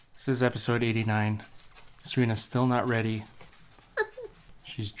This is episode 89. Serena's still not ready.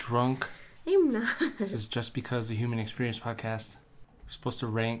 She's drunk. I'm not. This is Just Because, the Human Experience podcast. We're supposed to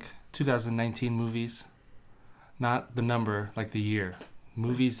rank 2019 movies. Not the number, like the year.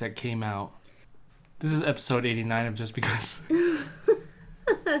 Movies that came out. This is episode 89 of Just Because. Okay,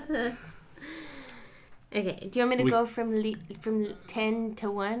 do you want me to go from 10 to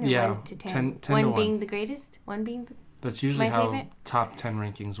 1 or yeah, 1 to 10? 10 1 to being 1. the greatest? 1 being the... That's usually my how favorite? top 10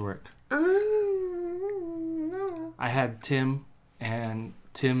 rankings work. No. I had Tim and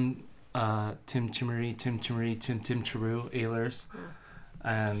Tim Chimaru, Tim Chiru, Ehlers,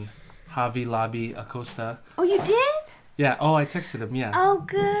 and Javi Labi Acosta. Oh, you did? Yeah, I texted him, yeah. Oh,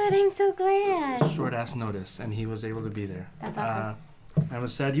 good. I'm so glad. Short ass notice, and he was able to be there. That's awesome. I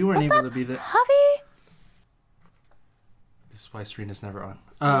was sad you weren't able to be there. Javi? This is why Serena's never on.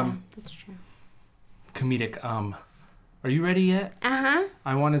 Yeah, that's true. Comedic. Are you ready yet? Uh-huh.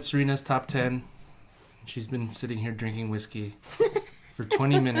 I wanted Serena's top 10. She's been sitting here drinking whiskey for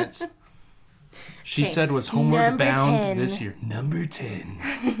 20 minutes. She said was homeward Number bound 10. this year. Number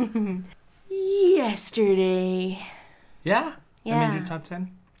 10. Yesterday. Yeah? Yeah. That made your top 10?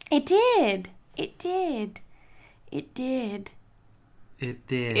 It did. It did. It did. It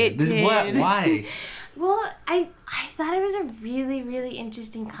did. It did. What? Why? Well, I thought it was a really, really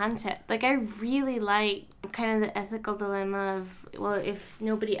interesting concept. Like, I really like kind of the ethical dilemma of, well, if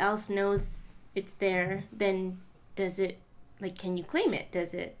nobody else knows it's there, then does it, like, can you claim it?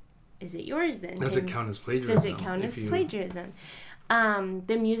 Is it yours then? Does it count as plagiarism? Does it count as plagiarism?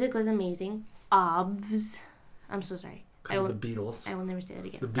 The music was amazing. Obvs. I'm so sorry. Because of the Beatles. I will never say that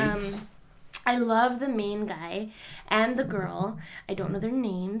again. The Beats. I love the main guy and the girl. I don't know their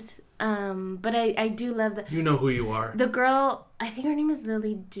names, but I do love the... You know who you are. The girl, I think her name is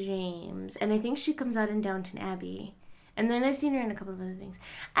Lily James, and I think she comes out in Downton Abbey. And then I've seen her in a couple of other things.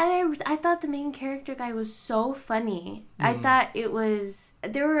 And I thought the main character guy was so funny. I thought it was...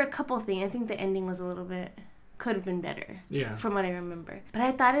 There were a couple of things. I think the ending was a little bit... Could have been better. Yeah. From what I remember. But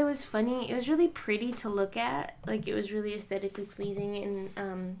I thought it was funny. It was really pretty to look at. Like, it was really aesthetically pleasing.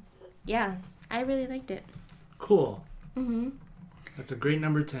 And, yeah, I really liked it. Cool. Mm-hmm. That's a great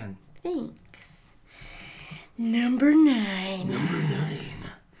number 10. Thanks. Number 9. Number 9.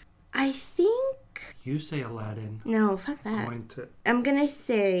 I think... You say Aladdin. No, fuck that. I'm gonna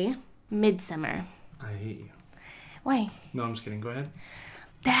say Midsummer. I hate you. Why? No, I'm just kidding. Go ahead.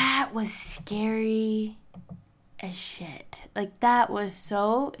 That was scary as shit. Like, that was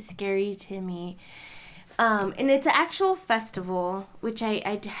so scary to me. And it's an actual festival, which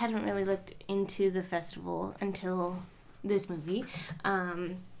I hadn't really looked into the festival until this movie.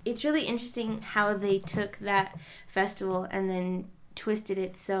 It's really interesting how they took that festival and then twisted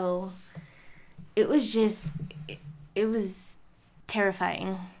it so it was just, it was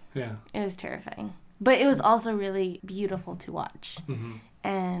terrifying. Yeah. It was terrifying. But it was also really beautiful to watch. Mm-hmm.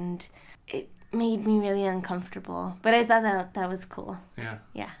 And it made me really uncomfortable. But I thought that was cool. Yeah.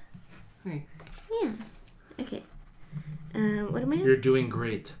 Yeah. Hey. Yeah. Okay. What am I on? You're doing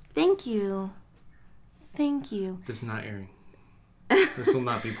great. Thank you. Thank you. This is not airing. This will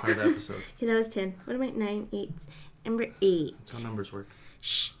not be part of the episode. Okay, that was 10. What am I? 9, 8. Number 8. That's how numbers work.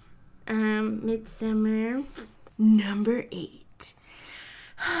 Shh. Midsummer. Number 8.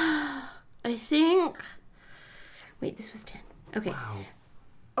 I think... Wait, this was 10. Okay. Wow.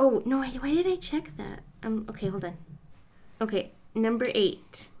 Oh, no, why did I check that? Okay, hold on. Okay, number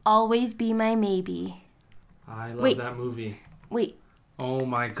 8. Always Be My Maybe. I love that movie. Wait. Oh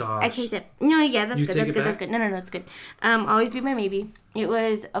my gosh. I take that. No, yeah, that's You good. take That's it good. back? That's good. No, it's good. Always Be My Maybe. It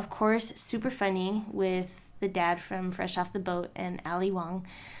was, of course, super funny with the dad from Fresh Off the Boat and Ali Wong.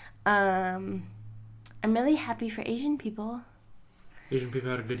 I'm really happy for Asian people. Asian people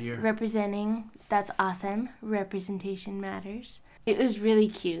had a good year. Representing. That's awesome. Representation matters. It was really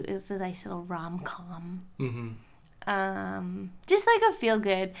cute. It was a nice little rom-com. Mm-hmm. Just like a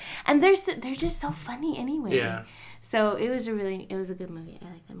feel-good. And they're just so funny anyway. Yeah. So it was a good movie. I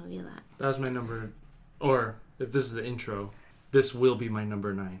like that movie a lot. That was my number, or if this is the intro, this will be my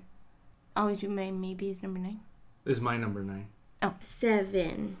number 9. Always Be My Maybe is number 9. Is my number 9. Oh,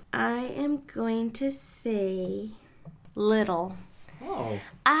 7. I am going to say Little. Oh.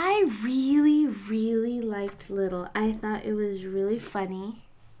 I really, really liked Little. I thought it was really funny.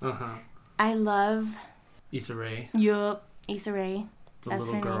 Uh-huh. I love... Issa Rae. Yup. Issa Rae. The That's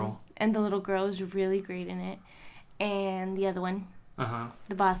little her girl. name. And the little girl is really great in it. And the other one. Uh-huh.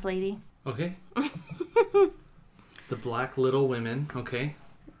 The boss lady. Okay. The Black Little Women. Okay.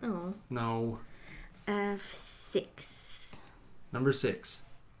 Oh. No. 6. Number 6.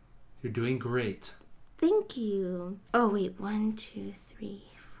 You're doing great. Thank you. Oh, wait. 1, 2, 3,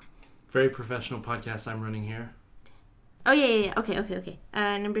 Very professional podcast I'm running here. Oh, yeah. Okay.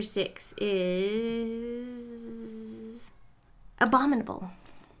 Number 6 is Abominable.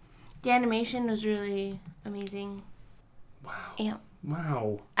 The animation was really amazing. Wow. Yeah.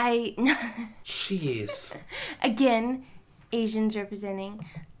 Wow. Jeez. Again, Asians representing.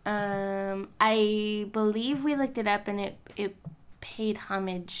 I believe we looked it up and it paid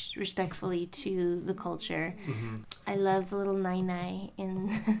homage respectfully to the culture. Mm-hmm. I love the little Nai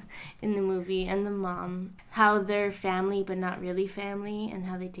in in the movie, and the mom, how they're family but not really family, and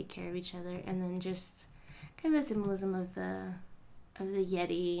how they take care of each other, and then just kind of the symbolism of the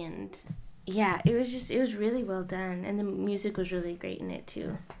Yeti. And yeah, it was really well done, and the music was really great in it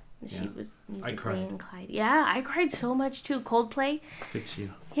too. She was musically inclined. Yeah, I cried so much too. Coldplay. Fix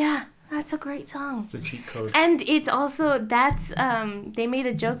You. Yeah, that's a great song. It's a cheat code. And it's also, they made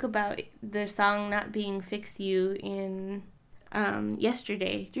a joke about the song not being Fix You in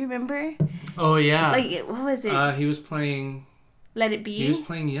Yesterday. Do you remember? Oh, yeah. Like, what was it? He was playing... Let It Be? He was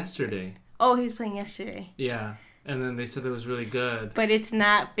playing Yesterday. Oh, he was playing Yesterday. Yeah. And then they said it was really good. But it's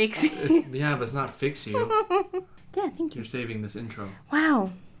not Fix You. Yeah, but it's not Fix You. Yeah, thank you. You're saving this intro.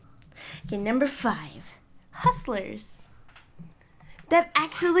 Wow. Okay, number 5. Hustlers. That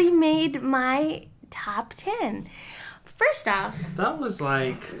actually made my top 10. First off... That was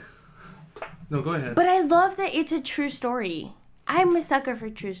like... No, go ahead. But I love that it's a true story. I'm a sucker for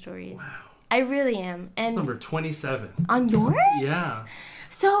true stories. Wow. I really am. And it's number 27. On yours? Yeah.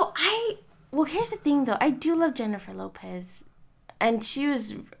 So well, here's the thing though. I do love Jennifer Lopez. And she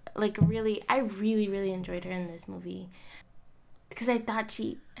was like I really, really enjoyed her in this movie. Because I thought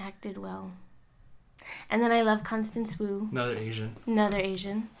she acted well. And then I love Constance Wu. Another Asian.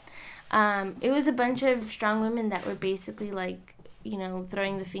 It was a bunch of strong women that were basically like,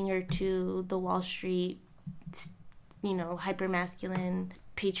 throwing the finger to the Wall Street, hyper-masculine,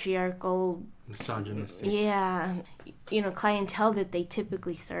 patriarchal... misogynistic. Yeah. Clientele that they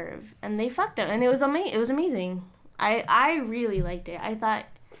typically serve. And they fucked up. And it was amazing. I really liked it. I thought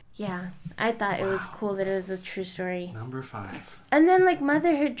it was cool that it was a true story. Number 5. And then,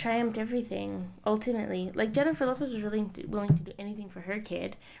 motherhood triumphed everything, ultimately. Jennifer Lopez was willing to do anything for her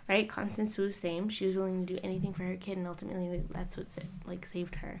kid, right? Constance Wu, same. She was willing to do anything for her kid, and ultimately that's what,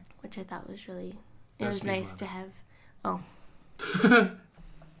 saved her, which I thought was really... It was nice to have... Oh.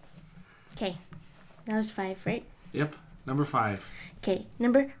 Okay. That was 5, right? Yep. Number 5. Okay.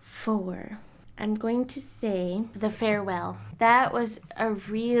 Number 4. I'm going to say The Farewell. That was a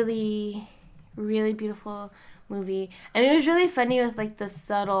really, really beautiful movie. And it was really funny with, the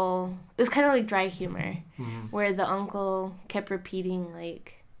subtle... It was kind of like dry humor. Mm-hmm. Where the uncle kept repeating,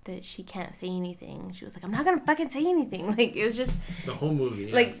 that she can't say anything. She was like, I'm not going to fucking say anything. It was just... The whole movie,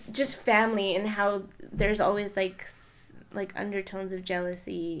 yeah. Just family and how there's always, undertones of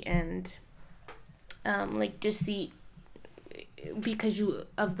jealousy and, deceit. Because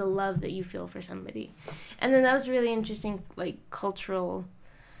of the love that you feel for somebody. And then that was really interesting, cultural,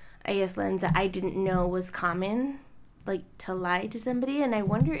 I guess, lens that I didn't know was common, to lie to somebody. And I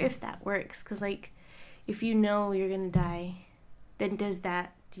wonder if that works. Because, if you know you're going to die, then does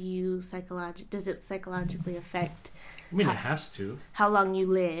it psychologically affect... I mean, it has to. How long you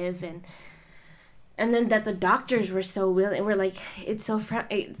live and then that the doctors were so willing. We're it's so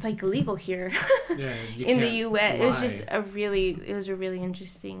it's illegal here. Yeah, in the U.S. Lie. It was just a really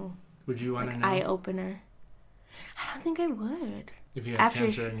interesting. Would you want to know? Eye opener. I don't think I would. If you have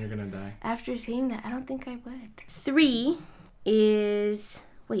cancer and you're gonna die. After seeing that, I don't think I would. 3 is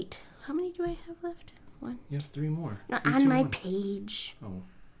how many do I have left? 1. You have 3 more. Not 3, on 2, my 1. page. Oh.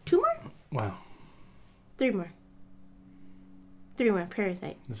 2 more? Wow. 3 more. 3 more.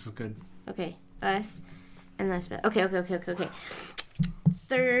 Parasite. This is good. Okay. Us. And last but... Okay.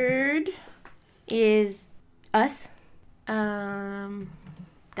 3rd is Us.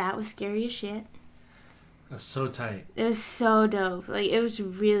 That was scary as shit. That's so tight. It was so dope. It was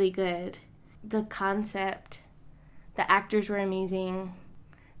really good. The concept. The actors were amazing.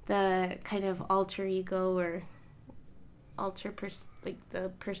 The kind of alter ego or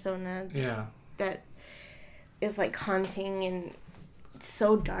the persona. Yeah. That is haunting and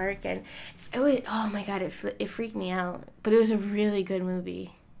so dark, and it was, oh my god, it freaked me out, but it was a really good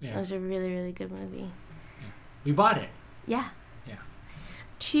movie. Yeah. It was a really, really good movie. Yeah. We bought it. Yeah.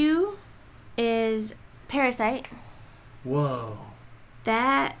 2 is Parasite. Whoa.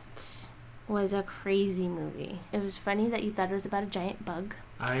 That was a crazy movie. It was funny that you thought it was about a giant bug.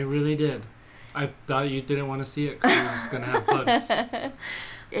 I really did. I thought you didn't want to see it because it was going to have bugs.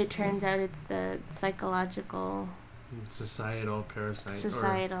 It turns out it's the psychological... Societal parasite.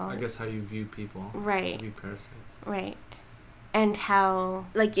 Societal. Or I guess how you view people. Right. To be parasites. Right. and how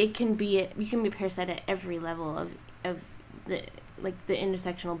like you can be a parasite at every level of the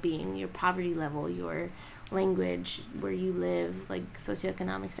intersectional being, your poverty level, your language, where you live, like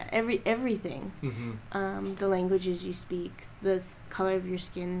socioeconomic stuff, everything. The languages you speak, the color of your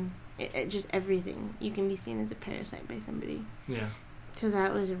skin, just everything. You can be seen as a parasite by somebody. Yeah. So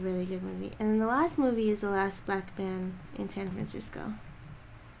that was a really good movie. And then the last movie is The Last Black Man in San Francisco.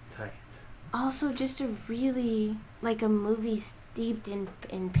 Tight. Also, just a really, like, a movie steeped in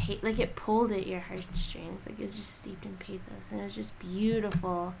like, it pulled at your heartstrings. Like, it was just steeped in pathos. And it was just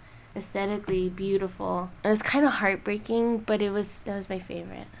beautiful, aesthetically beautiful. It was kind of heartbreaking, but that was my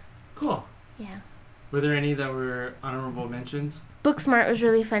favorite. Cool. Yeah. Were there any that were honorable mentions? Booksmart was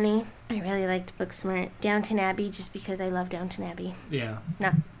really funny. I really liked Booksmart. Downton Abbey, just because I love Downton Abbey. Yeah.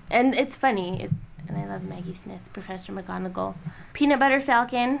 No. And it's funny. And I love Maggie Smith, Professor McGonagall. Peanut Butter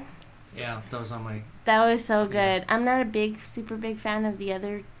Falcon. Yeah, that was on my... That was so good. I'm not a super big fan of the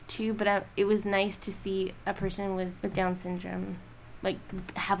other two, but it was nice to see a person with Down syndrome, like,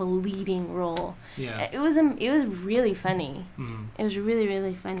 have a leading role. Yeah. It was really funny. It was really,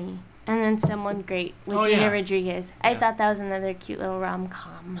 really funny. And then Someone Great with Gina Rodriguez. I thought that was another cute little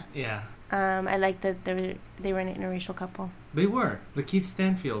rom-com. Yeah. I liked that they were an interracial couple. They were. Lakeith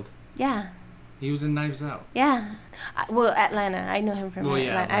Stanfield. Yeah. He was in Knives Out. Yeah. Well, Atlanta. I know him from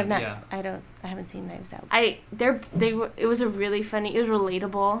Atlanta. Atlanta. I haven't seen Knives Out. It was a really funny, it was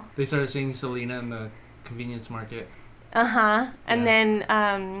relatable. They started singing Selena in the convenience market. And then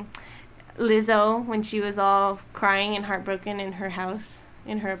Lizzo, when she was all crying and heartbroken in her house,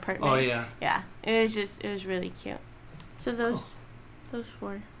 in her apartment. Oh, yeah. Yeah. It was really cute. So those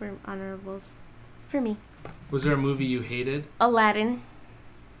 4 were honorables for me. Was there a movie you hated? Aladdin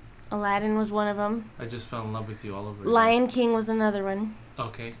was one of them. I just fell in love with you all over again. Lion King was another one.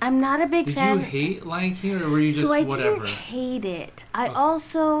 Okay. I'm not a big fan. Did you hate Lion King, or were you just whatever? So I didn't hate it. I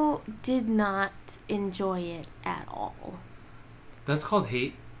also did not enjoy it at all. That's called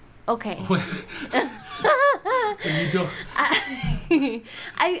hate? Okay. You don't...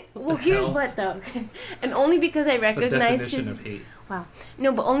 Here's what though. And only because I recognized his... of hate. Wow.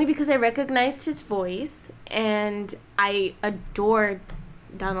 No, but only because I recognized his voice, and I adored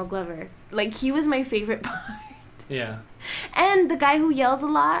Donald Glover. Like, he was my favorite part. Yeah. And the guy who yells a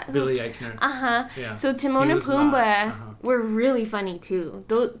lot. Billy Eichner. Yeah. So Timon and Pumbaa were really funny too.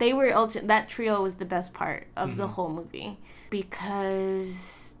 They were that trio was the best part of the whole movie,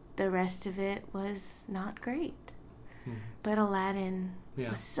 because the rest of it was not great. But Aladdin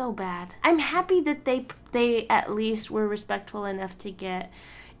was so bad. I'm happy that they at least were respectful enough to get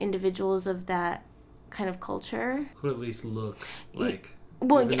individuals of that kind of culture who at least look like...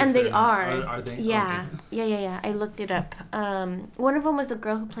 Well, and they are. Are they? Yeah. Okay. Yeah. I looked it up. One of them was the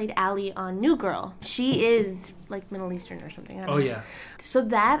girl who played Allie on New Girl. She is, like, Middle Eastern or something. I don't know. Yeah. So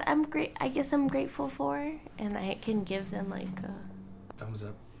that I guess I'm grateful for, and I can give them, like, a... thumbs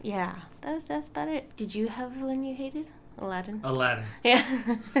up. Yeah. That's about it. Did you have one you hated? Aladdin? Yeah.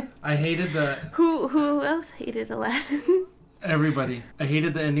 I hated the... Who else hated Aladdin? Everybody. I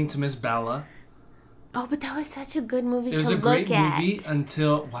hated the ending to Miss Bala. Oh, but that was such a good movie to look at. It was a great movie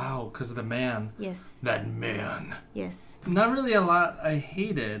until... Wow, because of the man. Yes. That man. Yes. Not really a lot I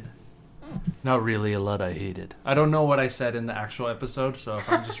hated. Not really a lot I hated. I don't know what I said in the actual episode, so if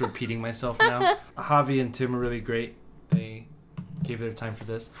I'm just repeating myself now. Javi and Tim are really great. They gave their time for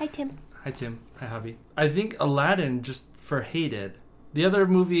this. Hi, Tim. Hi, Tim. Hi, Javi. I think Aladdin, just for hated. The other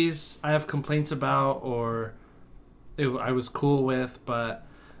movies I have complaints about, or I was cool with, but...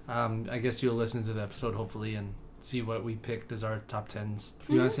 I guess you'll listen to the episode, hopefully, and see what we picked as our top 10s.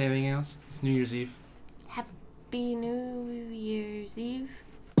 Do you want to say anything else? It's New Year's Eve. Happy New Year's Eve.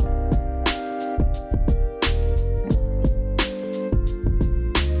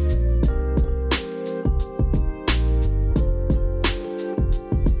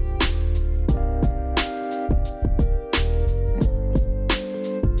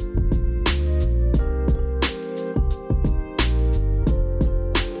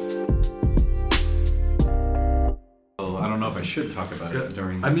 Should talk about it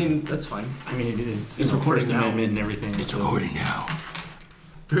during... I mean, that's fine. I mean, it's recording now. Amendment and everything. It's recording now.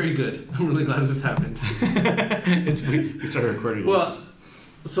 Very good. I'm really glad this happened. We started recording. Well,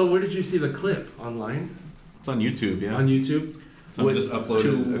 so where did you see the clip? Online? It's on YouTube, yeah. On YouTube? Someone just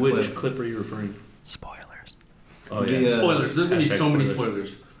uploaded a clip. Which clip are you referring? Spoilers. Oh, yeah. Spoilers. There's going to be so many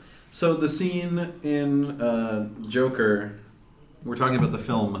spoilers. So the scene in Joker... We're talking about the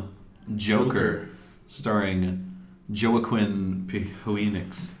film Joker. Starring... Joaquin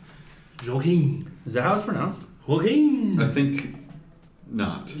Phoenix. Joaquin. Is that how it's pronounced? Joaquin. I think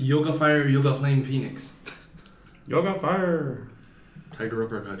not. Yoga Fire, Yoga Flame Phoenix. Y'all got fire. Tiger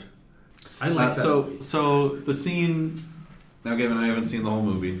uppercut. I like that. So the scene. Now, Gavin, I haven't seen the whole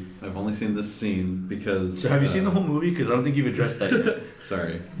movie. I've only seen this scene because. So have you seen the whole movie? Because I don't think you've addressed that yet.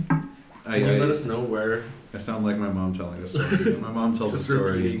 Sorry. Can you let us know where? I sound like my mom telling a story. My mom tells a Just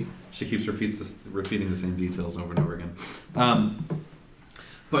story. repeating. She keeps repeating the same details over and over again.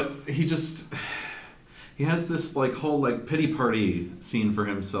 But he has this like whole like pity party scene for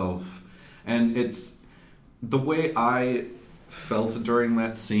himself, and it's the way I felt during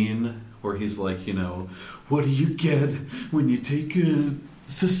that scene where he's like, you know, what do you get when you take a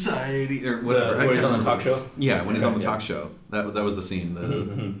society or whatever? Where he's on the talk show? Yeah, when he's on the Yeah. talk show. That was the scene.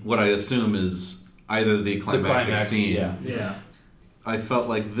 Mhm. What I assume is either the climactic scene. Yeah. Yeah. I felt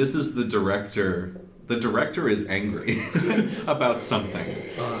like this is the director. The director is angry about something,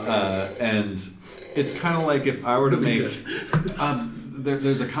 and it's kind of like if I were to make.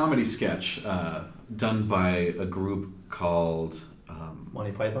 There's a comedy sketch done by a group called.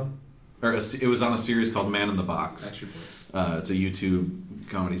 Monty Python? It was on a series called Man in the Box. Actually, was. It's a YouTube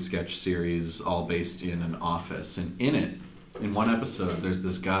comedy sketch series, all based in an office, and in it, in one episode, there's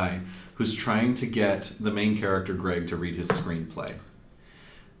this guy who's trying to get the main character Greg to read his screenplay.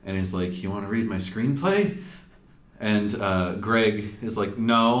 And he's like, you want to read my screenplay? And Greg is like,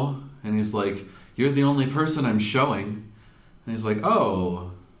 no. And he's like, you're the only person I'm showing. And he's like,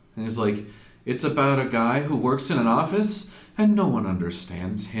 oh. And he's like, it's about a guy who works in an office and no one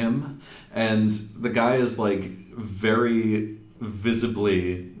understands him. And the guy is like very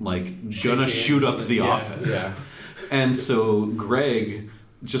visibly like gonna shoot up the office. Yeah. And so Greg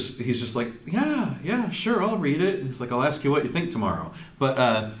he's just like, yeah, sure, I'll read it. And he's like, I'll ask you what you think tomorrow.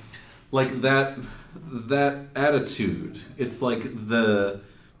 But like that attitude, it's like the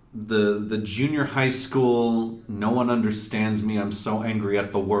junior high school, no one understands me, I'm so angry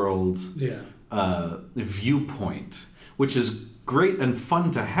at the world viewpoint, which is great and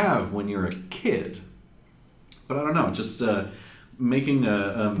fun to have when you're a kid. But I don't know, just making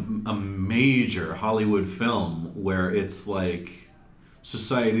a major Hollywood film where it's like,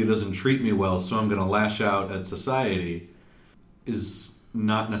 society doesn't treat me well, so I'm going to lash out at society, is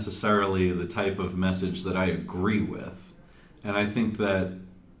not necessarily the type of message that I agree with. And I think that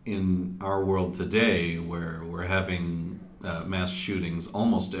in our world today, where we're having mass shootings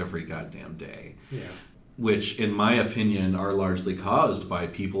almost every goddamn day, which in my opinion are largely caused by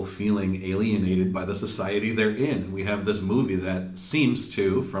people feeling alienated by the society they're in. We have this movie that seems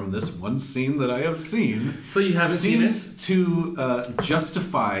to, from this one scene that I have seen, So you haven't seen it? seems to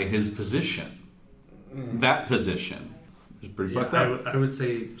justify his position. That position is pretty fucked up. I would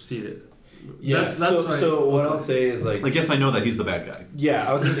say see it. Yeah. That's So what I'll say is like. Like, yes, I know that he's the bad guy, Yeah,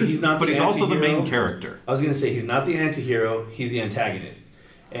 I was gonna, he's not. but the he's also the main anti-hero. character. I was gonna say he's not the anti-hero. He's the antagonist.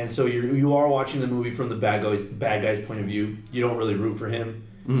 And so you are watching the movie from the bad guy's point of view. You don't really root for him.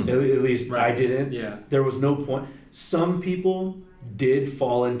 Mm. At least Right. I didn't. Yeah. There was no point. Some people did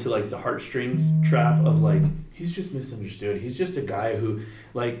fall into like the heartstrings trap of like he's just misunderstood. He's just a guy who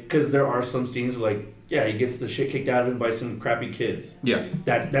like because there are some scenes where like yeah he gets the shit kicked out of him by some crappy kids. Yeah.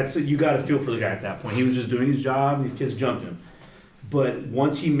 That's you got to feel for the guy at that point. He was just doing his job. And these kids jumped him. But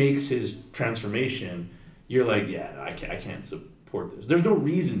once he makes his transformation, you're like yeah no, I can't support this. There's no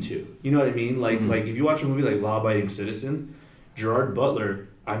reason to. You know what I mean? Like like if you watch a movie like Law Abiding Citizen, Gerard Butler.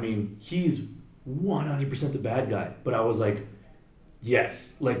 I mean he's 100% the bad guy. But I was like,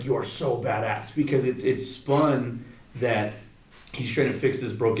 yes, like you're so badass because it's spun that he's trying to fix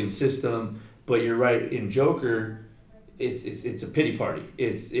this broken system. But you're right in Joker. It's a pity party.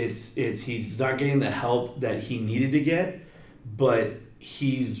 It's he's not getting the help that he needed to get, but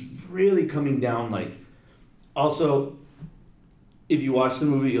he's really coming down. Like, also, if you watch the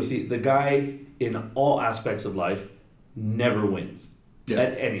movie, you'll see the guy in all aspects of life never wins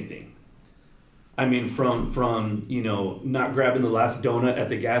at anything. I mean, from you know not grabbing the last donut at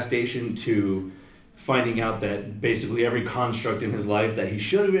the gas station to finding out that basically every construct in his life that he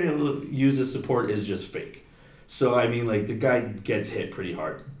should have been able to use as support is just fake. So I mean, like the guy gets hit pretty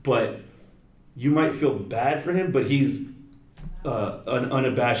hard, but you might feel bad for him, but he's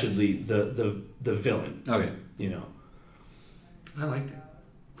unabashedly the villain. Okay. You know. I liked it.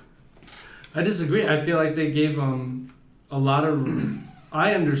 I disagree. I feel like they gave him a lot of.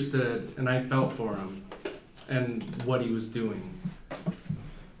 I understood and I felt for him and what he was doing.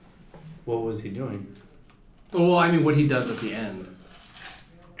 What was he doing? Well, I mean, what he does at the end.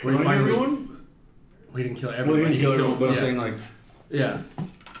 Where he Killing finally- everyone? We didn't kill Well, everyone. he didn't kill He everyone, but I'm yeah. saying like Yeah.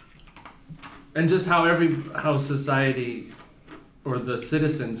 And just how society or the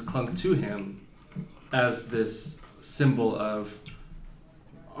citizens clung to him as this symbol of,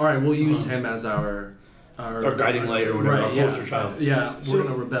 all right, we'll use him as our Or guiding light or whatever, right, our poster child. Yeah, we're So-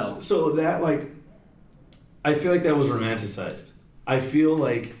 gonna rebel. So that, like, I feel like that was romanticized. I feel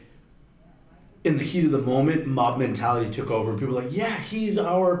like in the heat of the moment, mob mentality took over, and people were like, yeah, he's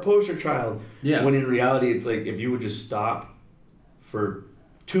our poster child. Yeah. When in reality, it's like, if you would just stop for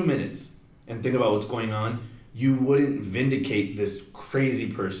 2 minutes and think about what's going on, you wouldn't vindicate this crazy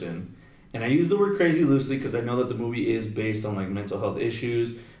person. And I use the word crazy loosely because I know that the movie is based on like mental health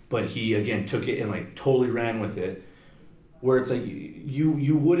issues, but he again took it and like totally ran with it. Where it's like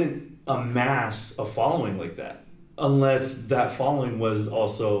you wouldn't amass a following like that unless that following was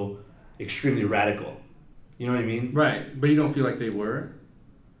also extremely radical. You know what I mean? Right, but you don't feel like they were?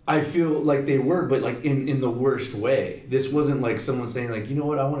 I feel like they were, but like in the worst way. This wasn't like someone saying like, you know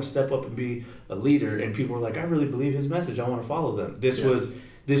what, I want to step up and be a leader, and people were like, I really believe his message, I want to follow them. This was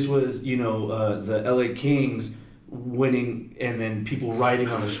the LA Kings winning, and then people riding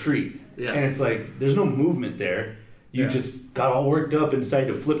on the street, and it's like there's no movement there. You just got all worked up and decided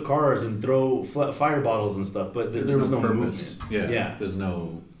to flip cars and throw fire bottles and stuff, but there was no purpose. movement. Yeah, there's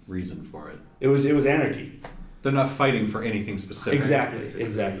no reason for it. It was anarchy. They're not fighting for anything specific.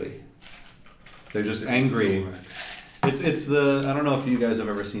 Exactly. They're just angry. It's the, I don't know if you guys have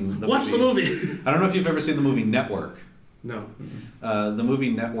ever seen the Watch movie. the movie! I don't know if you've ever seen the movie Network. No. The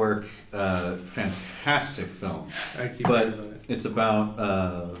movie Network, fantastic film. I keep But hearing about it. it's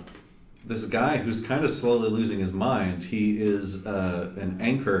about this guy who's kind of slowly losing his mind. He is an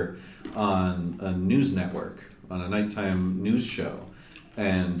anchor on a news network, on a nighttime news show.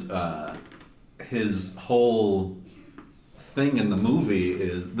 And his whole thing in the movie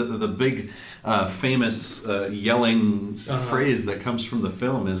is the big famous yelling phrase that comes from the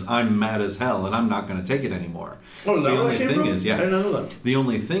film is, I'm mad as hell and I'm not going to take it anymore. Oh, the only thing from? is, I didn't know that. the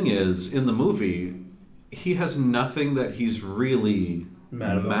only thing is, in the movie, he has nothing that he's really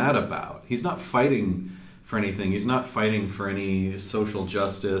mad about. He's not fighting for anything. He's not fighting for any social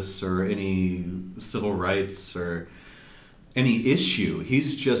justice or any civil rights or any issue.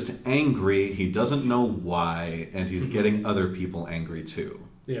 He's just angry. He doesn't know why, and he's getting other people angry too.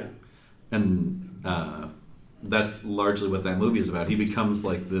 Yeah. And that's largely what that movie is about. He becomes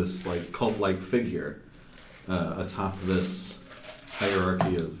like this like cult-like figure atop this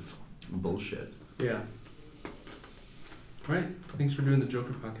hierarchy of bullshit. Yeah. All right. Thanks for doing the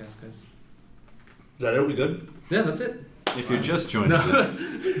Joker podcast, guys. Is that it? We good? Yeah, that's it. If you're just joining us,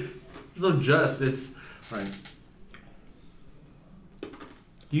 So it's... All right.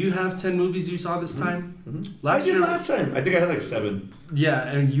 Do you have 10 movies you saw this time? Mm-hmm. Last year? Last time. I think I had like 7. Yeah,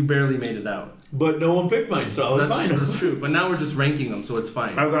 and you barely made it out. But no one picked mine, so I was fine. That's true. But now we're just ranking them, so it's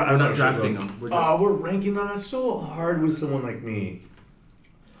fine. We're We're not drafting them. We're just... we're ranking them. That's so hard with someone like me.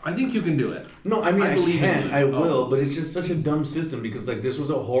 I think you can do it. No, I mean, I believe in can. you. I will, but it's just such a dumb system because, like, this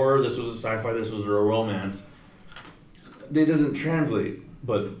was a horror, this was a sci-fi, this was a romance. It doesn't translate,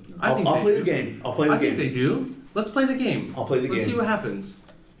 but I'll play the game. I'll play the I game. think they do. Let's play the game. I'll play the game. Let's see what happens.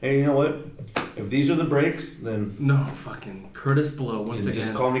 Hey, you know what? If these are the breaks, then No, fucking Curtis Blow once you again.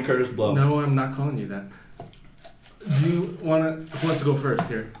 just call me Curtis Blow. No, I'm not calling you that. Do you want to... Who wants to go first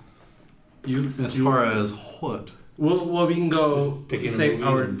here? You? as far as what? Well, we can go... Picking a say movie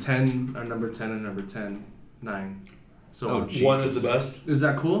our and- 10, our number 10 and number 10, 9. So Oh, on. Jesus. One is the best. Is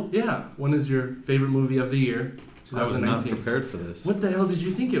that cool? Yeah. One is your favorite movie of the year, I was not 2019. prepared for this. What the hell did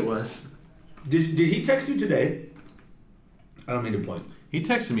you think it was? Did he text you today? I don't mean to point. He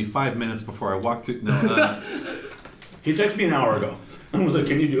texted me 5 minutes before I walked through. No, He texted me an hour ago. I was like,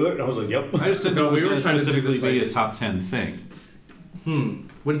 "Can you do it?" And I was like, "Yep." I just didn't know No, it was we were going to trying to do specifically this, be like- a top 10 thing.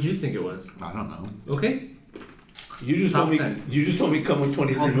 What did you think it was? I don't know. Okay. You just Top told me. 10. You just told me come with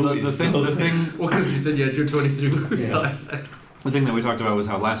 23 Well, movies. the thing Well, because you said you had your 23 movies, so Yeah. I said... the thing that we talked about was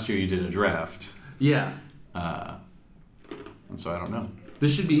how last year you did a draft. Yeah. And so I don't know.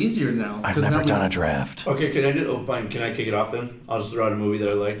 This should be easier now. I've 'cause never now we- done a draft. Okay, can I just? Oh, fine. Can I kick it off then? I'll just throw out a movie that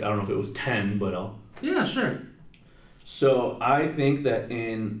I liked. I don't know if it was 10, but I'll. Yeah, sure. So I think that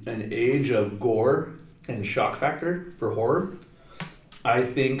in an age of gore and shock factor for horror, I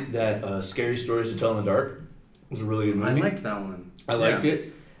think that Scary Stories to Tell in the Dark was a really good movie. I liked that one. I liked Yeah.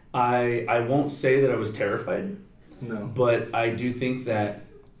 it. I won't say that I was terrified, No. but I do think that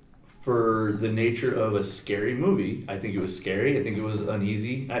for the nature of a scary movie, I think it was scary. I think it was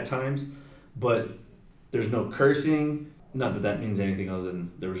uneasy at times, but there's no cursing. Not that that means anything other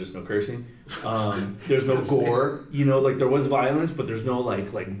than there was just no cursing. There's no gore. You know, like there was violence, but there's no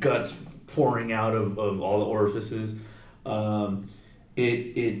like guts pouring out of all the orifices.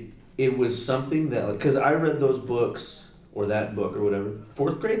 It was something that, because I read those books or that book or whatever,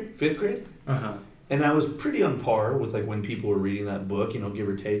 4th grade, 5th grade. Uh-huh. And I was pretty on par with like when people were reading that book, you know, give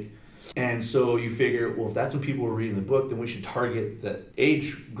or take. And so you figure, well, if that's when people were reading the book, then we should target that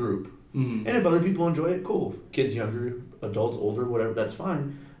age group. Mm-hmm. And if other people enjoy it, cool. Kids younger, adults older, whatever, that's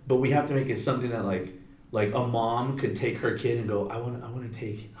fine. But we have to make it something that like a mom could take her kid and go, I want to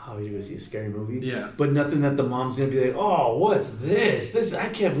take Javi to go see a scary movie. Yeah. But nothing that the mom's gonna be like, oh, what's this? I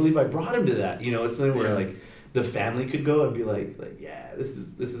can't believe I brought him to that. You know, it's something where like the family could go and be like yeah, this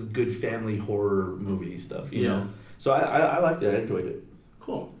is good family horror movie stuff. You know. So I liked it. I enjoyed it.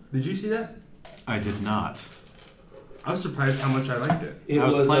 Cool. Did you see that? I did not. I was surprised how much I liked it. I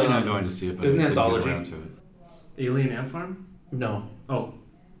was planning on going to see it, but I it was an didn't get anthology. around to it. Alien Ant Farm? No. Oh.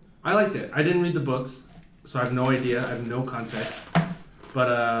 I liked it. I didn't read the books, so I have no idea. I have no context.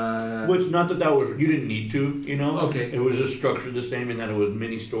 But, Which, not that was, you didn't need to, you know? Okay. It was just structured the same in that it was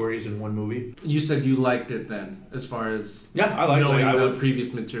mini stories in one movie. you said you liked it then, as far as Yeah, I like it. knowing I the would,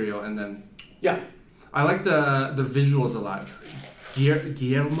 previous material, and then... yeah. I like the visuals a lot.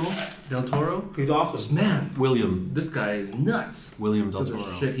 Guillermo del Toro? He's awesome. Man, William this guy is nuts. Del For the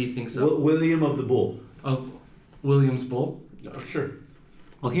Toro. shit he thinks of. William of the Bull. Of William's Bull? Sure.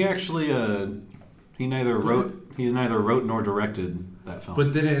 Well, he actually he neither wrote nor directed that film.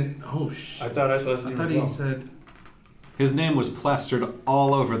 But didn't... Oh, I thought I saw his I name thought as he well. said... His name was plastered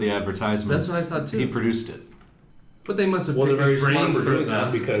all over the advertisements. That's what I thought, too. He produced it. But they must have Well, they're picked very his brain smart for for doing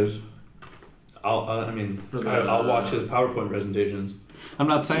that the... because I'll watch his PowerPoint presentations. I'm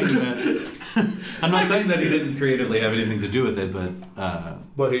not saying that. I'm not saying that he didn't creatively have anything to do with it,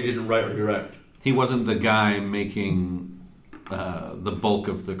 But he didn't write or direct. he wasn't the guy making the bulk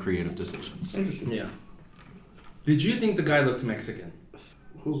of the creative decisions. Interesting. Yeah. Did you think the guy looked Mexican?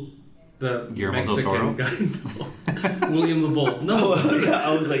 Who? The Guillermo del Mexican Toro? guy? No. William the Bull. No. Oh, yeah,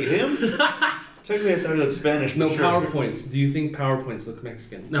 I was like, him? Technically, I thought he looked Spanish. No, but sure. PowerPoints. Do you think PowerPoints look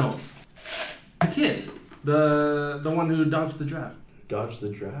Mexican? No. The kid. The one who dodged the draft. Dodge the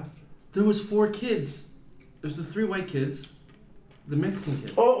draft? There was 4 kids. There's the 3 white kids. The Mexican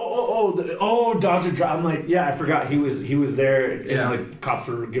kid. Dodge the draft. I'm like, yeah, I forgot he was there, and Yeah. like cops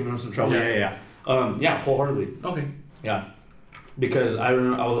were giving him some trouble. Yeah. Yeah, wholeheartedly. Okay. Yeah, because I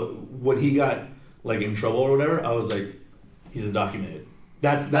remember when he got like in trouble or whatever, I was like, he's undocumented.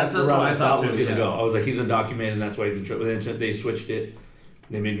 That's the what route I thought was too, gonna yeah. go. I was like, he's undocumented, and that's why he's in trouble. Then they switched it.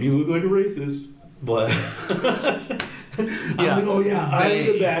 They made me look like a racist, but Yeah. I'm like, oh yeah, I'm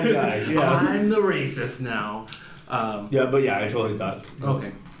the bad guy. Yeah, I'm the racist now. yeah, but yeah, I totally thought.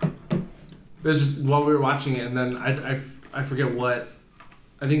 Okay. There's just while we were watching it, and then I forget what.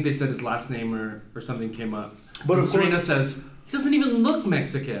 I think they said his last name or something came up. But and of Serena course- says he doesn't even look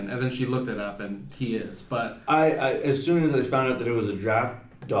Mexican, and then she looked it up, and he is. But I as soon as I found out that it was a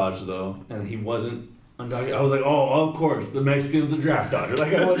draft dodge though, and he wasn't undocumented, I was like, oh, of course, the Mexican's the draft dodger.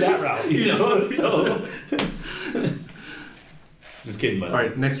 Like I went that route. You know? So- Just kidding, by the all way.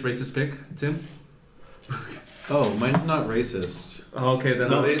 right, next racist pick, Tim. Oh, mine's not racist. Oh, okay, then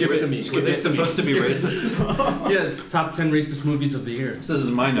No, I'll skip it to me. It's Skip it to me. supposed to be Skip it. racist. Yeah, it's top 10 racist movies of the year. This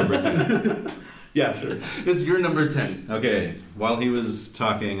is my number 10. Yeah, sure. It's your number 10. Okay, while he was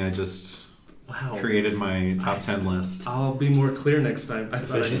talking, I just Wow. created my top 10 list. I'll be more clear next time. I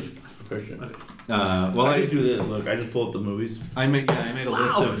thought I Efficient. Efficient. Well, I just do this. Look, I just pull up the movies. I made a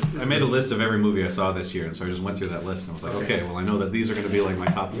list Wow. of a list of every movie I saw this year, and so I just went through that list and I was like, okay, well I know that these are going to be like my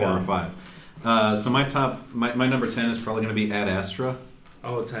top 4 Yeah. or 5. So my number 10 is probably going to be Ad Astra.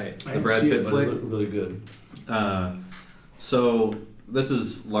 Oh, tight. The Brad Pitt flick. Looked really good. So this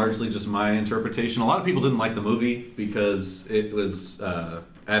is largely just my interpretation. A lot of people didn't like the movie because it was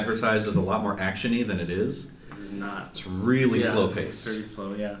advertised as a lot more actiony than it is. It is not. It's really slow It's paced. very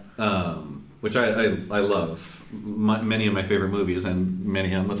slow, yeah. Which I love. Many of my favorite movies, and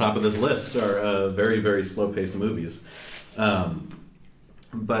many on the top of this list, are very, very slow-paced movies.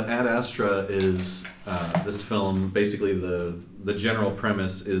 But Ad Astra is this film. Basically, the general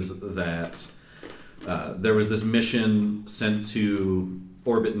premise is that there was this mission sent to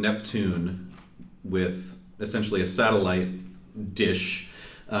orbit Neptune with essentially a satellite dish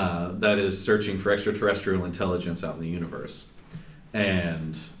that is searching for extraterrestrial intelligence out in the universe.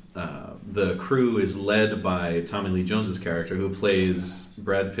 And the crew is led by Tommy Lee Jones's character, who plays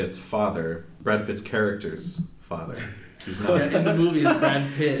Brad Pitt's character's father. He's not. Yeah, in the movie, it's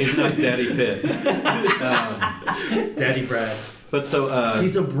Brad Pitt. He's not Daddy Pitt. Daddy Brad. But so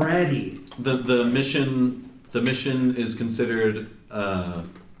He's a Braddy. the mission is considered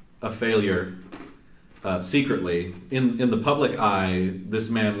a failure secretly. In the public eye, this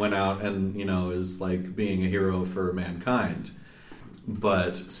man went out and is like being a hero for mankind.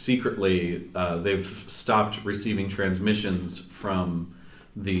 But secretly, they've stopped receiving transmissions from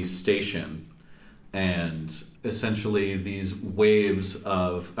the station and essentially these waves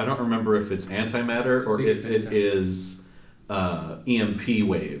of, I don't remember if it's antimatter or if it is EMP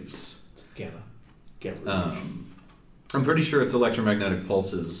waves. Gamma. I'm pretty sure it's electromagnetic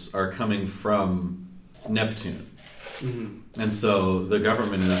pulses are coming from Neptune. Mm-hmm. And so the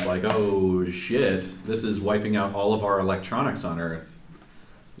government is like, oh shit, this is wiping out all of our electronics on Earth.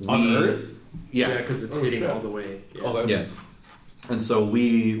 On Earth? Yeah. Because it's Oh, hitting shit. all the way. Yeah. Oh, Yeah. And so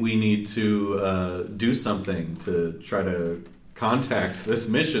we need to do something to try to contact this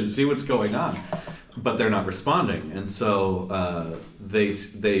mission, see what's going on. But they're not responding. And so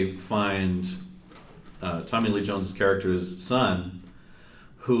they find Tommy Lee Jones' character's son,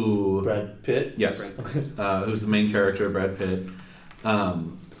 who... Brad Pitt? Yes. Who's the main character, Brad Pitt.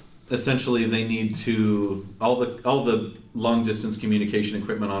 Essentially, they need to... All the long-distance communication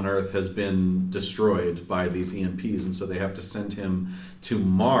equipment on Earth has been destroyed by these EMPs, and so they have to send him to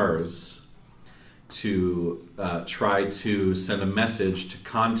Mars to try to send a message to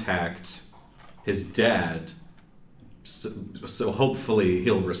contact his dad. So hopefully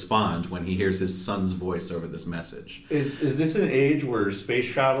he'll respond when he hears his son's voice over this message. Is this an age where space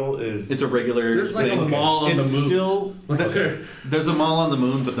travel is... It's a regular There's like thing. a mall on It's the moon. still Like, there's a mall on the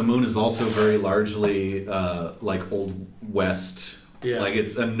moon, but the moon is also very largely like Old West. Yeah. Like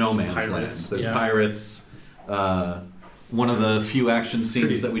it's a no man's land. Pirates. There's Yeah. pirates. One of the few action scenes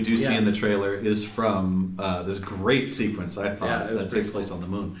Pretty- that we do see yeah. in the trailer is from this great sequence, I Yeah, thought, it was that pretty takes place on the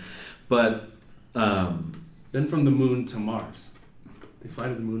moon. But then from the moon to Mars. They fly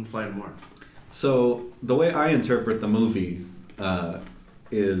to the moon, fly to Mars. so the way I interpret the movie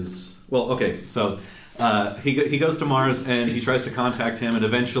is, well, okay, so he goes to Mars and he tries to contact him, and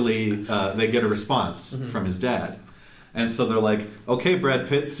eventually they get a response from his dad. And so they're like, "Okay, Brad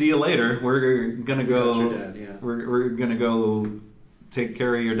Pitt, see you later. We're gonna go. That's your dad, yeah. We're gonna go take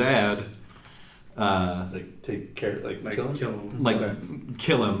care of your dad. Like, take care... Like Like, kill him? kill him. Like, Okay.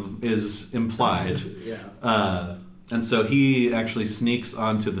 kill him is implied." Yeah. And so he actually sneaks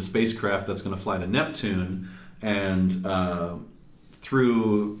onto the spacecraft that's going to fly to Neptune, and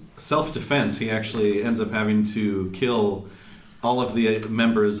through self-defense, he actually ends up having to kill all of the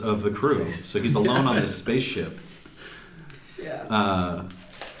members of the crew. So he's alone on this spaceship. Yeah.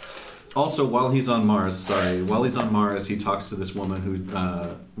 Also, while he's on Mars, he talks to this woman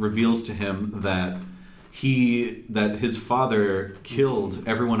who reveals to him that his father killed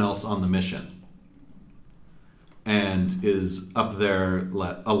everyone else on the mission and is up there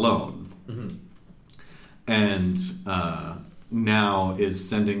alone. Mm-hmm. And now is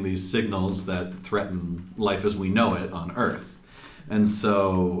sending these signals that threaten life as we know it on Earth. And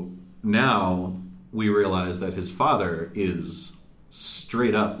so now we realize that his father is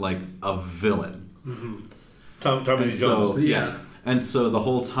straight up like a villain. Tommy Lee And so, Jones. Yeah. And so the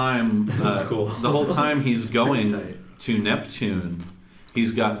whole time, cool. the whole time he's pretty going tight. to Neptune,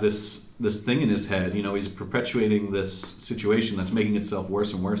 he's got this thing in his head. You know, he's perpetuating this situation that's making itself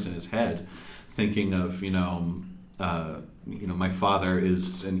worse and worse in his head, thinking of my father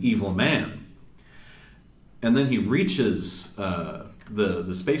is an evil man. And then he reaches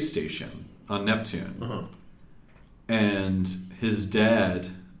the space station on Neptune, Uh-huh. and his dad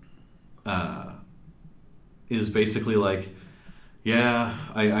is basically like, "Yeah,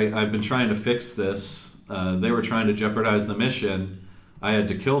 I've been trying to fix this. They were trying to jeopardize the mission. I had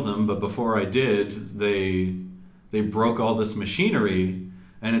to kill them, but before I did, they broke all this machinery,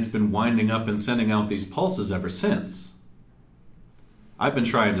 and it's been winding up and sending out these pulses ever since. I've been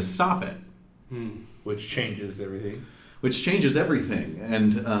trying to stop it." Which changes everything. Which changes everything,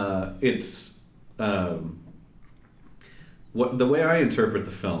 and it's what the way I interpret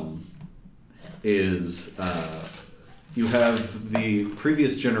the film is you have the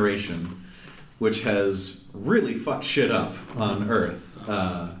previous generation, which has really fucked shit up on Earth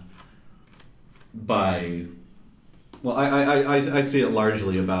by, well, I see it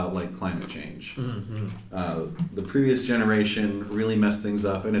largely about like climate change. The previous generation really messed things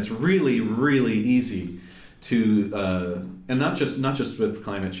up, and it's really, really easy to and not just with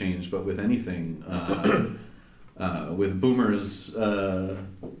climate change, but with anything. With boomers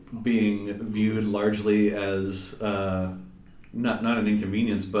being viewed largely as not an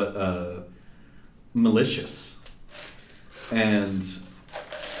inconvenience, but malicious. And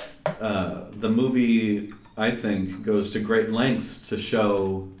the movie, I think, goes to great lengths to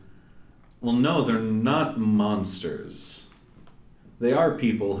show, well, no, they're not monsters. They are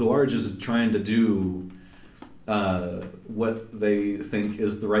people who are just trying to do what they think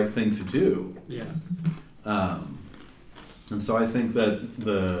is the right thing to do. Yeah. And so I think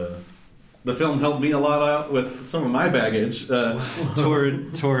that the film helped me a lot out with some of my baggage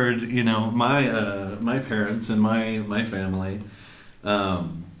toward my parents and my family,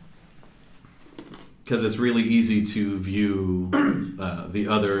 because it's really easy to view the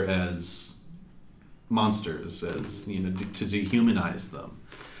other as monsters, as to dehumanize them,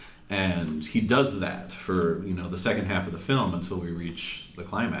 and he does that for the second half of the film until we reach the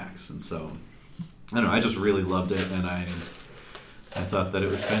climax. And so I don't know, I just really loved it, and I thought that it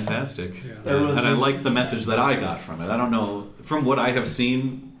was fantastic. Yeah. And I like the message that I got from it. I don't know, from what I have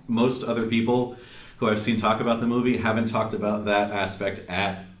seen, most other people who I've seen talk about the movie haven't talked about that aspect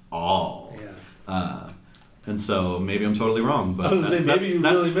at all. Yeah. And so maybe I'm totally wrong, but maybe you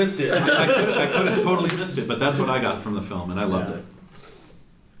really missed it. I could have totally missed it, but that's what I got from the film, and I loved it.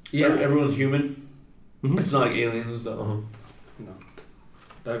 Yeah, everyone's human. Mm-hmm. It's not like aliens and stuff. No,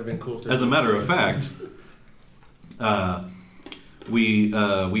 that would have been cool. As a matter of fact, we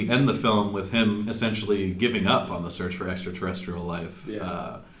end the film with him essentially giving up on the search for extraterrestrial life.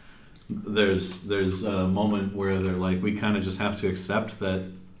 Yeah. There's a moment where they're like, we kind of just have to accept that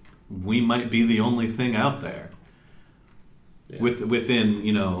we might be the only thing out there. Yeah. Within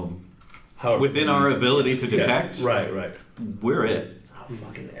our ability to detect. Yeah. Right. We're it. How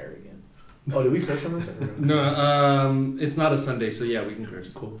fucking arrogant. Oh, did we curse on this? No, it's not a Sunday, so yeah, we can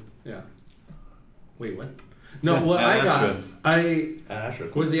curse. Cool. Yeah. Wait, what? No, what I got,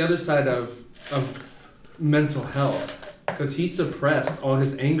 was the other side of mental health, because he suppressed all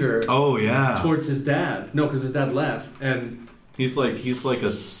his anger. Oh yeah. Towards his dad. No, because his dad left, and he's like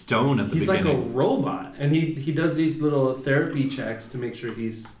a stone at the beginning. He's like a robot, and he does these little therapy checks to make sure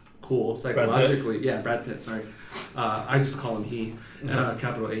he's cool psychologically. Brad Pitt. Sorry, I just call him he,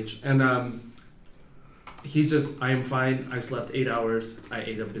 capital H, and he's just, I am fine. I slept 8 hours. I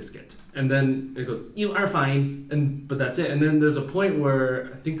ate a biscuit, and then it goes, you are fine, but that's it. And then there's a point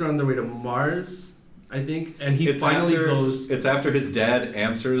where I think they're on their way to Mars. I think, and goes. It's after his dad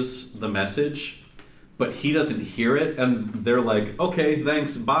answers the message. But he doesn't hear it, and they're like, okay,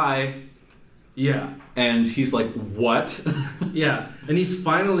 thanks, bye. Yeah. And he's like, what? Yeah. And he's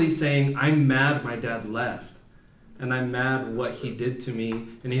finally saying, I'm mad my dad left. And I'm mad what he did to me.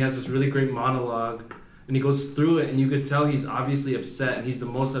 And he has this really great monologue. And he goes through it, and you could tell he's obviously upset. And he's the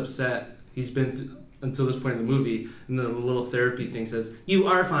most upset he's been until this point in the movie. And the little therapy thing says, you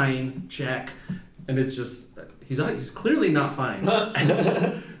are fine, check. And it's just, he's clearly not fine.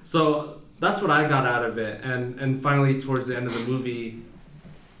 So that's what I got out of it. And finally, towards the end of the movie,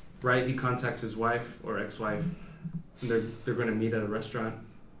 right, he contacts his wife or ex-wife, and they're going to meet at a restaurant.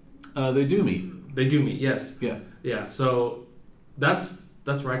 They do meet. They do meet, yes. Yeah. Yeah, so that's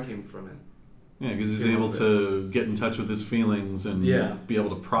where I came from it. Yeah, because he's able to get in touch with his feelings and be able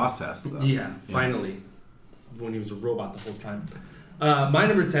to process them. Yeah, finally. When he was a robot the whole time. My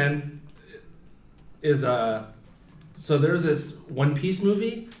number 10 is, so there's this One Piece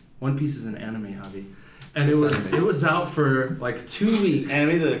movie. One Piece is an anime hobby, and it was out for like 2 weeks.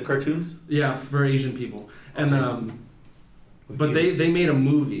 Anime, the cartoons? Yeah, for Asian people, and but they made a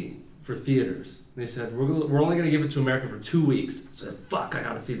movie for theaters. They said we're only gonna give it to America for 2 weeks. So I said, fuck, I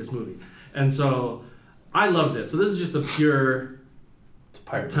gotta see this movie, and so I loved it. So this is just a pure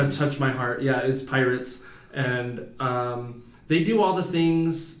touch my heart. Yeah, it's pirates, and they do all the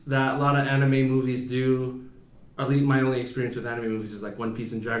things that a lot of anime movies do. At least my only experience with anime movies is like One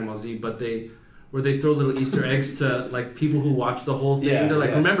Piece and Dragon Ball Z, but they throw little Easter eggs to like people who watch the whole thing. Yeah, They're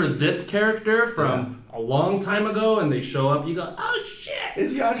like, remember this character from a long time ago, and they show up. You go, oh shit,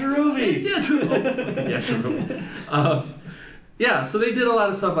 it's Yajirobe. It's Yajirobe. Yeah, so they did a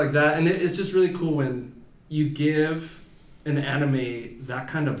lot of stuff like that, and it's just really cool when you give an anime that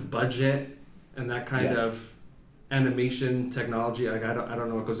kind of budget and that kind of animation technology. Like I don't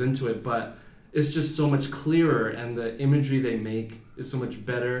know what goes into it, but it's just so much clearer, and the imagery they make is so much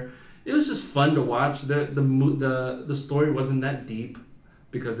better. It was just fun to watch. The story wasn't that deep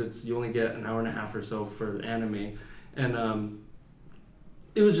because you only get an hour and a half or so for anime, and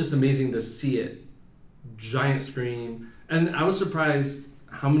it was just amazing to see it, giant screen, and I was surprised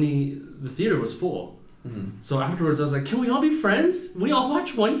the theater was full. Mm-hmm. So afterwards, I was like, "Can we all be friends? We all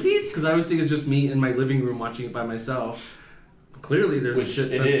watch One Piece?" Because I always think it's just me in my living room watching it by myself. Clearly, there's a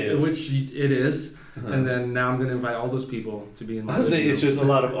shit ton, which it is. Uh-huh. And then now I'm going to invite all those people to be in my living room. It's just a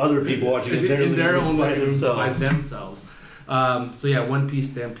lot of other people watching it in their own living rooms by themselves. So yeah, One Piece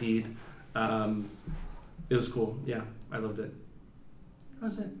Stampede. It was cool. Yeah, I loved it. That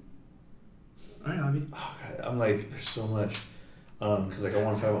was it. All right, Avi. Oh, God, I'm like, there's so much. Because like I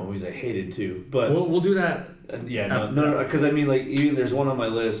want to talk about movies I hated too, but we'll do that. No. Because I mean, like even there's one on my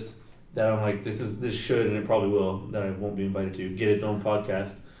list that I'm like, this should and it probably will that I won't be invited to get its own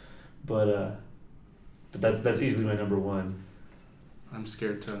podcast. But that's easily my number one. I'm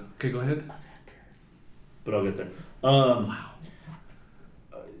scared to. Okay, go ahead. But I'll get there. Wow.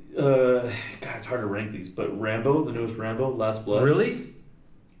 God, it's hard to rank these, but Rambo, the newest Rambo, Last Blood. Really?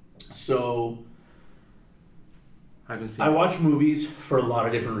 So I haven't seen I watch movies for a lot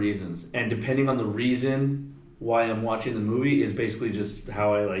of different reasons, and depending on the reason why I'm watching the movie is basically just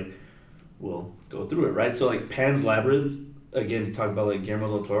how I will go through it, right? So like Pan's Labyrinth, again, to talk about like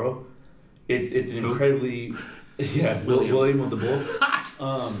Guillermo del Toro, it's an incredibly William with the Bull.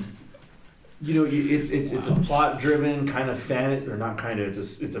 It's a plot driven kind of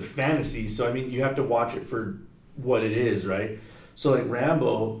it's a fantasy. So I mean, you have to watch it for what it is, right? So like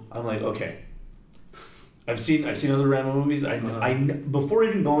Rambo, I'm like, okay, I've seen other Rambo movies. I before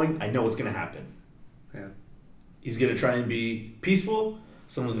even going, I know what's gonna happen. Yeah, he's gonna try and be peaceful.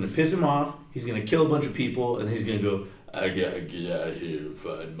 Someone's gonna piss him off. He's gonna kill a bunch of people, and he's gonna go, I gotta get out of here and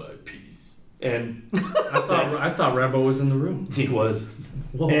find my peace. And I thought Rambo was in the room. He was.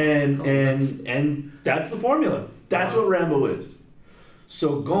 Whoa. And that's the formula. That's what Rambo is.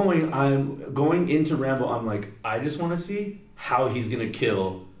 So I'm going into Rambo, I'm like, I just want to see how he's gonna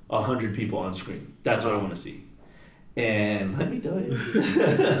kill 100 people on screen. That's what I want to see. And let me tell you,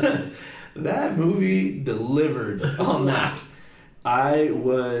 that movie delivered on that. I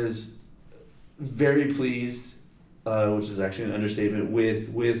was very pleased, which is actually an understatement,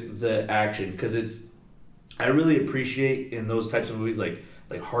 with the action, because I really appreciate in those types of movies like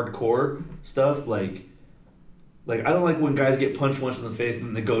hardcore stuff, like I don't like when guys get punched once in the face and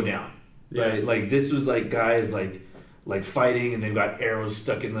then they go down, right? Like this was like guys like fighting and they've got arrows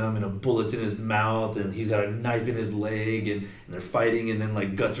stuck in them and a bullet's in his mouth and he's got a knife in his leg and they're fighting and then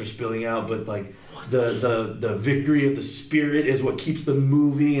like guts are spilling out, but like the victory of the spirit is what keeps them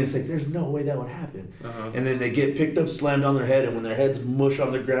moving, and it's like there's no way that would happen. And then they get picked up, slammed on their head, and when their heads mush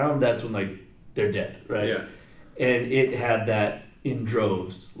on the ground, that's when like they're dead, right? Yeah. And it had that in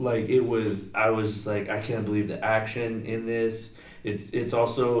droves. Like I was just like, I can't believe the action in this. It's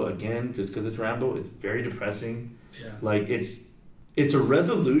also, again, just because it's Rambo, it's very depressing. Yeah. Like it's a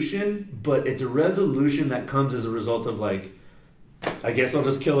resolution, but it's a resolution that comes as a result of like, I guess I'll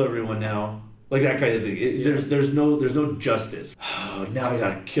just kill everyone now. Like that kind of thing. There's no justice. Now I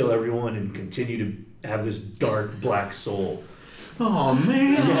gotta kill everyone and continue to have this dark black soul. Oh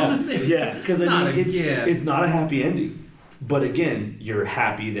man. Yeah. Because I mean, it's not a happy ending. But again, you're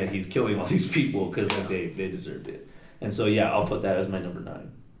happy that he's killing all these people because like they deserved it. And so yeah, I'll put that as my number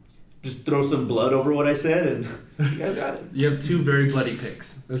 9. Just throw some blood over what I said, and you guys got it. You have 2 very bloody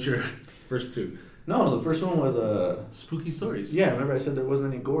picks. That's your first 2. No, the first one was spooky stories. Yeah, remember I said there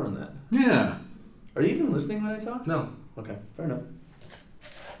wasn't any gore in that. Yeah. Are you even listening when I talk? No. Okay, fair enough.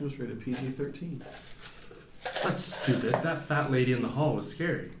 It was rated PG-13. That's stupid. That fat lady in the hall was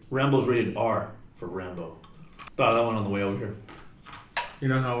scary. Rambo's rated R for Rambo. Thought of that one on the way over here. You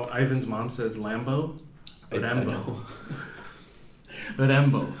know how Ivan's mom says Lambo? Rambo.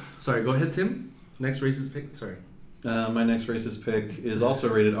 Rambo. Sorry, go ahead, Tim. Next racist pick. Sorry. My next racist pick is also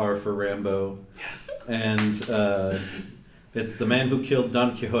rated R for Rambo. Yes. And it's The Man Who Killed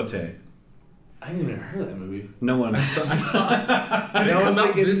Don Quixote. I didn't even heard of that movie. No one. Did it come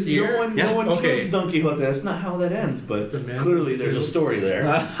out this year? No one killed Don Quixote. That's not how that ends, but clearly there's a story there.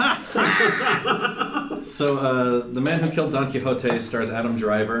 So, The Man Who Killed Don Quixote stars Adam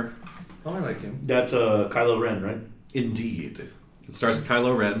Driver. Oh, I like him. That's Kylo Ren, right? Indeed. It stars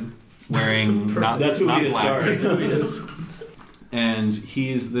Kylo Ren wearing not That's who not he is, black. sorry. That's who he is. And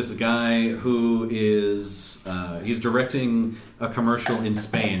he's this guy who is he's directing a commercial in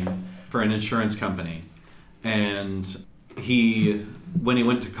Spain for an insurance company. And when he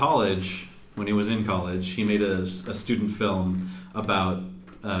went to college, when he was in college, he made a student film about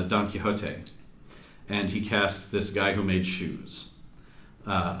Don Quixote. And he cast this guy who made shoes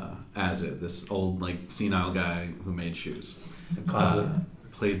as it, this old, like, senile guy who made shoes.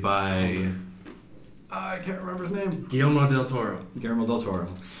 Played by... I can't remember his name. Guillermo del Toro. Guillermo del Toro.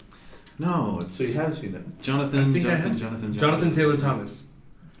 No, it's... So you have seen it? Jonathan Taylor Thomas.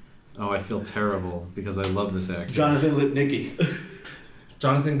 Oh, I feel terrible because I love this actor. Jonathan Lipnicki.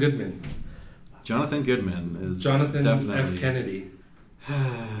 Jonathan Goodman. Jonathan Goodman is Jonathan definitely... F. Kennedy.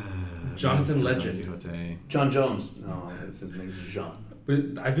 Jonathan Legend. Don Quixote. John Jones. No, his name is Jean.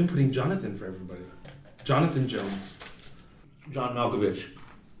 But I've been putting Jonathan for everybody. Jonathan Jones. John Malkovich.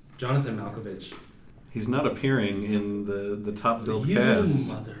 Jonathan Malkovich. He's not appearing in the top billed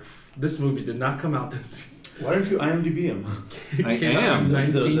cast. This movie did not come out this year. Why don't you IMDb him? I came out am.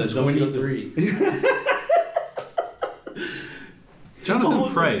 in 1923.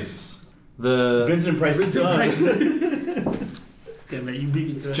 Jonathan Price. The Vincent Price's son. Damn it, you beat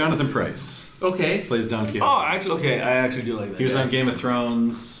me to it. Jonathan Pryce Okay. plays Don Quixote. Oh, actually, okay. I actually do like that. He was yeah. on Game of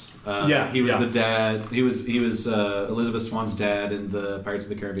Thrones. He was yeah. the dad. He was Elizabeth Swann's dad in the Pirates of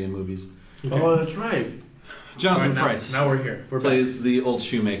the Caribbean movies. Okay. Oh, that's right. Jonathan All right, Pryce Now we're here. We're plays the old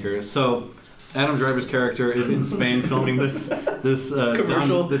shoemaker. So Adam Driver's character is in Spain filming this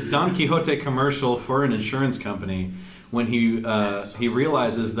Commercial. Don Quixote commercial for an insurance company. When he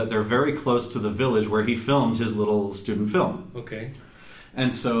realizes that they're very close to the village where he filmed his little student film. back. Okay.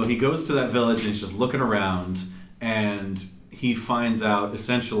 And so he goes to that village and he's just looking around, and he finds out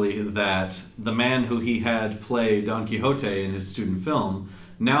essentially that the man who he had play Don Quixote in his student film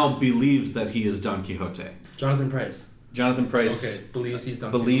now believes that he is Don Quixote. Jonathan Pryce. Jonathan Pryce Okay. Believes he's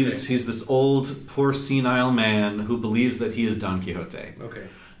Don believes Quixote. he's this old, poor, senile man who believes that he is Don Quixote. Okay.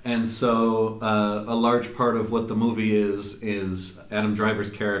 And so a large part of what the movie is Adam Driver's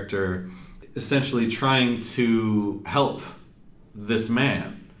character essentially trying to help this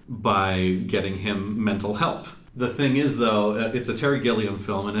man by getting him mental help. The thing is, though, it's a Terry Gilliam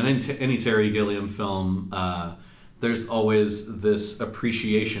film, and in any Terry Gilliam film, there's always this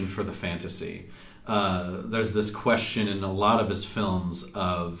appreciation for the fantasy. There's this question in a lot of his films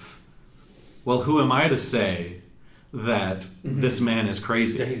of, well, who am I to say that this man is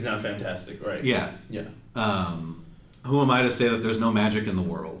crazy? Yeah, he's not fantastic, right? Yeah. Yeah. Who am I to say that there's no magic in the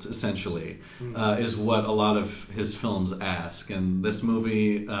world, essentially, is what a lot of his films ask. And this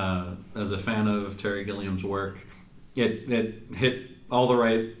movie, as a fan of Terry Gilliam's work, it hit all the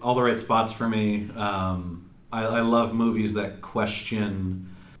right spots for me. I love movies that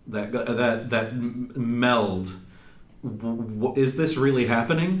question, that meld. Is this really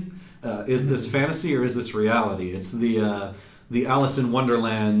happening? Is this fantasy or is this reality? It's the Alice in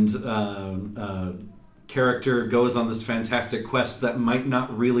Wonderland character goes on this fantastic quest that might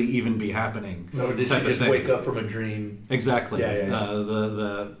not really even be happening. Or did she type of just thing. wake up from a dream? Exactly. Yeah.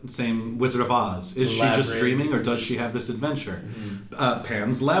 The same Wizard of Oz. Is she just Labyrinth. dreaming, or does she have this adventure?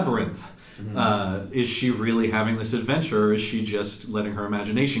 Pan's Labyrinth. Is she really having this adventure, or is she just letting her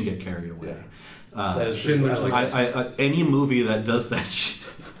imagination get carried away? That is Schindler's true. List. Any movie that does that shit,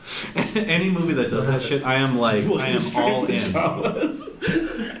 any movie that does that shit, I am all in.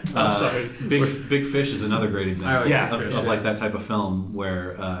 Sorry. Big Fish is another great example Yeah. of like that type of film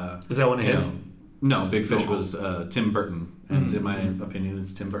where Is that one of you his? know, no, Big Fish was Tim Burton, and in my opinion,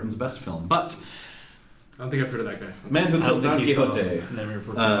 it's Tim Burton's best film. But I don't think I've heard of that guy. Man Who I don't Killed Don think he saw Quixote. Nightmare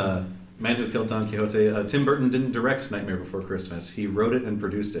Before Christmas. Man Who Killed Don Quixote. Tim Burton didn't direct Nightmare Before Christmas. He wrote it and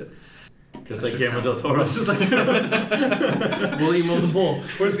produced it. Just That like should Guillermo count. del Toro. Just like William of the Bull.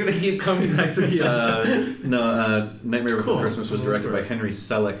 We're just gonna keep coming back to the. Nightmare Before Cool. Christmas was I'm directed over by it. Henry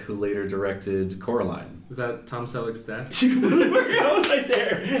Selick, who later directed Coraline. Is that Tom Selleck's dad? I was right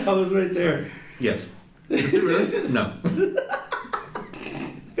there. I was right there. Yes. Is it really? No.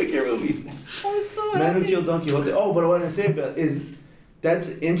 Pick your movie. I was so Man Who happy. Killed Don Quixote. Oh, but what I say about is that's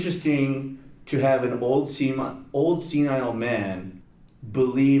interesting to have an old senile man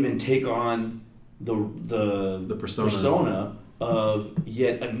believe and take on the persona. of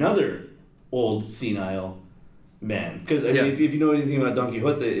yet another old senile man. Because Yeah. if you know anything about Don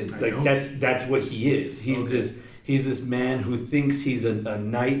Quixote, it's I like don't. that's what he is. He's this man who thinks he's a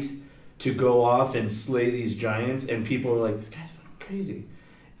knight to go off and slay these giants, and people are like, this guy's fucking crazy.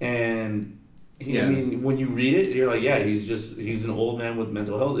 And Yeah. I mean, when you read it, you're like, yeah, he's an old man with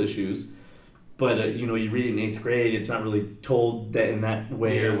mental health issues. But you read it in 8th grade, it's not really told that in that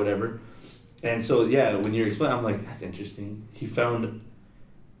way or Yeah. whatever. And so when you're explaining, I'm like, that's interesting. He found.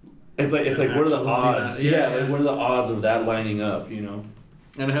 It's like what are the Actual odds? senile. Yeah. Like what are the odds of that lining up? And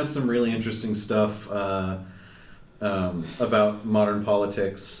it has some really interesting stuff about modern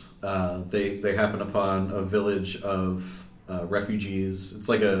politics. They happen upon a village of refugees. It's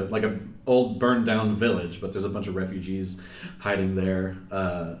like a old burned down village, but there's a bunch of refugees hiding there,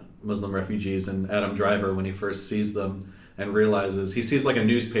 Muslim refugees. And Adam Driver, when he first sees them and realizes, he sees like a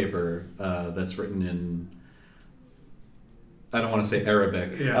newspaper that's written in, I don't want to say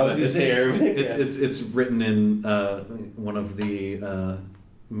Arabic. Yeah. I was going to say Arabic. It's written in one of the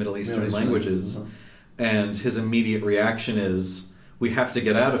Middle Eastern languages, and his immediate reaction is, "We have to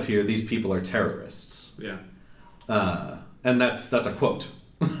get out of here. These people are terrorists." Yeah. And that's a quote.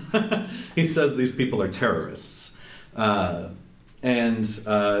 He says these people are terrorists, and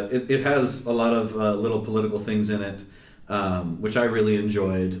it has a lot of little political things in it, which I really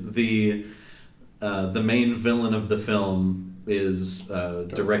enjoyed. The main villain of the film is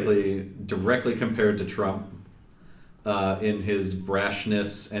directly compared to Trump in his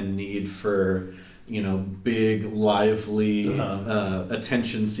brashness and need for big, lively,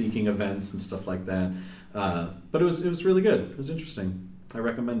 attention-seeking events and stuff like that. But it was really good. It was interesting. I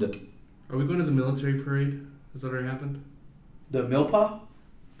recommend it. Are we going to the military parade? Has that already happened? The Milpa?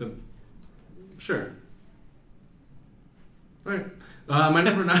 Sure. All right. My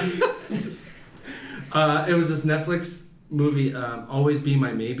number 9. It was this Netflix movie, Always Be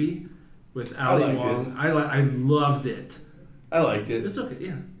My Maybe, with Ali Wong. I loved it. I liked it. It's okay.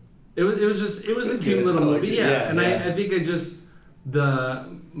 Yeah. It was a cute little movie. Yeah. And I think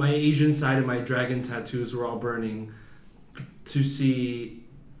my Asian side and my dragon tattoos were all burning to see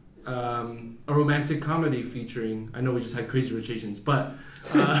a romantic comedy featuring. I know we just had Crazy Rich Asians, but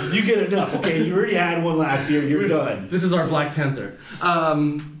you get enough. Okay, you already had one last year. You're done. This is our Black Panther,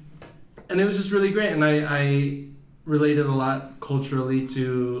 and it was just really great. And I related a lot culturally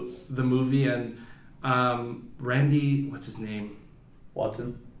to the movie. And Randy, what's his name?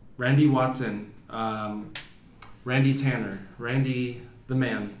 Randy Watson. Randy Tanner. Randy the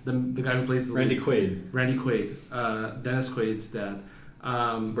man. The guy who plays the Randy lead. Quaid. Randy Quaid. Dennis Quaid's dad.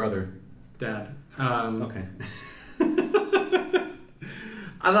 Brother. Dad. Okay.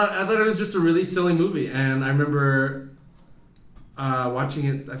 I thought it was just a really silly movie, and I remember watching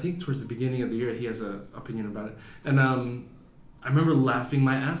it. I think towards the beginning of the year, he has an opinion about it, and I remember laughing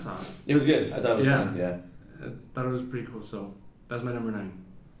my ass off. It was good. I thought it was fun. Yeah. I thought it was pretty cool. So that's my number 9.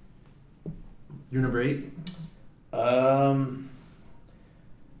 Your number 8?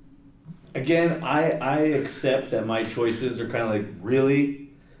 Again, I accept that my choices are kind of like really.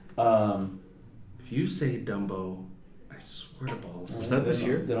 If you say Dumbo, I swear to balls. Was that this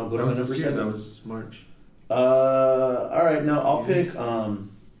year? Then I'll go That to was number this year. 7. That was March. All right. No, I'll pick. Yes.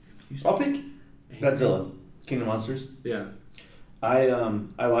 I'll pick Godzilla, King of Monsters. Yeah. I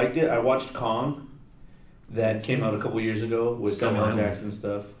liked it. I watched Kong, that came out a couple years ago with Samuel L. Jackson and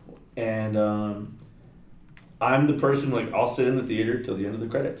stuff, and I'm the person like I'll sit in the theater till the end of the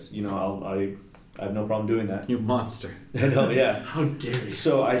credits. You know, I have no problem doing that. You monster. I know, yeah. How dare you?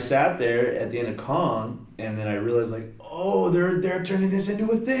 So I sat there at the end of Kong, and then I realized like, oh, they're turning this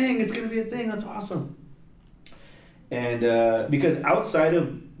into a thing. It's gonna be a thing. That's awesome. And because outside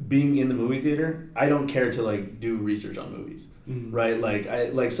of being in the movie theater, I don't care to like do research on movies, right?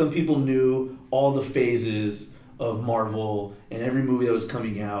 Like some people knew all the phases of Marvel and every movie that was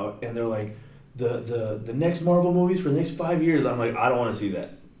coming out, and they're like, the next Marvel movies for the next 5 years. I'm like, I don't want to see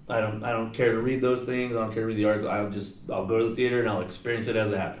that. I don't care to read those things. I don't care to read the article. I'll go to the theater and I'll experience it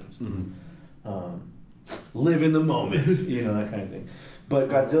as it happens. Live in the moment, you know, that kind of thing. But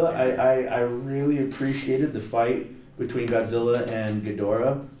Godzilla, I really appreciated the fight between Godzilla and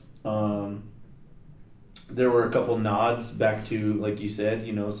Ghidorah. There were a couple nods back to, like you said,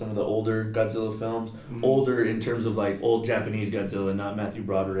 you know, some of the older Godzilla films. Older in terms of like old Japanese Godzilla, not Matthew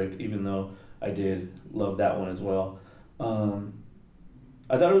Broderick, even though I did love that one as well.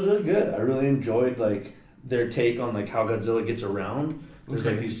 I thought it was really good. I really enjoyed like their take on like how Godzilla gets around. There's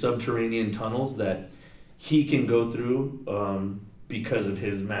like these subterranean tunnels that he can go through because of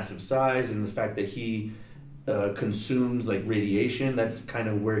his massive size and the fact that he consumes like radiation. That's kind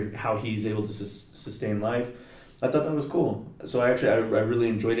of how he's able to sustain life. I thought that was cool. So I really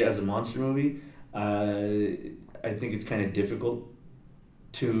enjoyed it as a monster movie. I think it's kind of difficult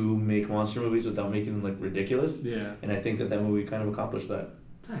to make monster movies without making them like ridiculous. Yeah. And I think that movie kind of accomplished that.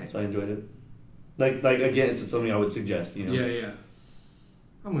 Tight. So I enjoyed it. Like again, it's something I would suggest. You know. Yeah.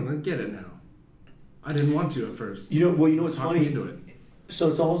 I'm gonna get it now. I didn't want to at first. You know what's Talk funny? me into it.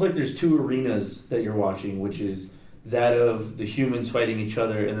 So it's almost like there's two arenas that you're watching, which is that of the humans fighting each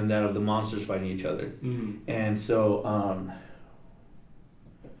other and then that of the monsters fighting each other. Mm-hmm. And so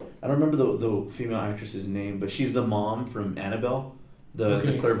I don't remember the female actress's name, but she's the mom from Annabelle,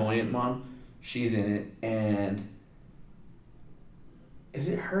 the clairvoyant mom. She's in it, and is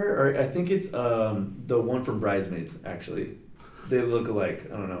it her or I think it's the one from Bridesmaids. Actually, they look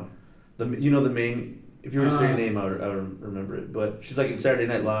alike. I don't know. The main. If you were to say her name, I would remember it. But she's like in Saturday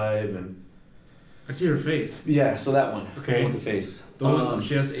Night Live, and I see her face. Yeah, so that one. Okay. The one with the face. The one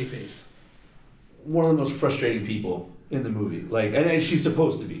she has a face. One of the most frustrating people in the movie. Like, and she's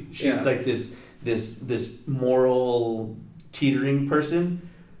supposed to be. She's like this moral teetering person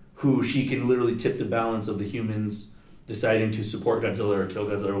who she can literally tip the balance of the humans deciding to support Godzilla or kill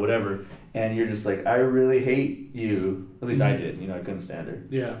Godzilla or whatever. And you're just like, I really hate you. At least I did. You know, I couldn't stand her.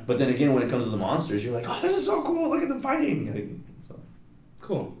 Yeah. But then again, when it comes to the monsters, you're like, oh, this is so cool. Look at them fighting. Like, so.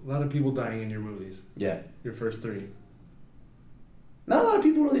 Cool. A lot of people dying in your movies. Yeah. Your first 3. Not a lot of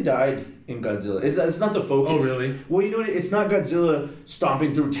people really died in Godzilla. It's not the focus. Oh, really? Well, you know what? It's not Godzilla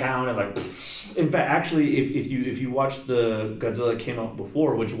stomping through town and like. In fact, actually, if you watch the Godzilla that came out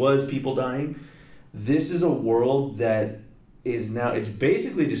before, which was people dying, this is a world that is now, it's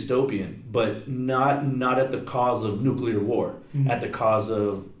basically dystopian, but not at the cause of nuclear war. At the cause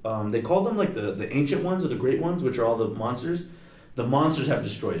of they called them like the ancient ones or the great ones, which are all the monsters. The monsters have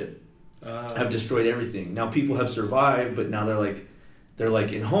destroyed it. Have destroyed everything. Now people have survived, but now they're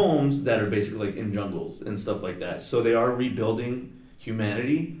like in homes that are basically like in jungles and stuff like that. So they are rebuilding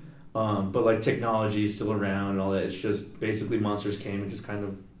humanity, but like technology is still around and all that. It's just basically monsters came and just kind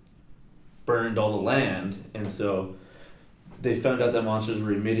of burned all the land, and so they found out that monsters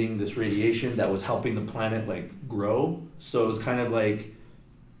were emitting this radiation that was helping the planet like grow. So it was kind of like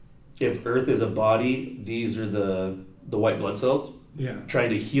if Earth is a body, these are the white blood cells. Yeah.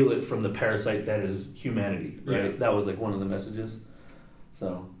 Trying to heal it from the parasite that is humanity, right? Yeah. That was like one of the messages.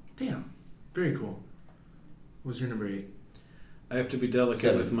 So. Damn. Very cool. What's your number 8? I have to be delicate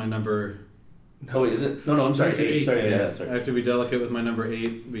 7. with my number. Oh wait, is it? No, I'm sorry. It's 8. Sorry, yeah, I sorry. have to be delicate with my number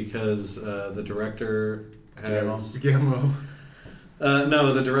 8 because the director has. Guillermo.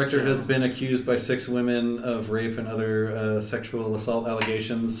 No, the director has been accused by 6 women of rape and other sexual assault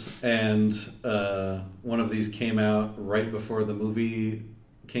allegations, and one of these came out right before the movie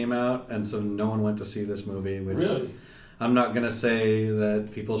came out, and so no one went to see this movie, which Really? I'm not going to say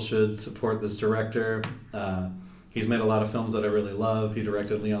that people should support this director. He's made a lot of films that I really love. He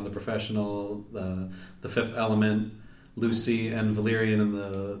directed Leon the Professional, The Fifth Element, Lucy, and Valerian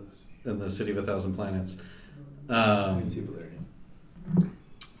in the City of a Thousand Planets. I can see Valerian.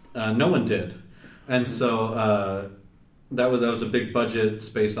 No one did, and so that was a big budget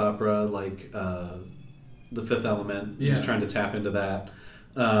space opera like The Fifth Element. He was Yeah. trying to tap into that,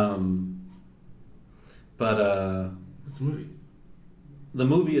 but What's the movie? the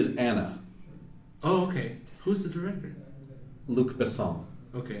movie is Anna. Oh, okay. Who's the director? Luc Besson.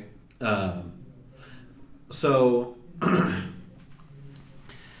 Okay. So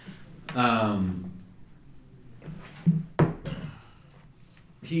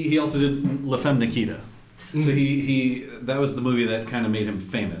he also did La Femme Nikita. So he that was the movie that kind of made him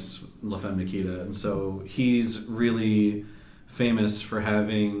famous, La Femme Nikita, and so he's really famous for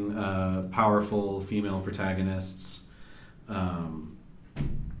having powerful female protagonists.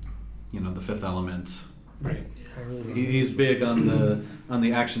 The Fifth Element. Right. He's big on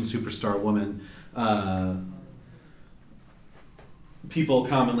the action superstar woman. People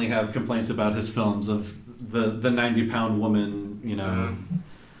commonly have complaints about his films of the 90-pound woman,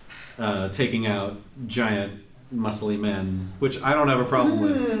 taking out giant muscly men, which I don't have a problem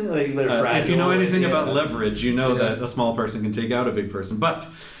with. Like they're If you know fragile, anything yeah. about Leverage, you know Yeah. that a small person can take out a big person. But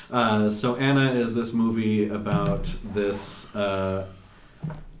so Anna is this movie about this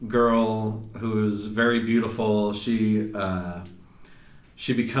girl who's very beautiful. She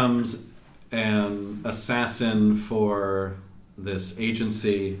becomes an assassin for this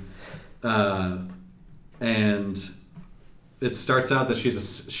agency, and it starts out that she's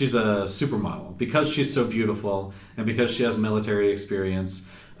a supermodel because she's so beautiful and because she has military experience.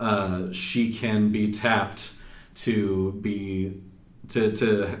 She can be tapped to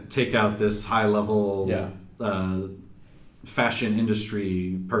take out this high level fashion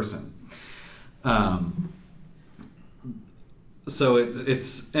industry person. So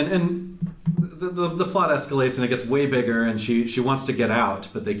it's and the plot escalates and it gets way bigger, and she wants to get out,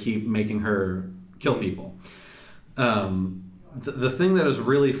 but they keep making her kill people. The thing that is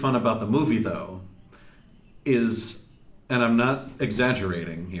really fun about the movie, though, is, and I'm not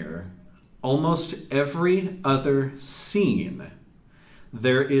exaggerating here, almost every other scene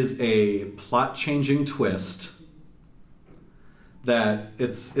there is a plot-changing twist that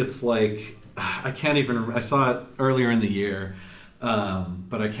it's like, I can't even, I saw it earlier in the year,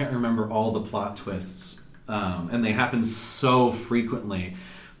 but I can't remember all the plot twists, and they happen so frequently,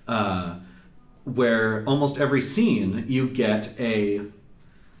 where almost every scene you get the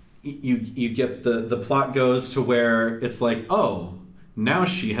plot goes to where it's like, oh, now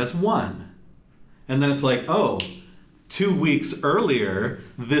she has won, and then it's like, oh, 2 weeks earlier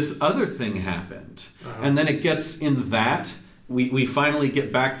this other thing happened, and then it gets in that we finally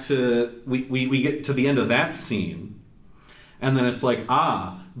get back to we get to the end of that scene, and then it's like,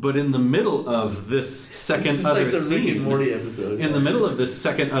 but in the middle of this second other like the scene, Rick and Morty episode. in the middle of this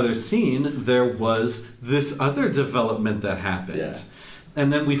second other scene, there was this other development that happened. Yeah.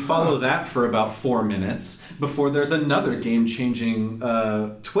 And then we follow that for about 4 minutes before there's another game-changing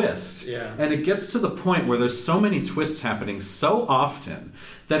twist. Yeah. And it gets to the point where there's so many twists happening so often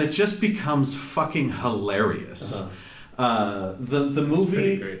that it just becomes fucking hilarious. The movie...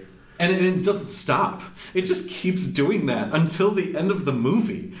 pretty great. And it doesn't stop. It just keeps doing that until the end of the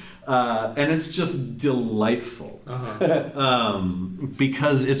movie. And it's just delightful.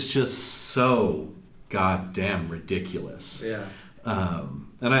 Because it's just so goddamn ridiculous. Yeah.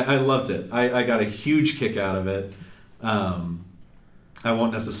 and I loved it. I got a huge kick out of it. I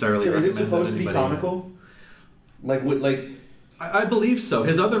won't necessarily Is it recommend supposed that to be anybody- comical? Like I believe so.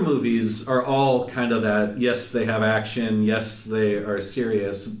 His other movies are all kind of that. Yes, they have action. Yes, they are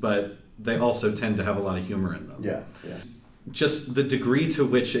serious, but they also tend to have a lot of humor in them. yeah. Just the degree to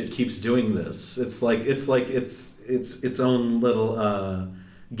which it keeps doing this, it's its own little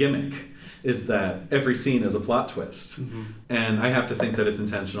gimmick. Is that every scene is a plot twist, and I have to think that it's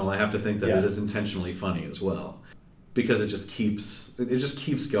intentional. I have to think that it is intentionally funny as well, because it just keeps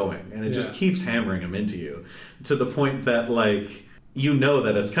going, and it just keeps hammering them into you to the point that like you know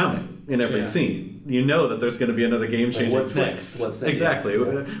that it's coming in every scene. You know that there's going to be another game-changing what's twist. next? What's next? Exactly.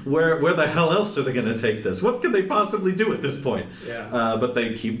 Yeah. Where the hell else are they going to take this? What can they possibly do at this point? Yeah. But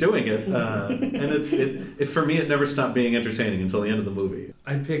they keep doing it, and it for me it never stopped being entertaining until the end of the movie.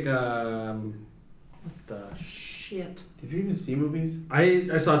 I'd pick what the shit. Did you even see movies?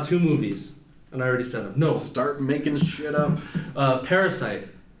 I saw 2 movies, and I already said them. No, Start making shit up. Parasite.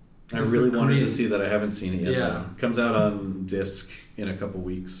 I It's really the wanted to Korean- see that. I haven't seen it yet. Yeah. though. Comes out on disc in a couple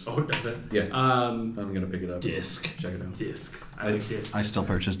weeks. Oh, does it? Yeah. Um, I'm gonna pick it up. disc. Check it out. Disc. I like discs. I still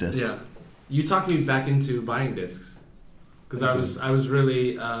purchase discs. Yeah, you talked me back into buying discs because Thank I was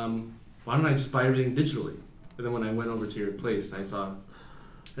really why don't I just buy everything digitally? And then when I went over to your place, I saw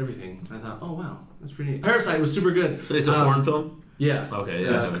everything. I thought, oh wow, that's pretty neat. Parasite was super good. It's a foreign film? Yeah. Okay, Yeah,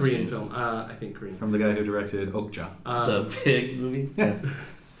 yeah. it's a Korean film. I think Korean. From the guy who directed Okja. The pig movie? Yeah.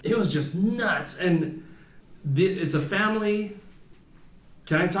 It was just nuts, and it's a family.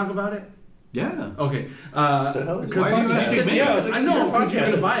 Can I talk about it? Yeah. Okay. The hell is it? Why are you you asking said- me? Yeah, I was like, I this is know your because you're podcast.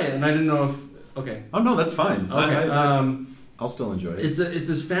 gonna buy it, and I didn't know if. Okay. Oh no, that's fine. Okay. I'll still enjoy it. It's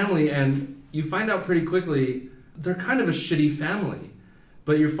this family, and you find out pretty quickly they're kind of a shitty family,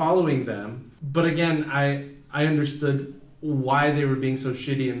 but you're following them. But again, I understood why they were being so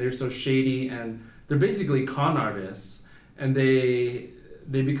shitty, and they're so shady, and they're basically con artists, and they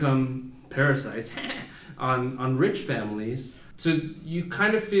become parasites on rich families. So you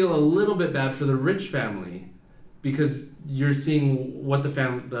kind of feel a little bit bad for the rich family because you're seeing what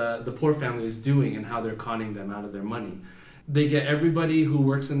the poor family is doing and how they're conning them out of their money. They get everybody who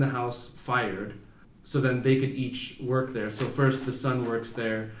works in the house fired, so then they could each work there. So first the son works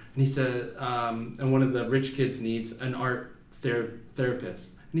there, and he said, and one of the rich kids needs an art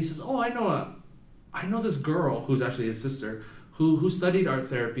therapist, and he says, "Oh, I know this girl who's actually his sister who studied art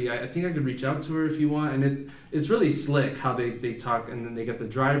therapy. I think I could reach out to her if you want." And it's really slick how they talk, and then they get the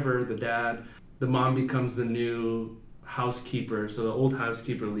driver, the dad, the mom becomes the new housekeeper, so the old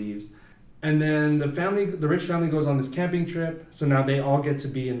housekeeper leaves. And then the rich family goes on this camping trip. So now they all get to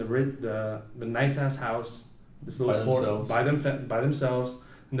be in the nice ass house, this little By themselves. by themselves,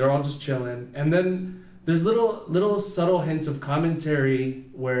 and they're all just chilling. And then there's little subtle hints of commentary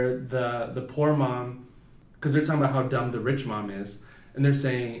where the poor mom, because they're talking about how dumb the rich mom is, and they're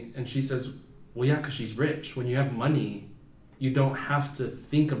saying, and she says, well, yeah, because she's rich. When you have money, you don't have to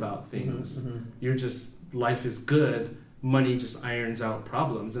think about things. You're just, life is good. Money just irons out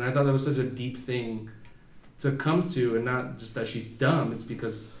problems. And I thought that was such a deep thing to come to, and not just that she's dumb, it's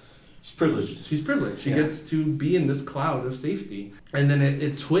because She's privileged. she's privileged. She Yeah. gets to be in this cloud of safety. And then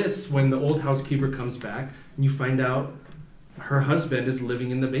it twists when the old housekeeper comes back, and you find out her husband is living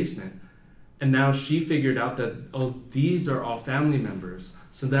in the basement. And now she figured out that, oh, these are all family members.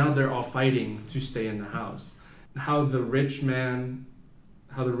 So now they're all fighting to stay in the house. How the rich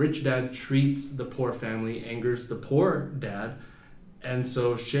dad treats the poor family angers the poor dad. And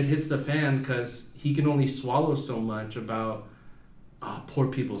so shit hits the fan because he can only swallow so much about poor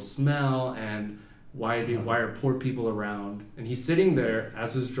people smell and why are poor people around. And he's sitting there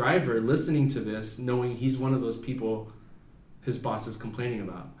as his driver listening to this, knowing he's one of those people his boss is complaining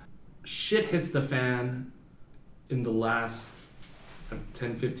about. Shit hits the fan in the last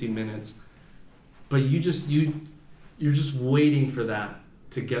 10-15 minutes, but you're just waiting for that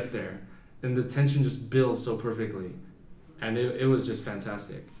to get there, and the tension just builds so perfectly, and it was just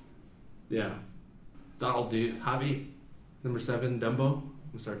fantastic. Yeah, that'll do. Javi, number 7, Dumbo. I'm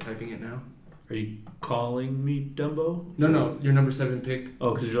gonna start typing it now. Are you calling me Dumbo? No, your number 7 pick.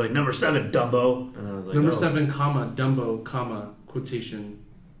 Oh, because you're like, number 7, Dumbo. And I was like, Number oh. 7, comma, Dumbo, comma, quotation,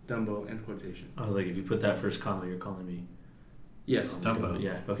 Dumbo, end quotation. I was like, if you put that first comma, you're calling me Yes, Dumbo.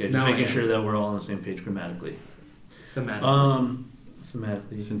 Yeah, okay, just Now I making am. sure that we're all on the same page grammatically. thematic.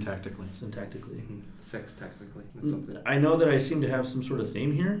 Thematically. Syntactically. Syntactically. Sex tactically. That's something. I know that I seem to have some sort of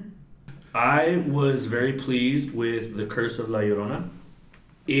theme here. I was very pleased with The Curse of La Llorona.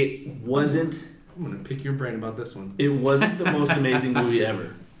 It wasn't I'm gonna pick your brain about this one. the most amazing movie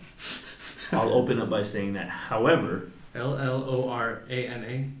ever. I'll open up by saying that. However,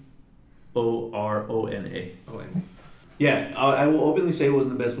 Lorana. Orona. O-N. Yeah, I will openly say it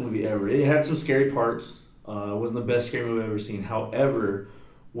wasn't the best movie ever. It had some scary parts. It wasn't the best scary movie I've ever seen. However,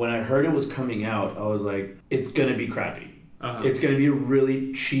 when I heard it was coming out, I was like, it's gonna be crappy. Uh-huh. It's gonna be a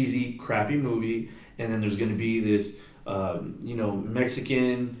really cheesy, crappy movie, and then there's gonna be this,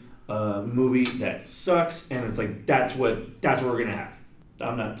 Mexican movie that sucks, and it's like that's what we're gonna have.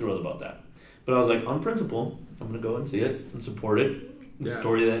 I'm not thrilled about that, but I was like, on principle, I'm gonna go and see it and support it. The Yeah.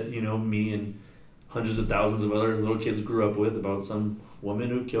 story that me and hundreds of thousands of other little kids grew up with about some woman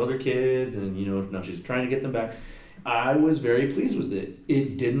who killed her kids, and now she's trying to get them back. I was very pleased with it.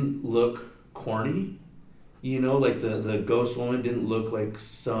 It didn't look corny. Like the ghost woman didn't look like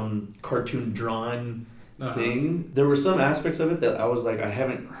some cartoon drawn thing. There were some aspects of it that I was like, I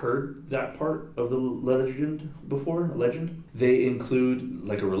haven't heard that part of the legend before. They include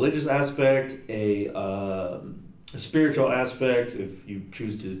like a religious aspect, a spiritual aspect, if you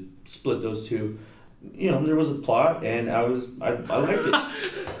choose to split those two. There was a plot, and I liked it.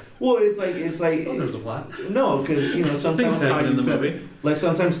 Well, it's like Oh, there's a plot. no, because sometimes Things happen in the movie. like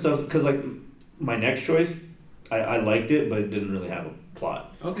sometimes stuff, because like my next choice, I liked it, but it didn't really have a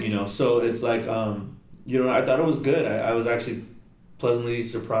plot. Okay. So it's like I thought it was good. I was actually pleasantly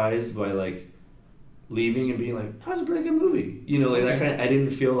surprised by like leaving and being like, that was a pretty good movie. That kind of, I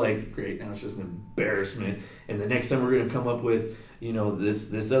didn't feel like, great, now it's just an embarrassment, and the next time we're gonna come up with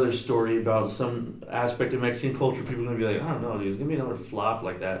this other story about some aspect of Mexican culture, people are gonna be like, I don't know, dude, it's gonna be another flop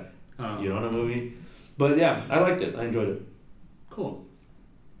like that. In a movie. But yeah, I liked it. I enjoyed it. Cool.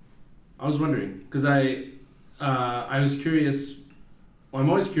 I was wondering because I was curious. Well, I'm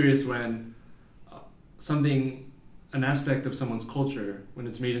always curious when an aspect of someone's culture, when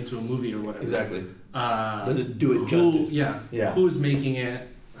it's made into a movie or whatever. Exactly. Does it do it justice? Yeah. Yeah. Who's making it?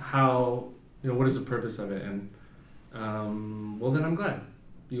 How? What is the purpose of it? And well, then I'm glad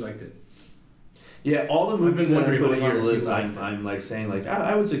you liked it. Yeah, all the movies that I wondering put in how your you list, liked I'm like saying like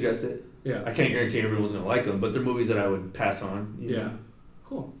I would suggest it. Yeah. I can't guarantee everyone's gonna like them, but they're movies that I would pass on. Yeah.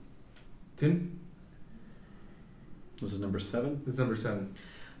 Cool. Tim, This is number 7. this is number 7.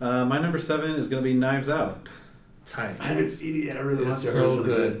 My number 7 is going to be Knives Out. Tight. I haven't seen it yet. I really want It's to. I so heard it's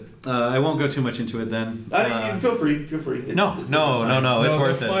really good. I won't go too much into it then. Feel free. Feel free. No, It's no, it's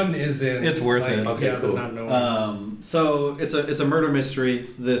worth the it. fun is in. It's worth it. Okay, yeah, cool. Not knowing. So it's a murder mystery.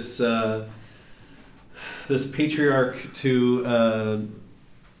 This patriarch to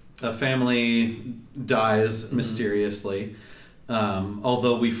a family dies mysteriously.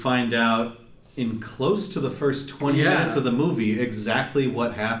 Although we find out in close to the first 20 minutes of the movie exactly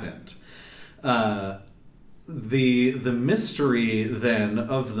what happened. The mystery then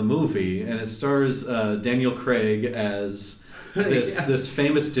of the movie, and it stars Daniel Craig as this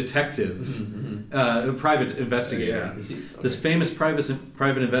famous detective, private investigator. Yeah. This famous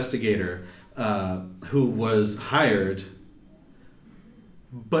private investigator who was hired,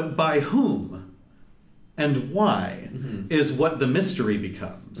 but by whom and why is what the mystery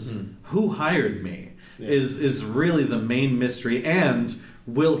becomes. Who hired me is really the main mystery, and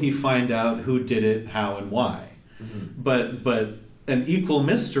will he find out who did it, how, and why? But an equal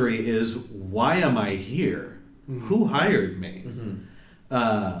mystery is, why am I here? Who hired me?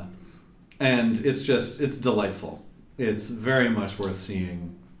 And it's delightful. It's very much worth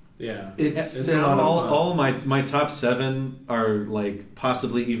seeing. Yeah. It's all my top 7 are like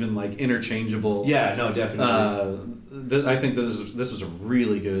possibly even like interchangeable. Yeah, no, definitely. I think this was a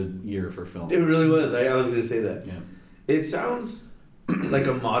really good year for film. It really was. I was going to say that. Yeah. It sounds like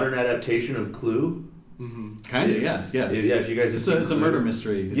a modern adaptation of Clue. Kind of, yeah. Yeah, if you guys have seen It's a Clue. murder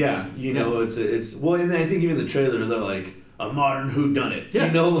mystery. It's well, and I think even the trailer, they're like a modern whodunit.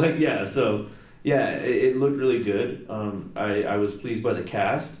 Yeah. So it looked really good. I was pleased by the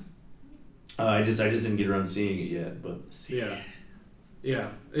cast. I just didn't get around to seeing it yet, but Yeah.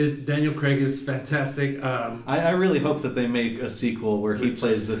 Daniel Craig is fantastic. I really hope that they make a sequel where he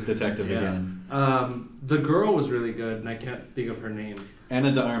plays this detective again. The girl was really good, and I can't think of her name.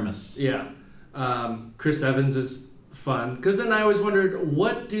 Anna de Armas. Yeah. Chris Evans is fun, because then I always wondered,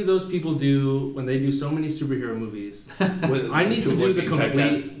 what do those people do when they do so many superhero movies? I need to do the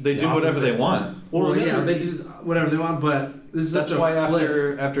complete. They do whatever they want. Well, yeah, they do whatever they want, but this is That's such a why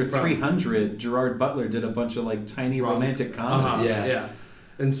flip after from- 300, Gerard Butler did a bunch of like tiny romantic comedies. Yeah.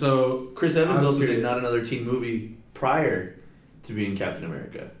 And so Chris Evans I was also did curious. Not Another Teen movie prior to being Captain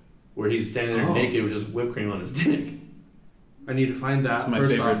America, where he's standing there naked with just whipped cream on his dick. I need to find that. That's my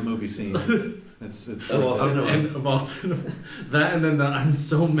first favorite off. movie scene. It's Oh, well, cinema. And of all cinema. That, and then the I'm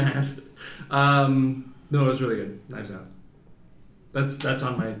so mad. No, it was really good. Knives Out. That's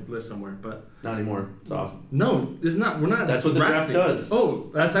on my list somewhere, but Not anymore. It's off. no, it's not. We're not. That's what the draft drafting. does. Oh,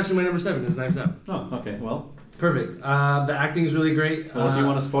 that's actually my number 7. Is Knives Out. Oh, okay. Well, Perfect. The acting is really great. if you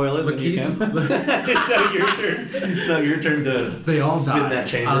want to spoil it, then you Lakeith- can. It's not your turn. It's not your turn to They all spin die. that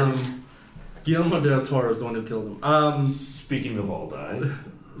chamber. Guillermo del Toro is the one who killed him. Speaking of all die.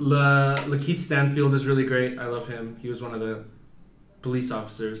 Lakeith Stanfield is really great. I love him. He was one of the police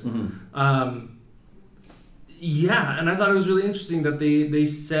officers. Mhm. Yeah, and I thought it was really interesting that they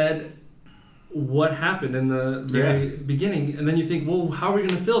said what happened in the very beginning, and then you think, well, how are we going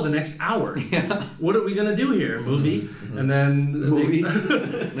to fill the next hour? Yeah. What are we going to do here? Movie? And then Movie.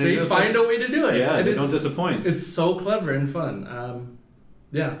 they find a way to do it. Yeah, and they don't disappoint. It's so clever and fun.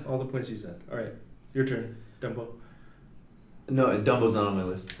 Yeah, all the points you said. All right, your turn, Dumbo. No, Dumbo's not on my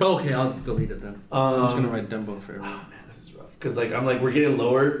list. Okay, I'll delete it then. I'm just gonna write Dumbo for everyone. Oh man, this is rough. Because like I'm like we're getting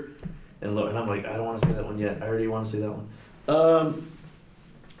lower and lower, and I'm like I don't want to say that one yet. I already want to say that one.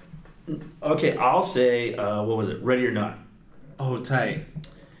 Okay, I'll say what was it? Ready or Not. Oh, tight.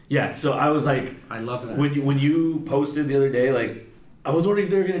 Yeah. So I was like, I love that. when you posted the other day, like I was wondering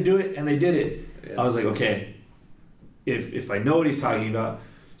if they were gonna do it, and they did it. Yeah. I was like, okay, if I know what he's talking about.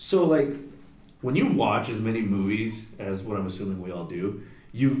 So like when you watch as many movies as what I'm assuming we all do,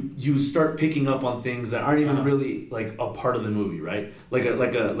 you start picking up on things that aren't even really like a part of the movie, right? Like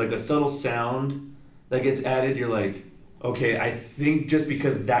a subtle sound that gets added, you're like, okay, I think just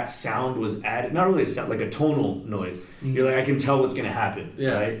because that sound was added, not really a sound, like a tonal noise, you're like, I can tell what's gonna happen,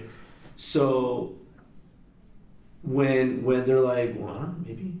 Yeah. right? So when they're like, well,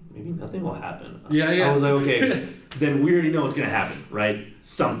 maybe nothing will happen. Yeah. I was like, okay, then we already know what's gonna happen, right?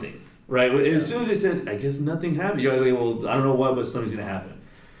 Something, right? As soon as they said, I guess nothing happened, you're like, well, I don't know what, but something's gonna happen.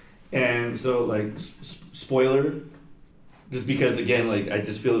 And so, like, spoiler, just because again, like, I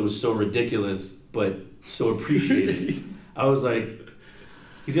just feel it was so ridiculous, but so appreciated. I was like,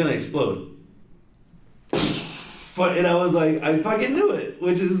 he's gonna explode. And I was like, I fucking knew it,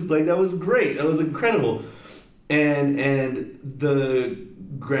 which is like, that was great. That was incredible. And the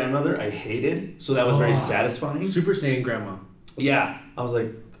grandmother I hated, so that was very satisfying. Super Saiyan grandma Yeah, I was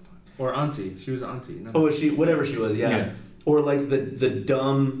like, or auntie. She was auntie. No. oh, was she, whatever she was, yeah. Yeah. Or like the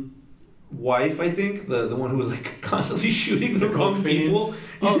dumb wife, I think, the one who was like constantly shooting the wrong coke people.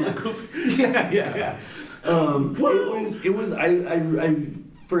 Oh, the goofy. yeah. It was I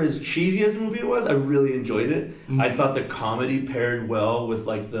for as cheesy as the movie was, I really enjoyed it. Mm-hmm. I thought the comedy paired well with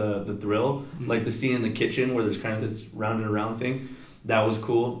like the thrill, like the scene in the kitchen where there's kind of this round and around thing. That was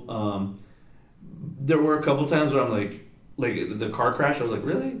cool. There were a couple times where I'm like the car crash. I was like,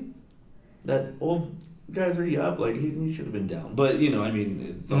 really? That old guy's already up. Like he should have been down. But you know, I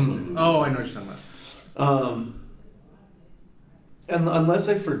mean, it's also. Oh, I know what you're talking about. And unless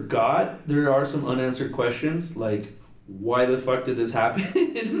I forgot, there are some unanswered questions like why the fuck did this happen?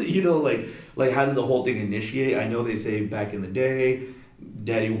 You know, like how did the whole thing initiate? I know they say back in the day,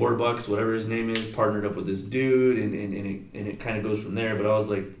 Daddy Warbucks, whatever his name is, partnered up with this dude, and it kind of goes from there. But I was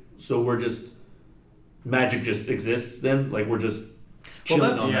like, so we're just magic just exists then? Like we're just chilling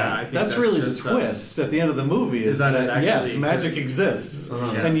that's- on Yeah, that? I think That's really the just, twist at the end of the movie is that it that actually yes, magic exists. exists,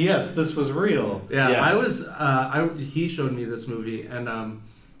 Uh-huh. Yeah. and yes, this was real. Yeah, Yeah. I was. He showed me this movie, and A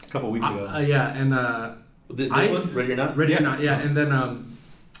couple weeks ago. yeah, and This I- one, Ready or Not? Ready Yeah. or Not, yeah, and then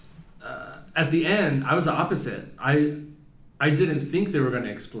at the end, I was the opposite. I didn't think they were going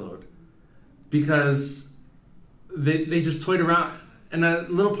to explode because they just toyed around, and a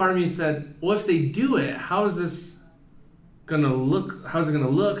little part of me said, well, if they do it, how is this gonna look? How's it gonna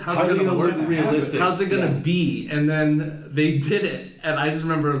look? How's it gonna work? look realistic? How's it gonna Yeah. be? And then they did it, and I just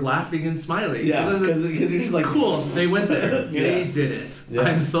remember laughing and smiling. Yeah, I was like, because you're just like cool, they went there. Yeah. They did it. Yeah.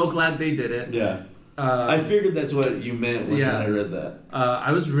 I'm so glad they did it. Yeah, I figured that's what you meant when yeah. I read that.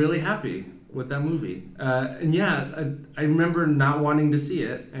 I was really happy with that movie. And yeah, I remember not wanting to see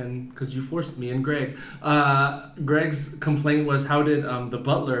it, and because you forced me and Greg. Greg's complaint was, how did the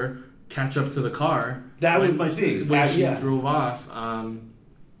butler catch up to the car? That was when- my thing. When she Yeah. drove off.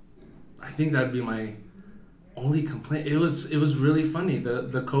 I think that'd be my only complaint. It was really funny.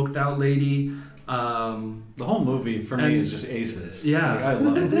 The coked out lady. The whole movie for me and- is just aces. Yeah, Like, I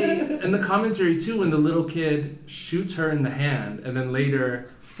love and it. and the commentary too, when the little kid shoots her in the hand, and then later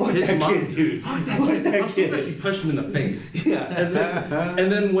Fuck his that mom, kid, dude. Fuck that Fuck kid. that I'm so kid. glad she punched him in the face. Yeah.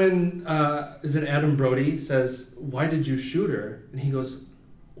 And then when is it Adam Brody says, "Why did you shoot her?" and he goes,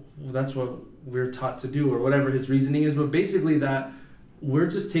 "Well, that's what we're taught to do," or whatever his reasoning is. But basically, that we're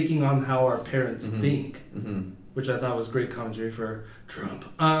just taking on how our parents think, Mm-hmm. which I thought was great commentary for Trump.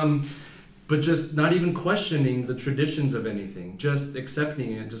 But just not even questioning the traditions of anything, just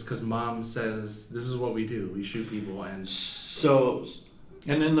accepting it just because mom says this is what we do. We shoot people and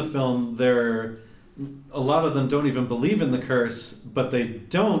And in the film, a lot of them don't even believe in the curse, but they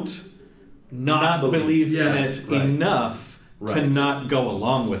don't not believe in it enough to not go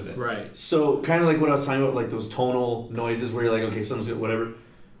along with it. Right. So kind of like what I was talking about, like those tonal noises where you're like, okay, something's good, whatever.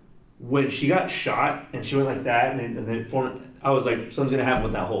 When she got shot and she went like that, and then formed, I was like, something's gonna happen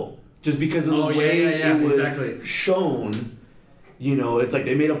with that hole, just because of the way it was shown. You know, it's like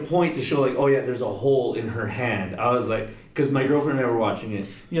they made a point to show like, oh yeah, there's a hole in her hand. I was like, because my girlfriend and I were watching it.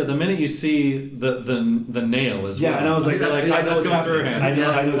 Yeah, the minute you see the nail as well. Yeah, and I was like, that's going through her hand. I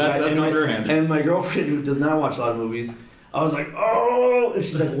know that's going through her hand. And my girlfriend, who does not watch a lot of movies, I was like, oh, and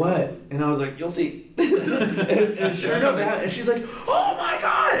she's like, what? And I was like, you'll see. and sure enough, and she's like, oh my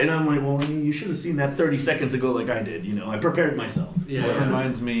god! And I'm like, well, I mean, you should have seen that 30 seconds ago, like I did. You know, I prepared myself. Yeah, it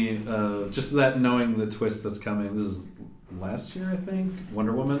reminds me just that knowing the twist that's coming. This is last year, I think.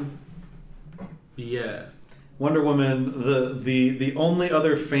 Wonder Woman. Yeah. Wonder Woman. The only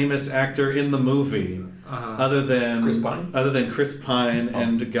other famous actor in the movie, other than Chris Pine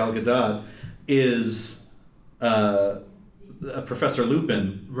and Gal Gadot, is Professor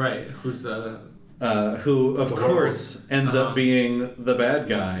Lupin. Right. Who's the who of course ends up being the bad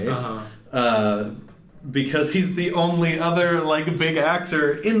guy. Because he's the only other like big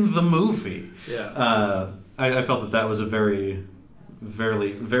actor in the movie. Yeah. I felt that was a very,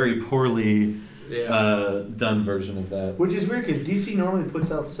 very, very poorly done version of that. Which is weird because DC normally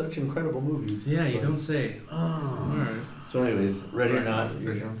puts out such incredible movies. Yeah, you don't say. Oh. All right. So, anyways, ready or not,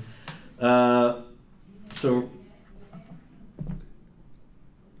 your show. So,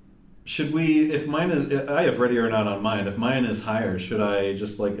 should we? If mine is, I have ready or not on mine. If mine is higher, should I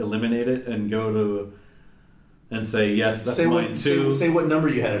just like eliminate it and go to and say yes, that's mine too? Say what number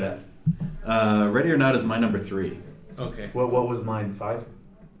you had it at. Ready or Not is my number 3. Okay. What was mine? 5?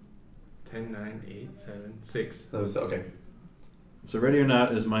 10, 9, 8, 7, 6. That was okay. So Ready or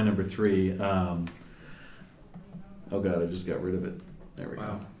Not is my number 3. Oh god, I just got rid of it. There we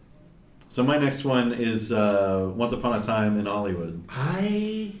go. So my next one is Once Upon a Time in Hollywood.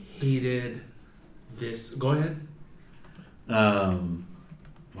 I hated this. Go ahead.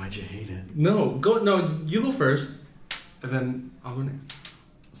 Why'd you hate it? No, you go first, and then I'll go next.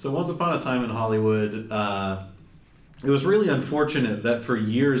 So Once Upon a Time in Hollywood, it was really unfortunate that for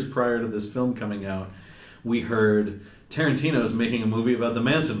years prior to this film coming out, we heard Tarantino's making a movie about the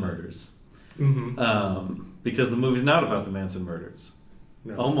Manson murders. Mm-hmm. Because the movie's not about the Manson murders.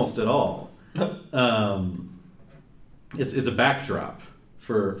 No. Almost at all. It's a backdrop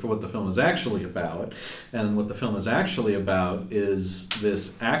for what the film is actually about. And what the film is actually about is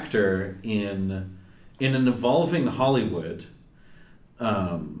this actor in an evolving Hollywood,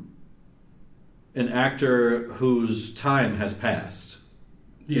 an actor whose time has passed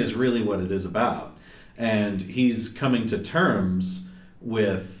is really what it is about. And he's coming to terms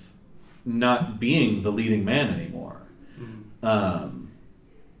with not being the leading man anymore. Mm-hmm.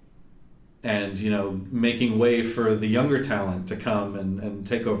 And, you know, making way for the younger talent to come and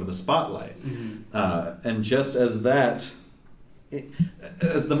take over the spotlight. Mm-hmm. And just as that,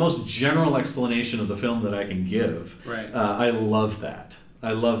 as the most general explanation of the film that I can give, right. I love that.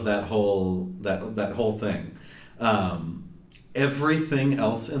 I love that whole whole thing. Everything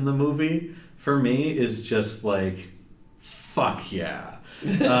else in the movie for me is just like, fuck yeah.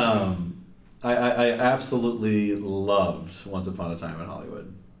 I absolutely loved Once Upon a Time in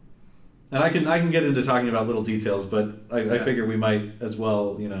Hollywood. And I can get into talking about little details, but I figure we might as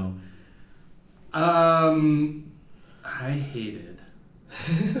well, you know. I hated.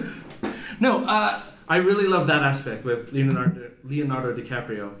 No, I really love that aspect with Leonardo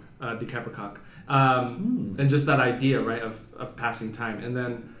DiCaprio, DiCapricock, and just that idea, right, of passing time. And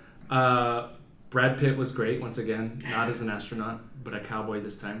then Brad Pitt was great once again, not as an astronaut, but a cowboy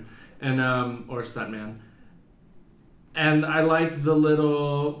this time, and or a stuntman. And I liked the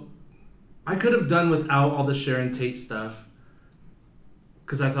little. I could have done without all the Sharon Tate stuff,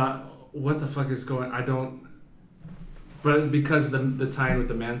 because I thought, what the fuck is going? I don't. But because the tie-in with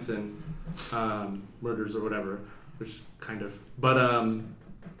the Manson murders or whatever, which kind of. But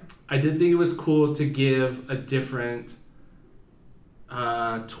I did think it was cool to give a different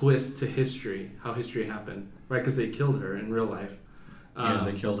twist to history, how history happened, right? Because they killed her in real life.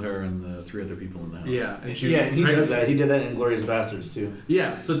 They killed her and the 3 other people in the house. Yeah, and she was he did that. He did that in Inglourious Basterds too.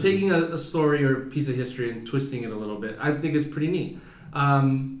 Yeah, so taking a story or piece of history and twisting it a little bit, I think is pretty neat.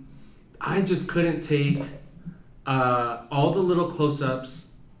 I just couldn't take all the little close-ups.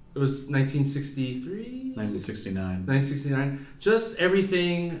 It was 1963? 1969. 1969. Just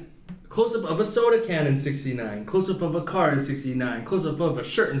everything Close-up of a soda can in 69. Close-up of a car in 69. Close-up of a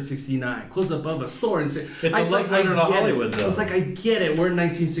shirt in 69. Close-up of a store in 69. It's a love letter to Hollywood, though. I was like, I get it. We're in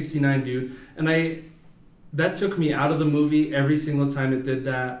 1969, dude. And that took me out of the movie every single time it did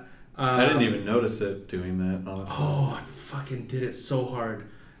that. I didn't even notice it doing that, honestly. Oh, I fucking did it so hard.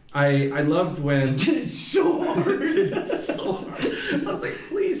 I loved when... Did it so hard. did it so hard. I was like,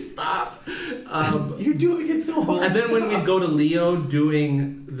 please stop. You're doing it so hard. And then when we'd go to Leo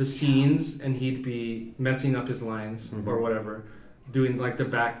doing the scenes and he'd be messing up his lines or whatever, doing like the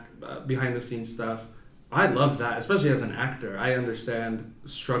back behind the scenes stuff, I loved that, especially as an actor. I understand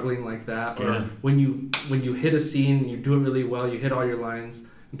struggling like that, or when you hit a scene and you do it really well, you hit all your lines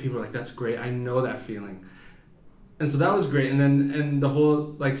and people are like, that's great. I know that feeling. And so that was great. And the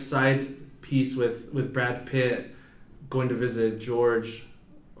whole like side piece with Brad Pitt going to visit George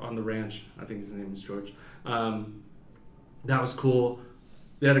on the ranch. I think his name is George. That was cool.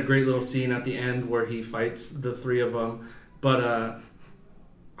 They had a great little scene at the end where he fights the three of them. But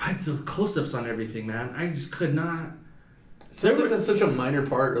I had the close-ups on everything, man. I just could not. It sounds like that's such a minor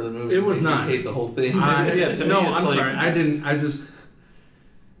part of the movie. It was not. You hate the whole thing. Yeah, to me, no, it's I'm like- sorry. I didn't.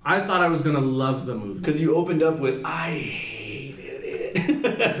 I thought I was gonna love the movie Because you opened up with, I hated it.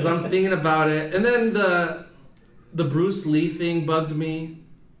 because I'm thinking about it, and then the Bruce Lee thing bugged me.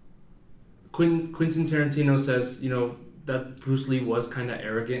 Quentin Tarantino says, that Bruce Lee was kind of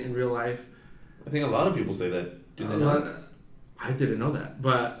arrogant in real life. I think a lot of people say that. Do they not? I didn't know that,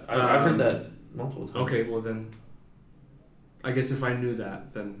 but I've heard that multiple times. Okay, well then, I guess if I knew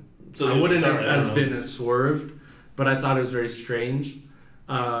that, then So I wouldn't sorry, I have don't been know. as swerved. But I thought it was very strange.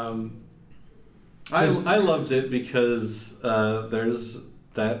 I loved it because there's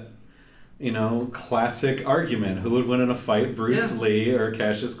that, classic argument: who would win in a fight, Bruce Lee or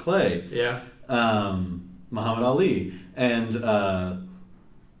Cassius Clay? Yeah. Muhammad Ali. And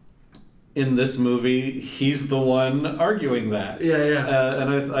in this movie, he's the one arguing that. Yeah.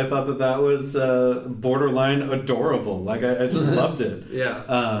 And I thought that was borderline adorable. Like, I just loved it.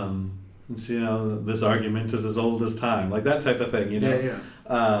 Yeah. It's, this argument is as old as time. Like, that type of thing, Yeah.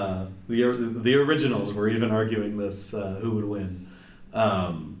 The originals were even arguing this, who would win.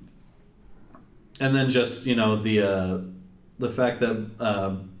 And then just, the fact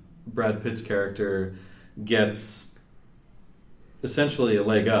that Brad Pitt's character gets essentially a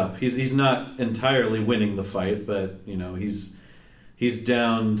leg up. He's not entirely winning the fight, but, he's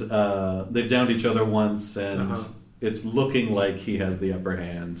downed, they've downed each other once, and it's looking like he has the upper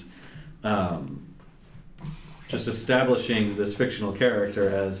hand. Just establishing this fictional character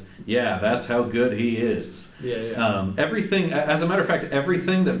as, that's how good he is. Yeah. Everything, as a matter of fact,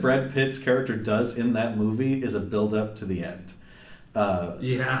 everything that Brad Pitt's character does in that movie is a build-up to the end.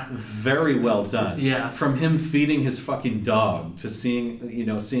 Very well done. Yeah. From him feeding his fucking dog to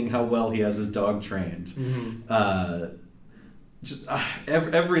seeing how well he has his dog trained. Mm-hmm.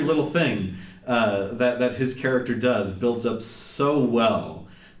 Every little thing that his character does builds up so well.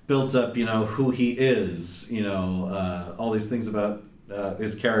 Builds up, who he is, all these things about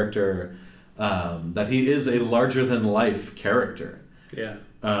his character, that he is a larger-than-life character. Yeah.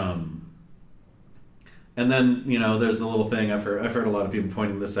 And then, there's the little thing, I've heard a lot of people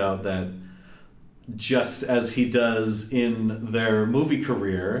pointing this out, that just as he does in their movie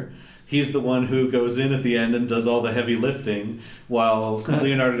career, he's the one who goes in at the end and does all the heavy lifting, while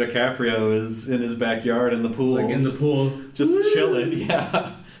Leonardo DiCaprio is in his backyard in the pool. Like in the pool. Just chilling,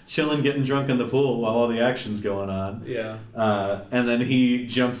 chilling, getting drunk in the pool while all the action's going on. Yeah. And then he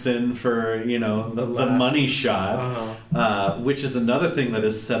jumps in for, the money shot, which is another thing that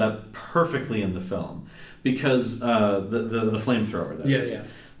is set up perfectly in the film. Because the flamethrower, that is. Yeah.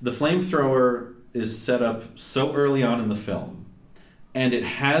 The flamethrower is set up so early on in the film, and it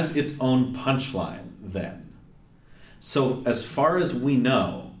has its own punchline then. So as far as we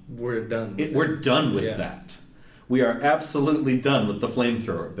know, We're done. we're done with that. We are absolutely done with the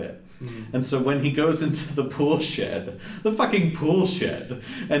flamethrower bit. Mm-hmm. And so when he goes into the fucking pool shed,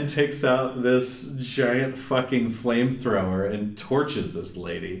 and takes out this giant fucking flamethrower and torches this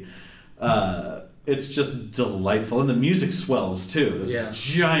lady, it's just delightful. And the music swells too. This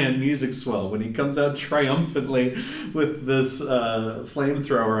giant music swell when he comes out triumphantly with this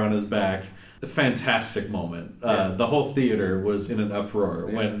flamethrower on his back. A fantastic moment. The whole theater was in an uproar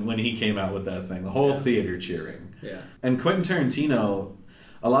when he came out with that thing. The whole theater cheering. Yeah. And Quentin Tarantino,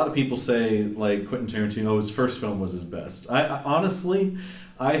 a lot of people say, like, Quentin Tarantino, his first film was his best. I honestly,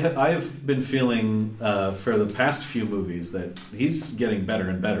 I've been feeling for the past few movies that he's getting better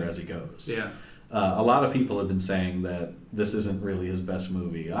and better as he goes. Yeah. A lot of people have been saying that this isn't really his best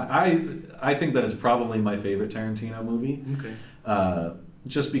movie. I think that it's probably my favorite Tarantino movie. Okay.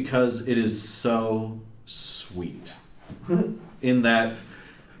 just because it is so sweet. In that,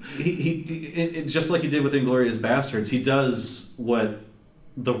 he just like he did with Inglourious Bastards, he does what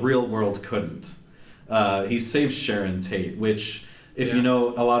the real world couldn't. He saves Sharon Tate, which, if you know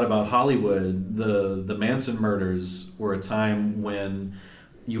a lot about Hollywood, the Manson murders were a time when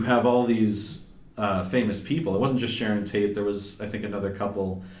you have all these famous people. It wasn't just Sharon Tate. There was, I think, another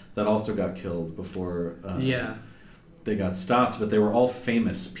couple that also got killed before they got stopped, but they were all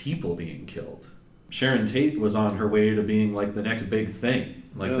famous people being killed. Sharon Tate was on her way to being like the next big thing,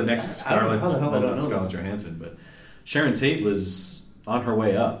 like the next Scarlett, not Scarlett Johansson, but Sharon Tate was on her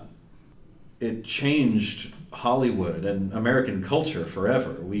way up. It changed Hollywood and American culture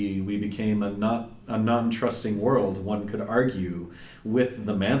forever. We became a non-trusting world, one could argue, with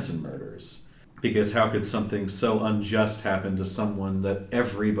the Manson murders. Because how could something so unjust happen to someone that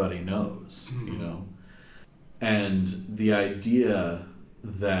everybody knows, you know? And the idea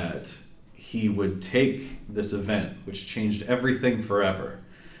that he would take this event, which changed everything forever,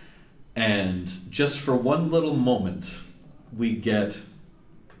 and just for one little moment, we get,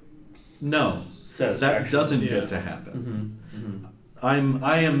 no, that doesn't get to happen.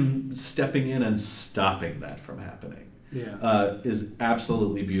 I am stepping in and stopping that from happening. Is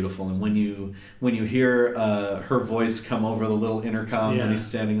absolutely beautiful. And when you hear her voice come over the little intercom when he's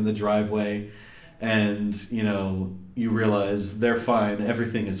standing in the driveway, and you realize they're fine,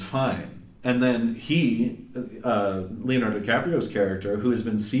 everything is fine. And then Leonardo DiCaprio's character, who has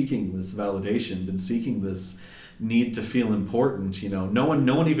been seeking this validation, been seeking this need to feel important, no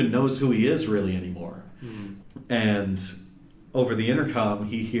one even knows who he is really anymore. And over the intercom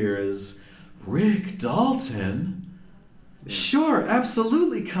he hears, "Rick Dalton? Sure,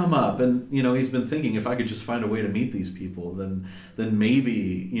 absolutely, come up." And he's been thinking, if I could just find a way to meet these people, then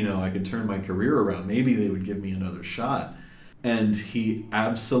maybe I could turn my career around. Maybe they would give me another shot. And he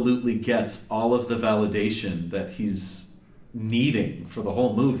absolutely gets all of the validation that he's needing for the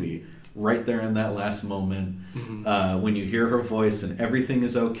whole movie right there in that last moment. When you hear her voice and everything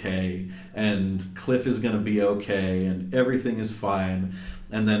is okay, and Cliff is going to be okay, and everything is fine.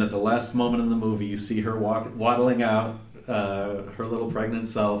 And then at the last moment in the movie, you see her waddling out, her little pregnant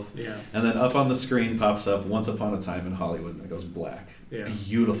self, and then up on the screen pops up "Once Upon a Time in Hollywood," and it goes black.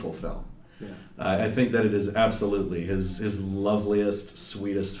 Beautiful film. I think that it is absolutely his loveliest,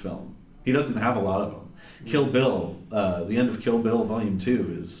 sweetest film. He doesn't have a lot of them. Kill Bill, the end of Kill Bill Volume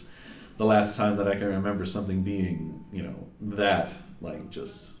 2 is the last time that I can remember something being, that, like,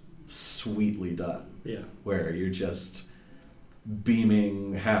 just sweetly done. Where you're just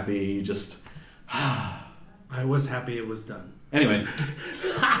beaming, happy, just... I was happy it was done. Anyway,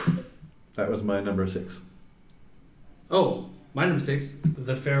 that was my number 6. Oh, my number 6,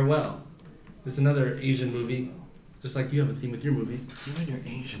 The Farewell. It's another Asian movie, just like you have a theme with your movies. You and your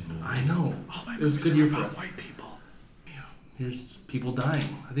Asian movies. I know. Oh, my it was a good year for us. White people. Here's people dying.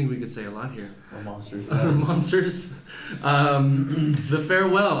 I think we could say a lot here. Or monsters. Monsters. The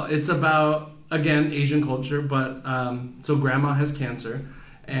Farewell. It's about, again, Asian culture, but so grandma has cancer,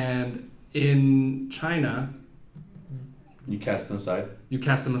 and in China, you cast them aside. You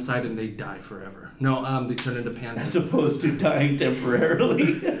cast them aside and they die forever. No, they turn into pandas. As opposed to dying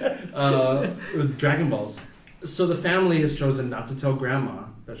temporarily. Dragon Balls. So the family has chosen not to tell grandma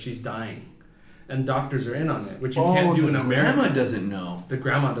that she's dying. And doctors are in on it, which you can't do in America. Grandma doesn't know. The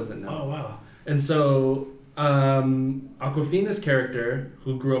grandma doesn't know. Oh, wow. And so Awkwafina's character,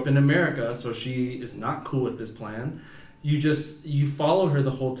 who grew up in America, so she is not cool with this plan. You follow her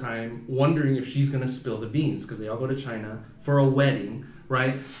the whole time, wondering if she's going to spill the beans, because they all go to China for a wedding,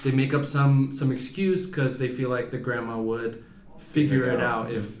 right? They make up some excuse because they feel like the grandma would figure it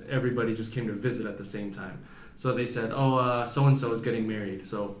out if everybody just came to visit at the same time. So they said, so-and-so is getting married,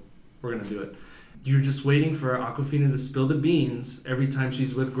 so we're going to do it. You're just waiting for Awkwafina to spill the beans every time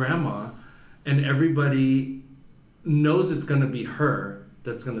she's with grandma, and everybody knows it's going to be her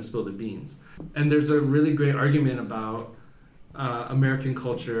that's going to spill the beans. And there's a really great argument about American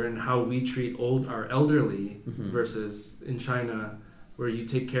culture and how we treat our elderly versus in China, where you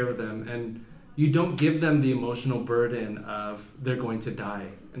take care of them and you don't give them the emotional burden of they're going to die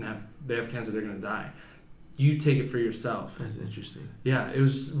and they have cancer, they're going to die. You take it for yourself. That's interesting. Yeah, it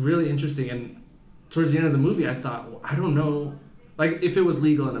was really interesting. And towards the end of the movie, I thought, well, I don't know, like if it was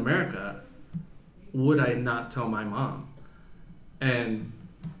legal in America, would I not tell my mom? And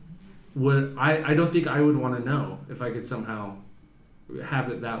I don't think I would want to know if I could somehow have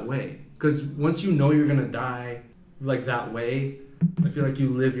it that way. Because once you know you're going to die like that way, I feel like you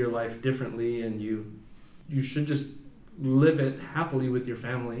live your life differently, and you should just live it happily with your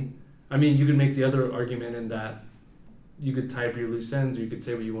family. I mean, you could make the other argument in that you could tie up your loose ends, or you could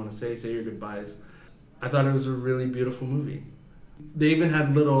say what you want to say your goodbyes. I thought it was a really beautiful movie. They even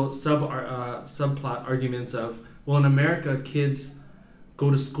had little subplot arguments of, well, in America, kids go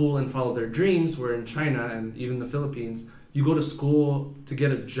to school and follow their dreams, where in China and even the Philippines, you go to school to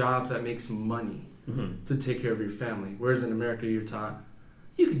get a job that makes money to take care of your family. Whereas in America, you're taught,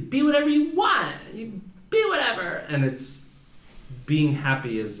 you can be whatever you want. You be whatever. And it's being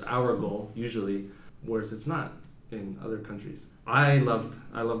happy is our goal, usually, whereas it's not in other countries. I loved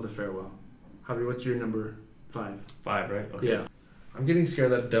The Farewell. Javi, what's your number 5? 5, right? Okay. Yeah. I'm getting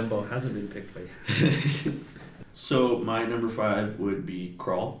scared that Dumbo hasn't been picked by you. So my number 5 would be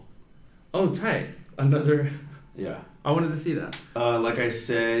Crawl. Oh, tight. Another... Yeah. I wanted to see that. Like I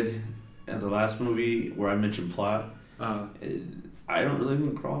said in the last movie where I mentioned plot, I don't really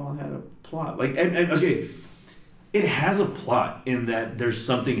think Crawl had a plot. Like, and okay, it has a plot in that there's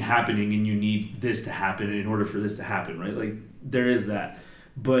something happening and you need this to happen in order for this to happen, right? Like, there is that.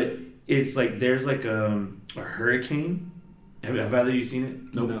 But it's like there's like a hurricane. Have either of you seen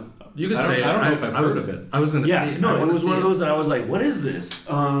it? Nope. No. You could I say don't it. know if I've heard of it. I was going to see it. No, it was one of those that I was like, what is this?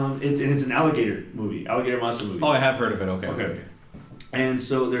 It's an alligator movie, alligator monster movie. Oh, I have heard of it. Okay. And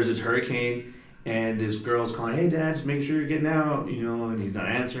so there's this hurricane, and this girl's calling, hey, Dad, just make sure you're getting out, and he's not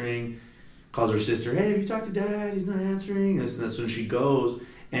answering. Calls her sister, hey, have you talked to Dad? He's not answering. And that's when she goes,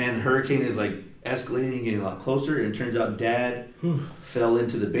 and the hurricane is like escalating, getting a lot closer, and it turns out Dad fell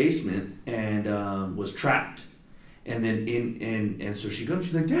into the basement and was trapped. And then and so she goes,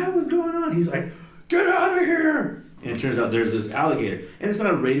 she's like, Dad, what's going on? He's like, get out of here! And it turns out there's this alligator. And it's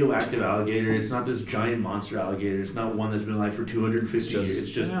not a radioactive alligator. It's not this giant monster alligator. It's not one that's been alive for 250 years. It's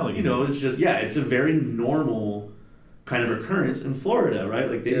just, it's just, it's a very normal kind of occurrence in Florida, right?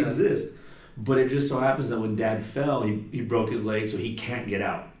 Like, they exist. But it just so happens that when Dad fell, he broke his leg, so he can't get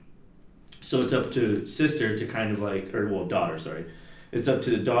out. So it's up to sister to kind of like, daughter, sorry. It's up to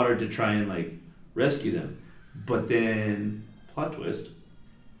the daughter to try and like rescue them. But then, plot twist,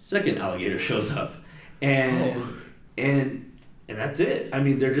 second alligator shows up. And that's it. I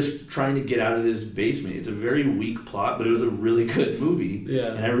mean, they're just trying to get out of this basement. It's a very weak plot, but it was a really good movie. Yeah.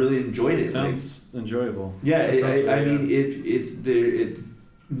 And I really enjoyed it. Sounds enjoyable. Yeah, I mean, it's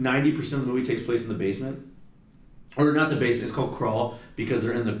 90% of the movie takes place in the basement. Or not the basement, it's called Crawl, because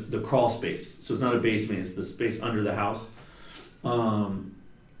they're in the crawl space. So it's not a basement, it's the space under the house.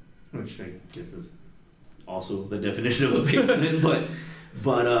 Which I guess is also the definition of a basement,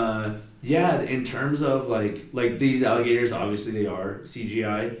 but in terms of like these alligators, obviously they are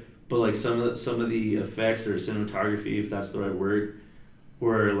CGI, but like some of the effects or cinematography, if that's the right word,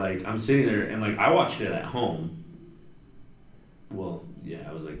 where like I'm sitting there and like I watched it at home. Well, yeah,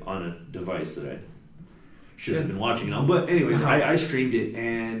 I was like on a device that I should have been watching it on, but anyways, I streamed it,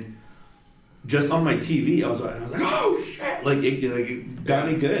 and just on my TV, I was like, oh shit! Like it got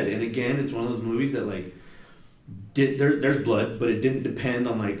me good. And again, it's one of those movies that like there's blood, but it didn't depend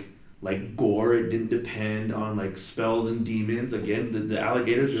on like gore. It didn't depend on like spells and demons. Again, the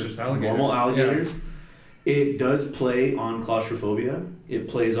alligators are just normal alligators. Yeah. It does play on claustrophobia. It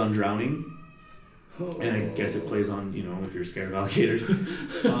plays on drowning. And I guess it plays on, if you're scared of alligators.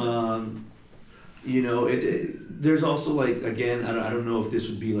 There's also like, again, I don't know if this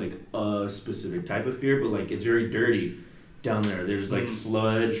would be like a specific type of fear, but like it's very dirty down there. There's like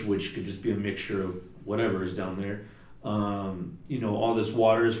sludge, which could just be a mixture of whatever is down there. All this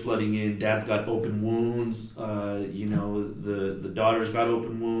water is flooding in. Dad's got open wounds. The daughter's got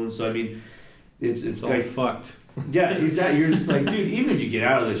open wounds. So I mean, it's all like fucked. Yeah, exactly. You're just like, dude, even if you get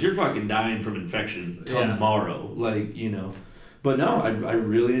out of this, you're fucking dying from infection tomorrow. Like, But no, I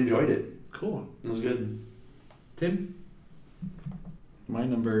really enjoyed it. Cool. It was good. Tim? My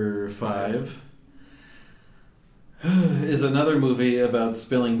number 5 is another movie about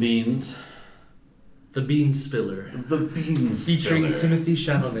spilling beans. The Bean Spiller. The Bean Spiller. Featuring Timothy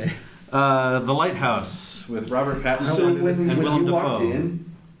Chalamet. The Lighthouse with Robert Pattinson and Willem Dafoe.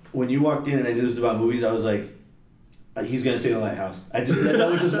 When you walked in and I knew this was about movies, I was like, he's going to say The Lighthouse. That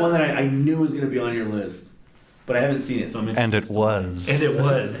was just one that I knew was going to be on your list. But I haven't seen it, so I'm interested. And it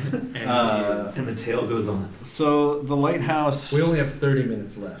was. And the tail goes on. So The Lighthouse... We only have 30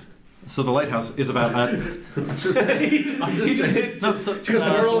 minutes left. So The Lighthouse is about... I'm just saying. No, because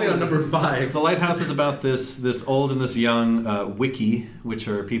we're only on number 5. The Lighthouse is about this old and this young wiki, which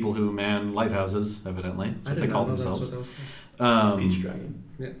are people who man lighthouses, evidently. That's what they call themselves. Beach Dragon.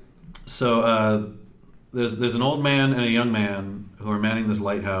 Yeah. So there's an old man and a young man who are manning this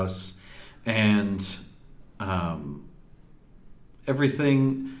lighthouse, and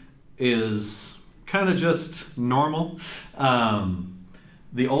everything is kind of just normal.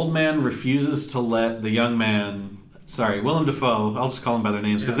 The old man refuses to let the young man Sorry, Willem Dafoe. I'll just call them by their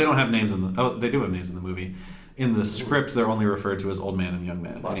names because they don't have names in the. Oh, they do have names in the movie. In the script, they're only referred to as old man and young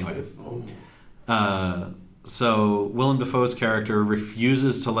man. Anyway, so Willem Dafoe's character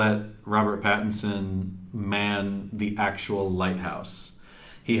refuses to let Robert Pattinson man the actual lighthouse.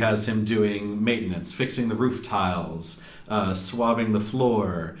 He has him doing maintenance, fixing the roof tiles, swabbing the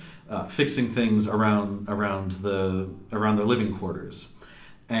floor, fixing things around their living quarters,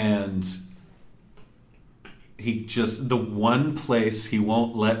 and the one place he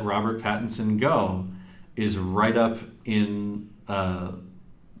won't let Robert Pattinson go is right up in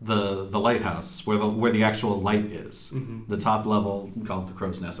the lighthouse where the actual light is. Mm-hmm. The top level, we call it the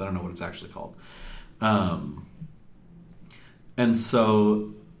crow's nest. I don't know what it's actually called. And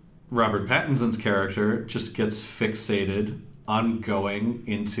so Robert Pattinson's character just gets fixated on going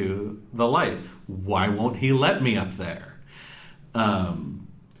into the light. Why won't he let me up there?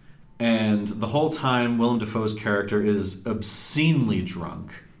 And the whole time, Willem Dafoe's character is obscenely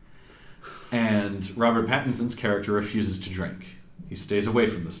drunk, and Robert Pattinson's character refuses to drink. He stays away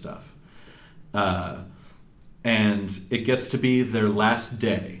from the stuff. And it gets to be their last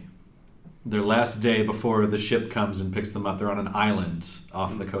day. Their last day before the ship comes and picks them up. They're on an island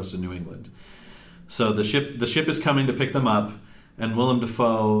off the coast of New England. So the ship is coming to pick them up, and Willem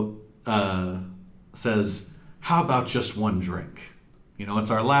Dafoe says, "How about just one drink? You know,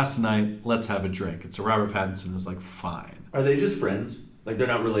 it's our last night. Let's have a drink." And so Robert Pattinson is like, "Fine." Are they just friends? Like they're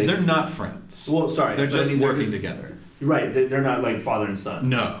not related? They're not friends. Well, sorry. They're just working together. Right. They're not like father and son.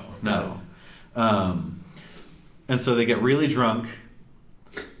 No. And so they get really drunk,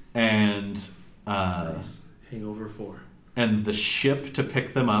 and Hangover 4. And the ship to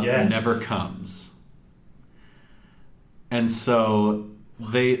pick them up never comes. And so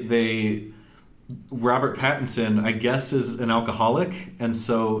Robert Pattinson, I guess, is an alcoholic, and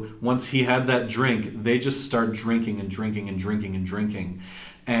so once he had that drink, they just start drinking and drinking and drinking and drinking.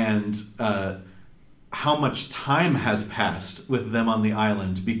 And how much time has passed with them on the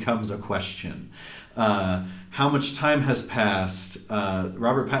island becomes a question. How much time has passed?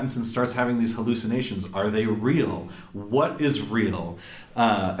 Robert Pattinson starts having these hallucinations. Are they real? What is real?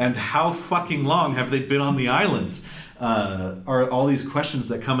 And how fucking long have they been on the island? Are all these questions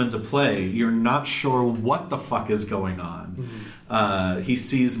that come into play. You're not sure what the fuck is going on. Mm-hmm. He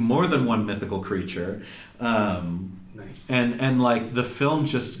sees more than one mythical creature. Nice. And like the film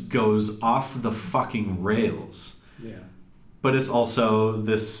just goes off the fucking rails. Yeah. But it's also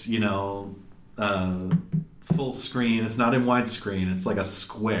this, full screen. It's not in widescreen. It's like a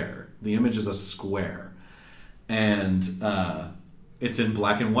square. The image is a square. And it's in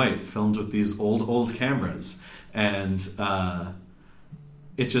black and white, filmed with these old cameras. And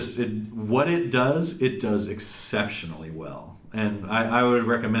what it does exceptionally well. And I would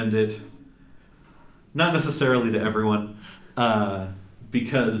recommend it, not necessarily to everyone,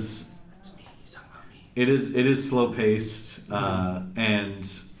 because it is slow paced,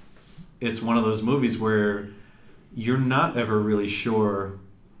 and it's one of those movies where you're not ever really sure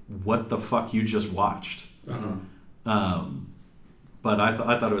what the fuck you just watched. Uh-huh. But I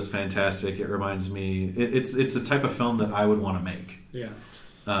thought it was fantastic. It reminds me, it's a type of film that I would want to make. Yeah.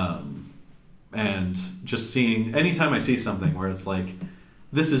 And just seeing, anytime I see something where it's like,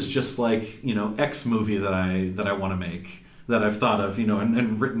 this is just like, X movie that I want to make, that I've thought of,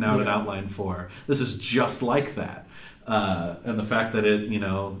 and written out an outline for. This is just like that. And the fact that it,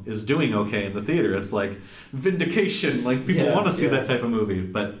 is doing okay in the theater, it's like vindication. Like people want to see that type of movie.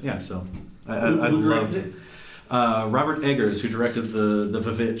 But yeah, so I loved it. Robert Eggers, who directed the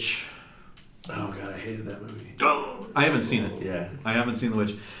Vivitch. Oh god, I hated that movie. I haven't seen it. Yeah, I haven't seen The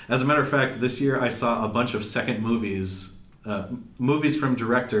Witch. As a matter of fact, this year I saw a bunch of second movies from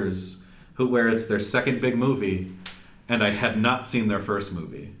directors where it's their second big movie, and I had not seen their first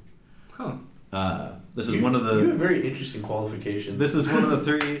movie. Huh. This is one of the. You have very interesting qualifications. This is one of the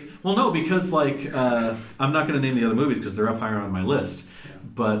three. Well, no, because I'm not going to name the other movies because they're up higher on my list. Yeah.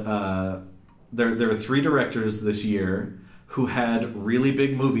 But there are three directors this year who had really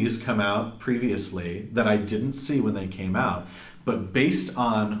big movies come out previously that I didn't see when they came out. But based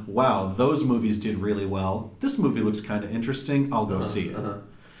on, wow, those movies did really well. This movie looks kind of interesting. I'll go see it.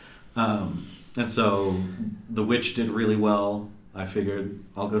 And so The Witch did really well. I figured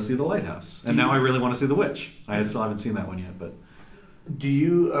I'll go see The Lighthouse. And now I really want to see The Witch. I still haven't seen that one yet, but. Do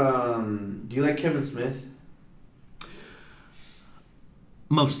you like Kevin Smith?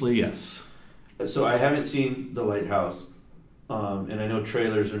 Mostly, yes. So I haven't seen The Lighthouse, and I know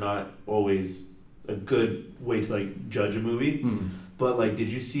trailers are not always a good way to judge a movie. But did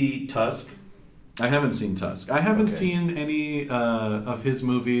you see Tusk? I haven't seen Tusk. I haven't seen any of his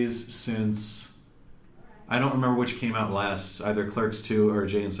movies since I don't remember which came out last, either Clerks 2 or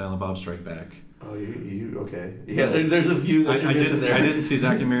Jay and Silent Bob Strike Back. Oh, you okay? Yeah, there's a few that you're missing there. I didn't see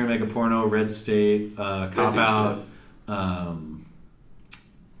Zack and Miri Make a Porno, Red State, Cop Out,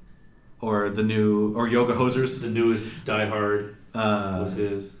 or Yoga Hosers. The newest Die Hard was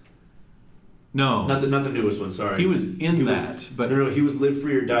his. No, not the newest one. Sorry, he was in that. But no, he was Live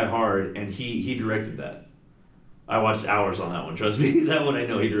Free or Die Hard, and he directed that. I watched hours on that one. Trust me, that one I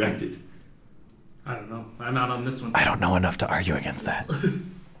know he directed. I don't know. I'm out on this one. I don't know enough to argue against that.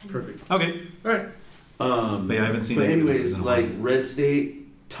 Perfect. Okay. All right. But yeah, I haven't seen. But anyways, like Red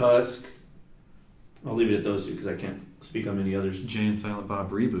State, Tusk. I'll leave it at those two because I can't speak on any others. Jay and Silent Bob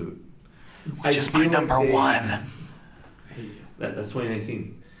reboot, which is my number one. That's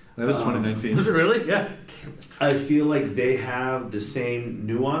 2019. That is 2019. Is it really? Yeah. I feel like they have the same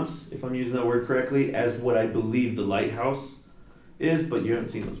nuance, if I'm using that word correctly, as what I believe The Lighthouse is, but you haven't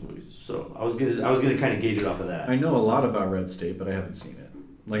seen those movies, so I was gonna kind of gauge it off of that. I know a lot about Red State, but I haven't seen it.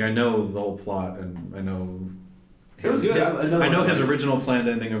 Like, I know the whole plot, and I know. It was good. I know his original planned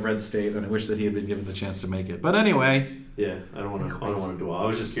ending of Red State, and I wish that he had been given the chance to make it. But anyway. Yeah, I don't want to dwell. I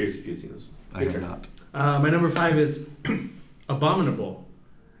was just curious if you'd seen this. I have not. My number 5 is Abominable.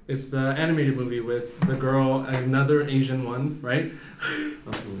 It's the animated movie with the girl, another Asian one, right?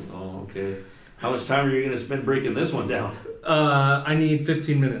 Oh, okay. How much time are you going to spend breaking this one down? I need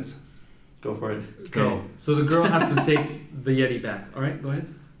 15 minutes. Go for it. Okay. Go. So the girl has to take the Yeti back. All right, go ahead.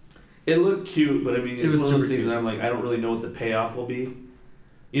 It looked cute, but I mean, it's was one of those super things that I'm like, I don't really know what the payoff will be.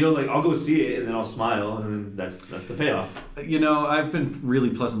 You know, like, I'll go see it, and then I'll smile, and then that's the payoff. You know, I've been really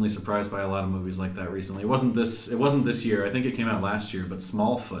pleasantly surprised by a lot of movies like that recently. It wasn't this year. I think it came out last year, but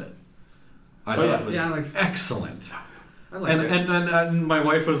Smallfoot. I thought was excellent. I like it. And my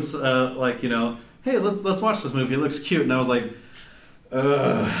wife was like, you know, hey, let's watch this movie. It looks cute. And I was like,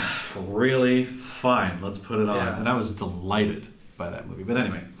 really? Fine, let's put it on. Yeah. And I was delighted by that movie. But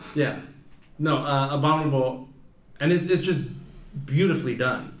anyway. Yeah. No, Abominable. And it's just beautifully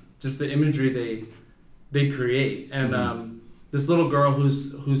done. Just the imagery they create. And this little girl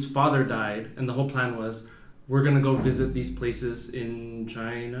whose father died, and the whole plan was, we're going to go visit these places in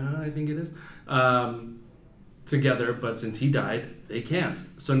China, I think it is, together. But since he died, they can't.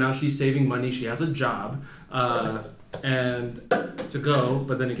 So now she's saving money. She has a job and to go,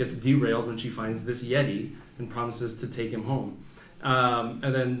 but then it gets derailed when she finds this Yeti and promises to take him home.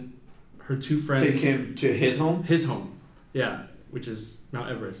 And then her two friends... Take him to his home? His home, yeah, which is Mount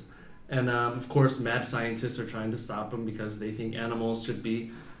Everest. And of course, mad scientists are trying to stop him because they think animals should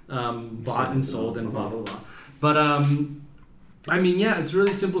be bought and sold and blah, blah, blah. But, I mean, yeah, it's a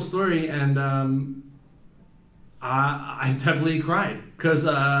really simple story, and I definitely cried because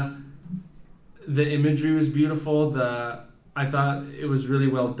the imagery was beautiful. I thought it was really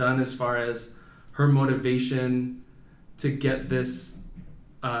well done as far as her motivation to get this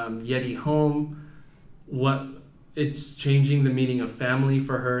Yeti home. It's changing the meaning of family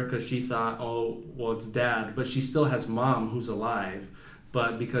for her because she thought, oh, well, it's dad, but she still has mom who's alive.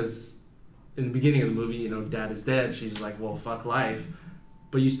 But because in the beginning of the movie, you know, dad is dead, she's like, well, fuck life.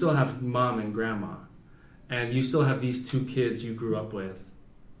 But you still have mom and grandma. And you still have these two kids you grew up with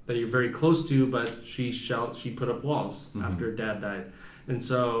that you're very close to, but she put up walls after dad died. And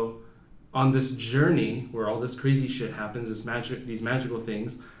so on this journey where all this crazy shit happens, these magical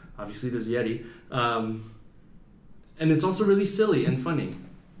things, obviously there's Yeti, and it's also really silly and funny.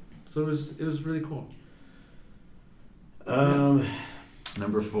 So it was really cool.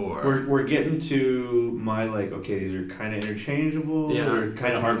 Number 4. We're getting to my, like, okay, these are kind of interchangeable. Yeah. They're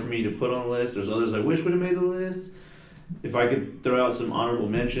kind of hard for me to put on the list. There's others I wish would have made the list. If I could throw out some honorable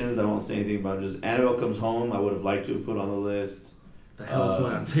mentions, I won't say anything about it. Just Annabelle Comes Home, I would have liked to have put on the list. The hell is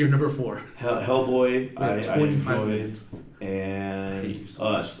going on? So you're number 4. Hellboy, I 25 enjoyed. minutes. And so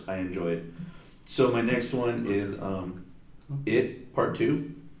Us, I enjoyed. So my next one is It, Part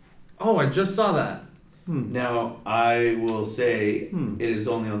 2. Oh, I just saw that. Now, I will say it is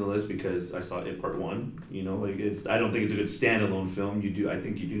only on the list because I saw It Part 1. You know, like, I don't think it's a good standalone film. I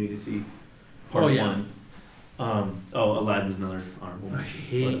think you do need to see Part 1. Aladdin's another honorable I mention.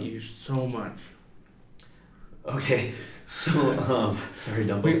 hate you so much. Okay, so, sorry,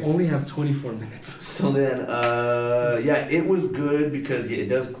 Dumbo. We only have 24 minutes. So then, it was good because it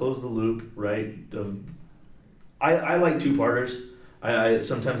does close the loop, right? I like two-parters. I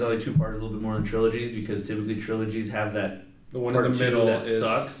sometimes I like two-parters a little bit more than trilogies because typically trilogies have that The one part in the 2 middle that is,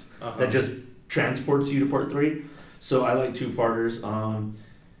 sucks, that just transports you to part 3. So I like two-parters. A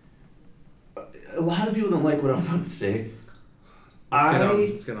lot of people don't like what I'm about to say.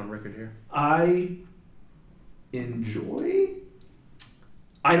 Let's get on record here. I enjoy.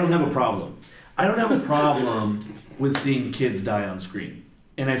 I don't have a problem. I don't have a problem with seeing kids die on screen,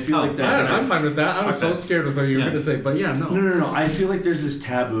 and I feel like that's. I'm fine with that. I was Fuck so that. scared of what you were going to say, but yeah, no. No. I feel like there's this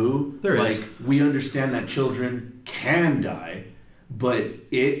taboo. There like, is. we understand that children can die, but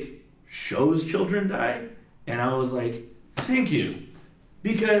it shows children die, and I was like, thank you,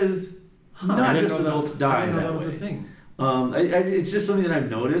 because I not didn't just know that- adults die. I didn't know that that was a way. thing. It's just something that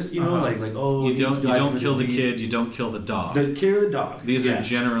I've noticed. You know, Uh-huh. like oh, You he don't died from a kill the disease. kid. You don't kill the dog. The kid or the dog. These Yeah. are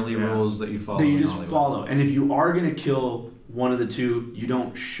generally Yeah. rules that you follow. that you in just Hollywood. follow. And if you are gonna kill one of the two, you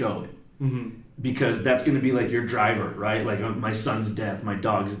don't show it. Mm-hmm. Because that's going to be like your driver, right? Like my son's death, my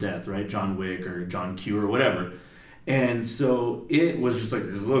dog's death, right? John Wick or John Q or whatever. And so it was just like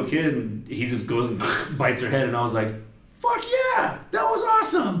this little kid, and he just goes and bites her head, and I was like, "Fuck yeah, that was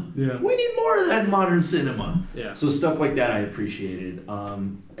awesome! Yeah. We need more of that in modern cinema." Yeah. So stuff like that I appreciated.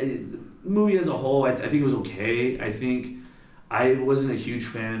 The movie as a whole, I think it was okay. I think I wasn't a huge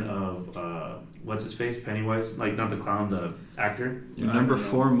fan of what's his face, Pennywise, like not the clown, the actor. Your number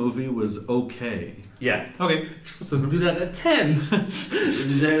 4 movie was okay. Yeah. Okay. You're supposed to do that at 10.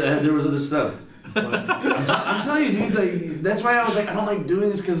 There was other stuff. But I'm telling you, dude. Like that's why I was like, I don't like doing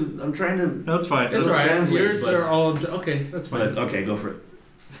this because I'm trying to. That's fine. It's It'll alright. translate, Yours but- are all... Okay, that's fine. But okay, go for it.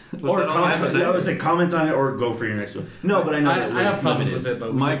 Was Or that all I had to say? I would say comment on it or go for your next one. No, but I know that I have we're problems limited. with it,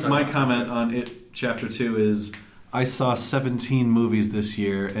 but we My can talk my about comment on It Chapter 2 is I saw 17 movies this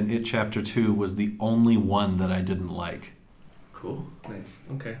year, and It Chapter 2 was the only one that I didn't like. Cool. it. Nice.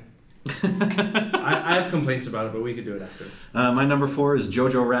 Okay. I have complaints about it, but we could do it after. My number 4 is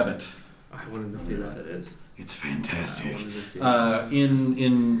Jojo Rabbit. I wanted to see that. That is. It's I fantastic. wanted to see that.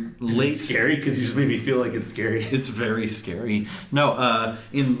 In Is late it scary? Because you just made me feel like it's scary. It's very scary. No,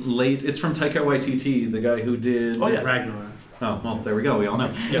 in late, it's from Taika Waititi, the guy who did. Oh, yeah. Ragnarok. Oh, well, there we go. We all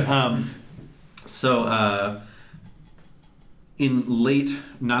know. Yeah. So, in late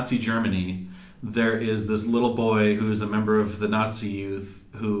Nazi Germany, there is this little boy who's a member of the Nazi youth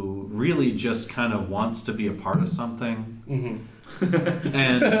who really just kind of wants to be a part of something. Mm-hmm.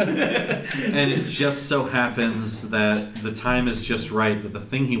 And it just so happens that the time is just right that the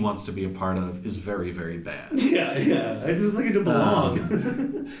thing he wants to be a part of is very, very bad. Yeah. I just like it to belong. I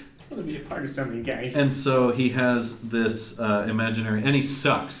just want to be a part of something, guys. And so he has this imaginary, and he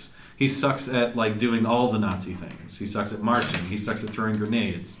sucks. He sucks at like doing all the Nazi things. He sucks at marching. He sucks at throwing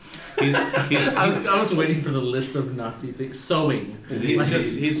grenades. I was waiting for the list of Nazi things. Sewing.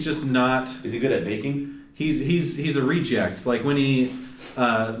 He's just not. Is he good at baking? He's a reject. Like when he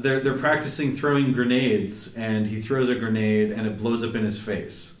they're practicing throwing grenades, and he throws a grenade and it blows up in his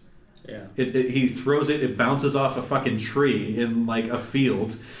face. Yeah. He throws it. It bounces off a fucking tree in like a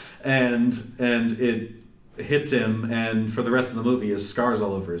field, and it hits him. And for the rest of the movie, he has scars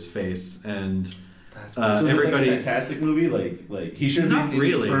all over his face. And That's So it's everybody. like a fantastic movie, like he should Not be in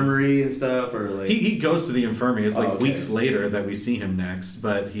really. the infirmary and stuff, or like He goes to the infirmary. It's like Oh, okay. weeks later that we see him next,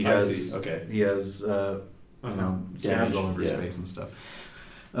 but he I has see. Okay. he has scabs all over his Yeah. face and stuff.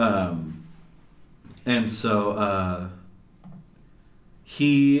 And so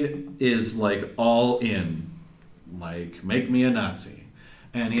he is like all in, like make me a Nazi,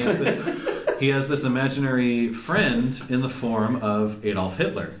 and he has this imaginary friend in the form of Adolf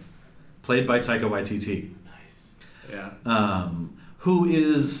Hitler, played by Taika Waititi. Yeah. Who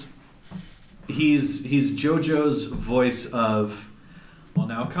is he's JoJo's voice of, well,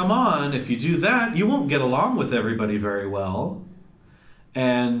 now come on, if you do that, you won't get along with everybody very well.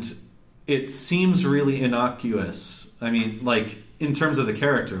 And it seems really innocuous. I mean, like, in terms of the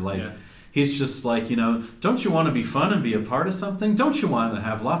character, like, Yeah. he's just like, don't you want to be fun and be a part of something? Don't you want to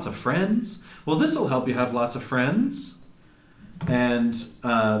have lots of friends? Well, this will help you have lots of friends. And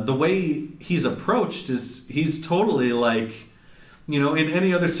the way he's approached is he's totally like, in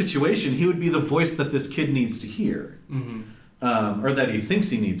any other situation, he would be the voice that this kid needs to hear. Mm-hmm. Or that he thinks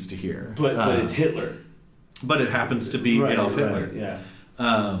he needs to hear. but it's Hitler. But it happens to be Adolf Hitler. Right,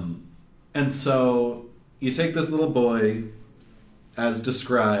 yeah. And so you take this little boy, as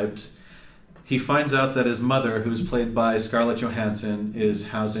described. He finds out that his mother, who's played by Scarlett Johansson, is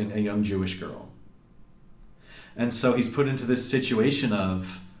housing a young Jewish girl. And so he's put into this situation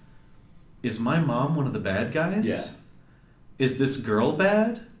of, is my mom one of the bad guys? Yeah. Is this girl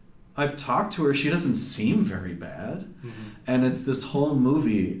bad? I've talked to her. She doesn't seem very bad. Mm-hmm. And it's this whole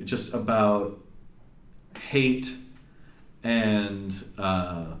movie just about hate and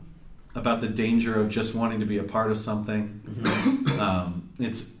about the danger of just wanting to be a part of something.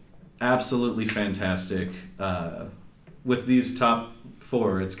 It's absolutely fantastic. With these top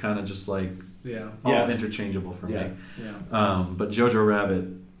 4, it's kind of just like all Yeah. interchangeable for Yeah. me. Yeah. But Jojo Rabbit,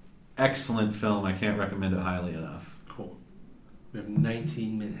 excellent film. I can't recommend it highly enough. Cool. We have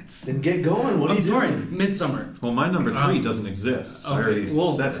 19 minutes. Then get going. What are I'm you sorry, doing? Midsummer. Well, my number 3 doesn't exist. I already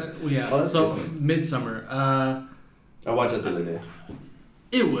said it. Yeah. Oh, that's So good. Midsummer. I watched that the other day.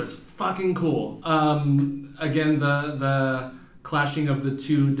 It was fucking cool. Again, the clashing of the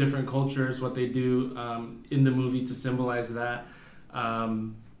two different cultures, what they do in the movie to symbolize that,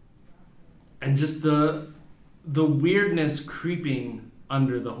 and just the weirdness creeping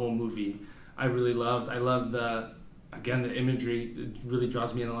under the whole movie. I really loved. I love the imagery. It really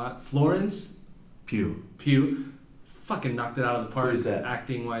draws me in a lot. Florence Pugh. fucking knocked it out of the park. Who's that?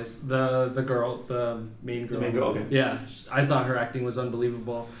 Acting wise, the girl, the main girl. The main girl, okay. Yeah, I thought her acting was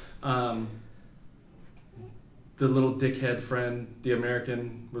unbelievable. The little dickhead friend, the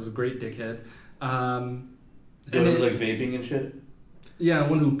American, was a great dickhead. And it was like vaping and shit. Yeah,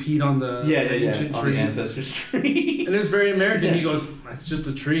 one who peed on the ancient on tree. the ancestors tree. And it was very American. Yeah. He goes, "It's just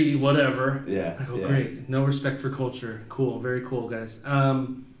a tree, whatever." Yeah. I go, yeah. "Great, no respect for culture. Cool, very cool, guys."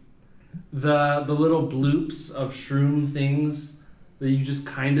 The little bloops of shroom things that you just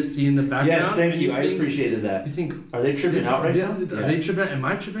kind of see in the background. Yes, thank and you. I appreciated that. You think, Are they tripping out right now? Are they tripping out? Am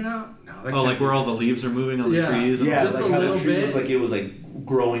I tripping out? No. that Oh, can't like be. where all the leaves are moving on the Yeah. trees? And Yeah, Just like a how little the tree bit. looked like it was like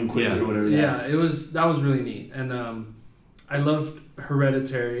growing quickly Yeah. or whatever. Yeah, that was really neat, and I loved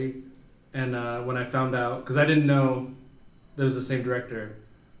Hereditary, and when I found out, because I didn't know there was the same director,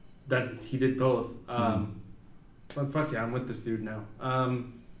 that he did both. But fuck yeah, I'm with this dude now.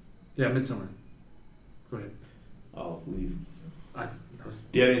 Yeah, Midsummer. Go ahead. I'll leave. That was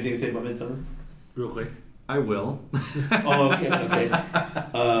Do you have anything to say about Midsummer? real quick. I will. Oh, okay.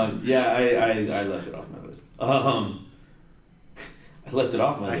 Yeah, I left it off my list. I left it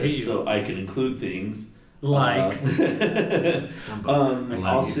off my I hate list you. so I can include things. Like,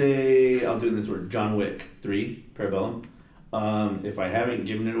 I'll say, I'll do this word, John Wick 3, Parabellum. If I haven't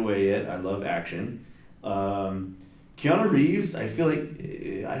given it away yet, I love action. Keanu Reeves, I feel like,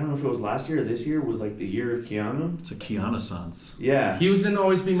 I don't know if it was last year or this year, was like the year of Keanu. It's a Keanu-sance. Yeah, he was in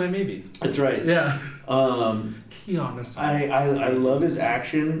Always Be My Maybe. that's right. Yeah. Um, Keanu. I love his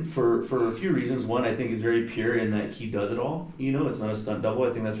action for a few reasons. One, I think he's very pure in that he does it all. You know, it's not a stunt double.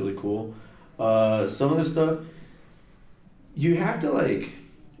 I think that's really cool. Some of the stuff, you have to like,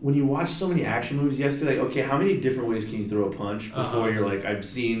 when you watch so many action movies, you have to say like, okay, how many different ways can you throw a punch before you're like, I've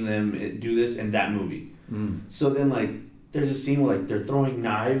seen them do this in that movie. So then like, there's a scene where like they're throwing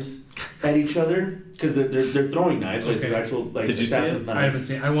knives at each other because they're throwing knives. Like Okay. they're actual like Did you see assassin's it? knives. I haven't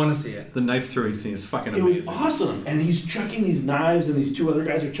seen. I want to see it. The knife throwing scene is fucking It was amazing. awesome, and he's chucking these knives, and these two other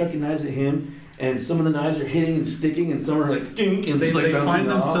guys are chucking knives at him, and some of the knives are hitting and sticking, and some are like dink, and They, just, like, they bouncing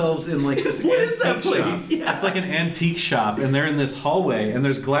find off. themselves in like this What is that antique shop. place? Yeah. It's like an antique shop, and they're in this hallway, and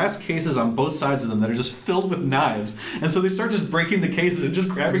there's glass cases on both sides of them that are just filled with knives. And so they start just breaking the cases and just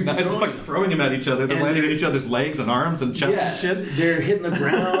grabbing knives and fucking throwing them at each other. They're And landing at each other's legs and arms and chests and shit. They're hitting the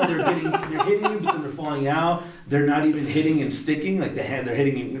ground, they're hitting you, but then they're falling out. They're not even hitting and sticking, like they're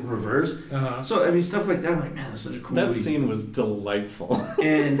hitting in reverse. Uh-huh. So I mean, stuff like that. I'm like, man, that's such a cool That movie. scene was delightful.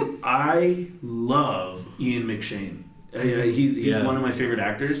 And I love Ian McShane. He's Yeah. one of my favorite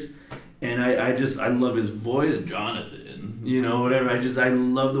actors, and I love his voice, Jonathan. You know, whatever. I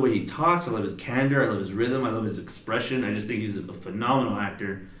love the way he talks. I love his candor. I love his rhythm. I love his expression. I just think he's a phenomenal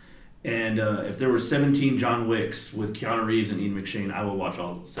actor. And if there were 17 John Wicks with Keanu Reeves and Ian McShane, I will watch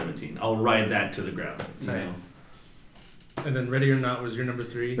all 17. I'll ride that to the ground. You Tight. know? And then Ready or Not was your number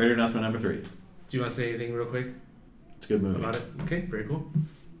 3. Ready or Not's my number 3. Do you want to say anything real quick It's a good movie. about it? Okay, very cool.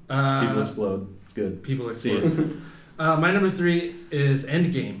 People explode. It's good. People See explode. it. My number 3 is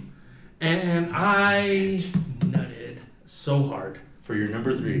Endgame, and I nutted so hard. For your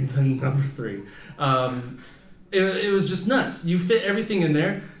number 3. The number 3. It was just nuts. You fit everything in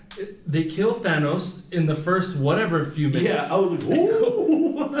there. They kill Thanos in the first whatever few minutes. Yeah, I was like, ooh.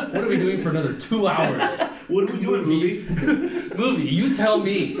 What are we doing for another 2 hours? What are we doing, movie? Movie, you tell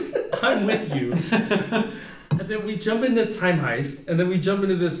me. I'm with you. And then we jump into Time Heist, and then we jump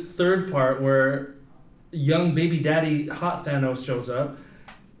into this third part where young baby daddy hot Thanos shows up.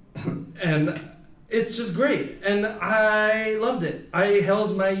 And it's just great. And I loved it. I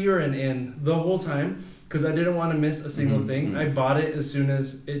held my urine in the whole time because I didn't want to miss a single thing. I bought it as soon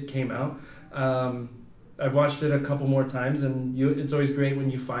as it came out. I've watched it a couple more times, and it's always great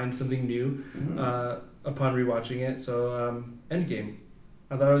when you find something new upon rewatching it. So, Endgame.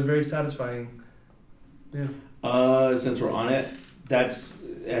 I thought it was very satisfying. Yeah. Since we're on it, that's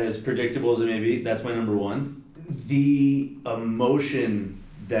as predictable as it may be. That's my number 1. The emotion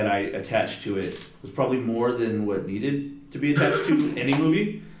that I attached to it was probably more than what needed to be attached to any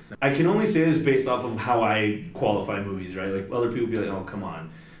movie. I can only say this based off of how I qualify movies, right? Like other people be like, "Oh, come on."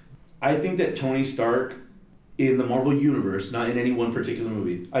 I think that Tony Stark in the Marvel Universe, not in any one particular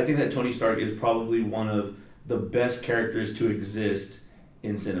movie, I think that Tony Stark is probably one of the best characters to exist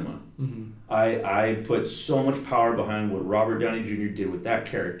in cinema. Mm-hmm. I put so much power behind what Robert Downey Jr. did with that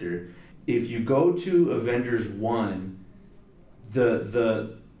character. If you go to Avengers 1,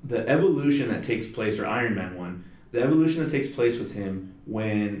 the evolution that takes place, or Iron Man 1, the evolution that takes place with him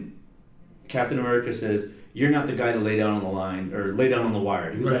when Captain America says, "You're not the guy to lay down on the line, or lay down on the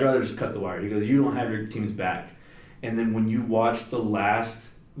wire." He goes, "I'd rather just cut the wire." He goes, "You don't have your team's back." And then when you watch the last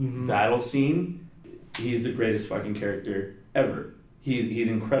battle scene, he's the greatest fucking character ever. He's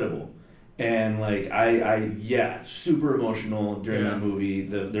incredible. And like I super emotional during that movie.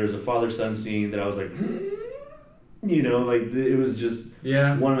 There's a father-son scene that I was like, you know, like it was just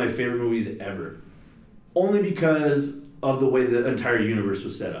one of my favorite movies ever. Only because of the way the entire universe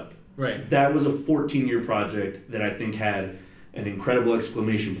was set up. Right. That was a 14-year project that I think had an incredible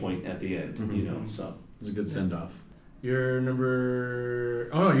exclamation point at the end. You know, so It's a good send-off. You're number...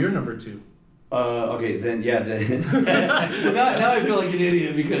 Oh, no, you're number 2. Okay, then now I feel like an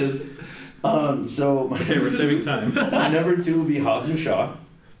idiot because so It's okay, we're saving time. my number 2 would be Hobbs and Shaw.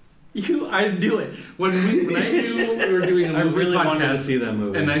 I knew it. When I knew we were doing a I movie really podcast, wanted to see that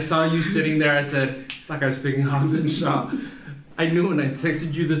movie. and I saw you sitting there, I said, like I was speaking Hobbs and Shaw. I knew when I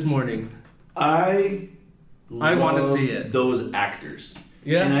texted you this morning. I want to love see it. Those actors.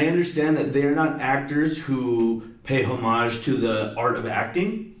 Yeah. And I understand that they are not actors who pay homage to the art of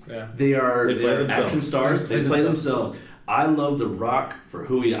acting. Yeah. They are They play themselves. action stars. They play themselves. I love The Rock for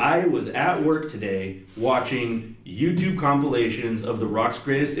who he is. I was at work today watching YouTube compilations of The Rock's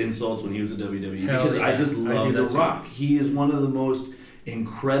greatest insults when he was at WWE because I just love The Rock. He is one of the most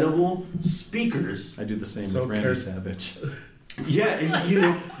incredible speakers. I do the same So with Randy Savage. Yeah, and, you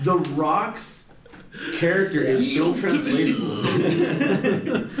know, The Rock's character is so translatable.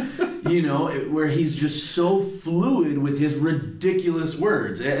 You know, where he's just so fluid with his ridiculous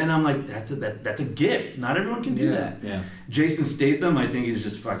words, and I'm like, that's a gift. Not everyone can do that. Yeah. Jason Statham, I think, is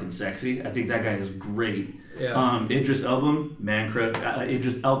just fucking sexy. I think that guy is great. Yeah. Idris Elba,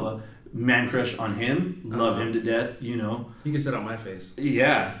 man crush on him. Love him to death. You know. You can sit on my face.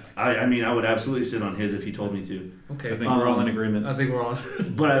 Yeah, I mean, I would absolutely sit on his if he told me to. Okay. I think we're all in agreement. I think we're all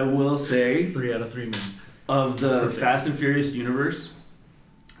But I will say, 3 out of 3 men. of the Perfect. Fast and Furious universe,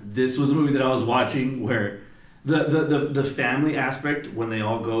 this was a movie that I was watching where the family aspect when they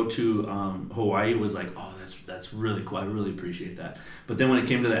all go to Hawaii was like, oh, that's really cool. I really appreciate that. But then when it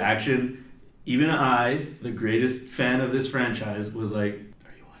came to the action, even I, the greatest fan of this franchise, was like,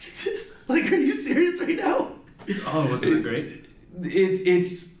 are you watching this? Like, are you serious right now? Oh, wasn't that great?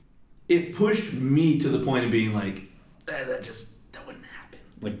 It pushed me to the point of being like, that wouldn't happen.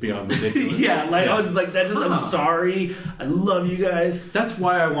 Like beyond ridiculous. Yeah, like I was just like, I'm sorry. I love you guys. That's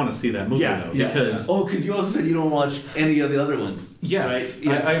why I want to see that movie, though. Because because you also said you don't watch any of the other ones. yes, Right?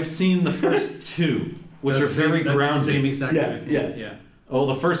 Yeah. I've seen the first 2, which are very grounded. Same exact Yeah, way for me. yeah. Oh,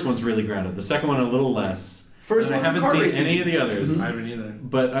 the first one's really grounded. The second one a little less. First And I one's haven't car seen racing. any of the others. I haven't either.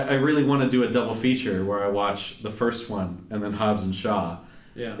 But I really want to do a double feature where I watch the first one and then Hobbs and Shaw.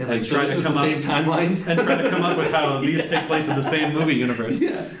 Yeah. And And like, so try this to is come the up- same timeline. And try to come up with how these take place in the same movie universe.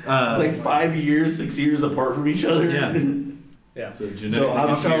 Yeah. Uh, Like 5 years, 6 years apart from each other. Yeah. Yeah. So, So genetically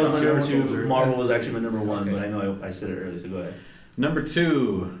Hobbs and Shaw was my number confused 2. soldier. Marvel was actually my number 1, Okay. but I know I said it early, so go ahead. Number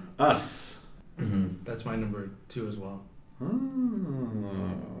 2, Us. That's my number 2 as well.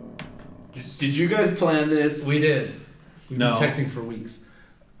 Did you guys plan this? We did. We've No. been texting for weeks.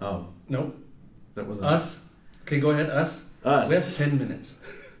 Oh, Nope. that wasn't Us. Okay, go ahead. Us. Us. We have 10 minutes.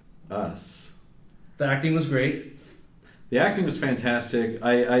 Us. The acting was great. The acting was fantastic.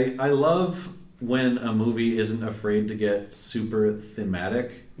 I love when a movie isn't afraid to get super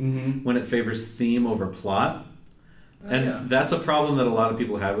thematic, Mm-hmm. when it favors theme over plot. And yeah. that's a problem that a lot of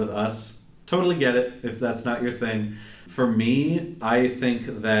people have with Us. Totally get it if that's not your thing. For me, I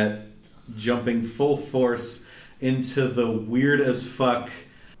think that jumping full force into the weird as fuck,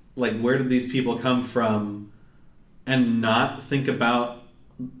 like where did these people come from, and not think about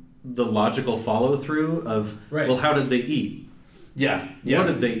the logical follow through of, Right. well, how did they eat? Yeah. What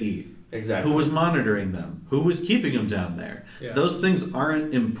did they eat? Exactly. Who was monitoring them? Who was keeping them down there? Yeah. Those things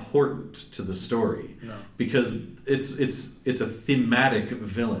aren't important to the story No. because it's a thematic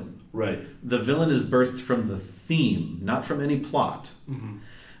villain. Right. The villain is birthed from the theme, not from any plot. Mm-hmm.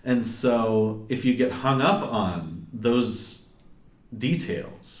 And so if you get hung up on those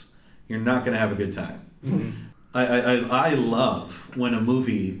details, you're not going to have a good time. Mm-hmm. I love when a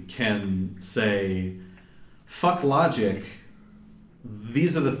movie can say, fuck logic,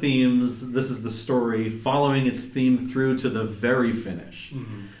 these are the themes, this is the story, following its theme through to the very finish.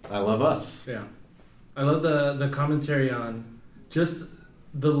 Mm-hmm. I love Us. Yeah. I love the commentary on just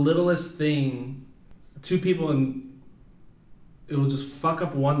the littlest thing. Two people, and it will just fuck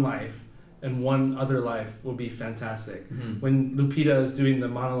up one life, and one other life will be fantastic. Mm-hmm. When Lupita is doing the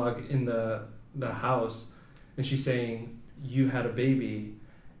monologue in the house, and she's saying, "You had a baby,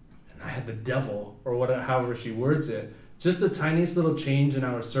 and I had the devil," or whatever, however she words it. Just the tiniest little change in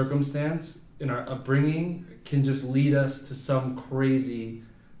our circumstance, in our upbringing, can just lead us to some crazy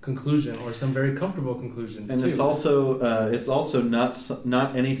conclusion or some very comfortable conclusion. And too. it's also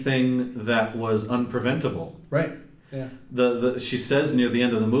not anything that was unpreventable. Right. Yeah. She says near the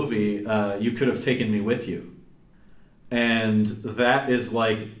end of the movie, "You could have taken me with you," and that is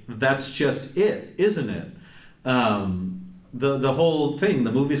like, that's just it, isn't it? The whole thing,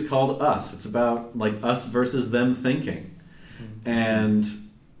 the movie's called Us. It's about like us versus them thinking, and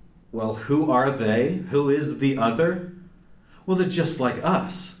well, who are they? Who is the other? Well, they're just like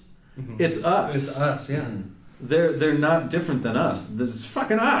us. Mm-hmm. It's us. It's us. Yeah. They're not different than us. It's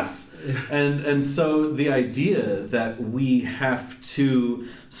fucking us. And so the idea that we have to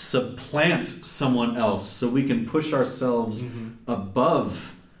supplant someone else so we can push ourselves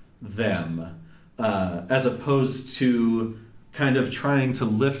above them, as opposed to kind of trying to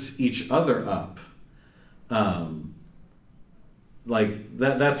lift each other up, like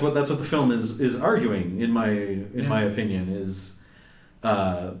that's what the film is arguing, in my opinion, is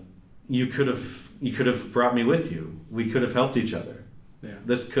you could have brought me with you. We could have helped each other. Yeah.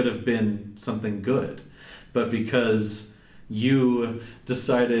 This could have been something good. But because you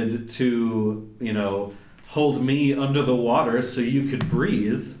decided to, hold me under the water so you could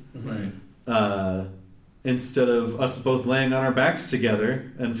breathe, Right. Instead of us both laying on our backs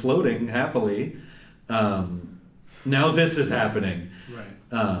together and floating happily, now this is happening.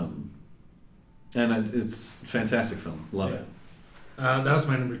 Right. And it's a fantastic film. Love it. That was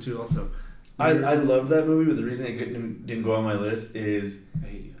my number 2 also. I love that movie, but the reason it didn't go on my list is I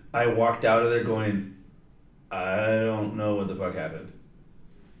hate you. I walked out of there going, I don't know what the fuck happened.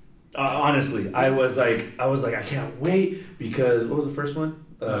 Honestly, I was like, I can't wait, because what was the first one?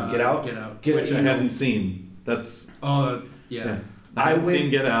 Get Out. Get Out. Which I hadn't seen. That's Oh yeah. I hadn't seen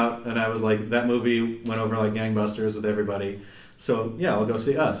Get Out, and I was like, that movie went over like gangbusters with everybody. So yeah, I'll go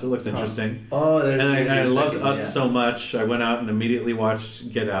see Us. It looks interesting. Oh, there's And I loved second, Us so much. I went out and immediately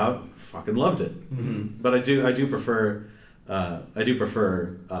watched Get Out. Fucking loved it. Mm-hmm. But I do prefer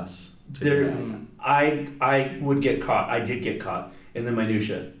Us to Get Out. I would get caught. I did get caught in the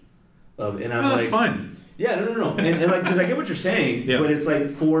minutia of, and I'm No, like, that's fine. yeah, no, and like, because I get what you're saying, Yeah. but it's like,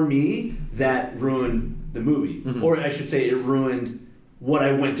 for me, that ruined the movie, Mhm. or I should say, it ruined what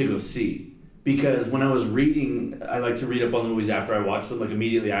I went to go see. Because when I was reading, I like to read up on the movies after I watch them, like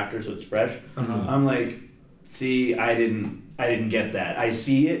immediately after, so it's fresh. Uh-huh. I'm like, see, I didn't get that. I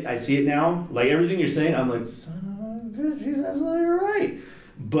see it now. Like, everything you're saying, I'm like, son of a bitch, he's absolutely right.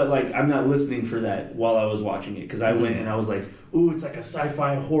 But like, I'm not listening for that while I was watching it, because I went and I was like, ooh, it's like a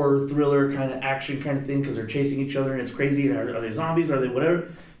sci-fi horror thriller kind of action kind of thing, because they're chasing each other and it's crazy. And are they zombies? Are they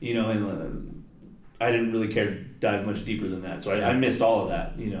whatever? And I didn't really care to dive much deeper than that, so I missed all of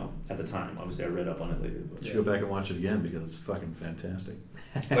that. At the time, obviously I read up on it later. But You should go back and watch it again because it's fucking fantastic.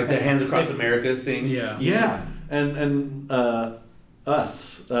 like the Hands Across America thing. Yeah. Yeah, and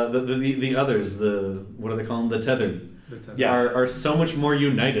Us, the others, what do they call them? The Tethered. Yeah. Are so much more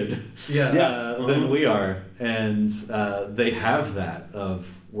united Yeah. than we are, and they have that of,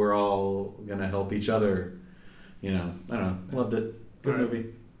 we're all gonna help each other. I don't know. Loved it. Good All right. movie.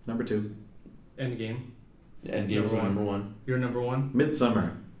 Number 2, Endgame. And Game was number one. Your number 1.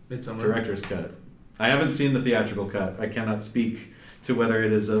 Midsummer, Midsummer. director's cut. I haven't seen the theatrical cut. I cannot speak to whether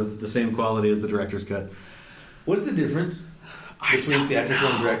it is of the same quality as the director's cut. What's the difference between theatrical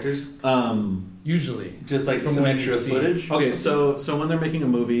and directors? Usually. Just like From some what extra you've seen. footage? Okay, so when they're making a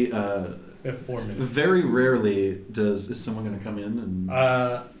movie, We have 4 minutes. very rarely is someone going to come in and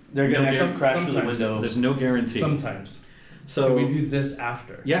They're going to some- crash through the sometimes. window. there's no guarantee. Sometimes. So Can we do this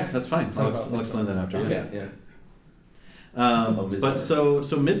after? yeah, that's fine. Talk I'll about explain that after. Okay, yeah. But so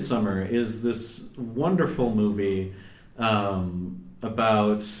Midsummer is this wonderful movie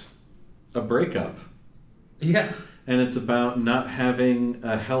about a breakup, Yeah. and it's about not having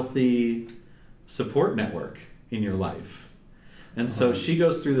a healthy support network in your life. And so she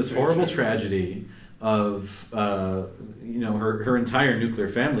goes through this horrible tragedy of her entire nuclear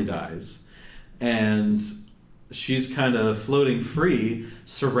family dies, and she's kind of floating free,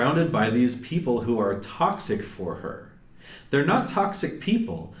 surrounded by these people who are toxic for her. They're not toxic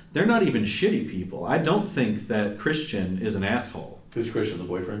people. They're not even shitty people. I don't think that Christian is an asshole. Who's Christian, the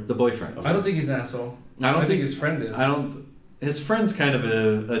boyfriend? The boyfriend. I don't think he's an asshole. I don't think his friend is. I don't. his friend's kind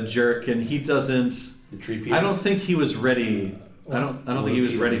of a jerk, and he doesn't. The tree people. I don't think he was ready. I don't think he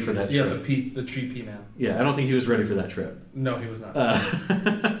was ready for that Yeah, trip. the tree pea man. Yeah, I don't think he was ready for that trip. No, he was not.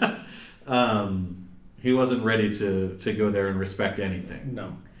 He wasn't ready to go there and respect anything.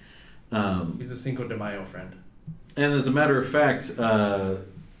 No. He's a Cinco de Mayo friend. And as a matter of fact, I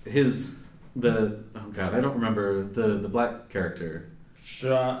don't remember the black character.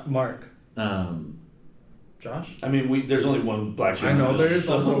 Mark. Josh? I mean, there's only one black sheep. I know there is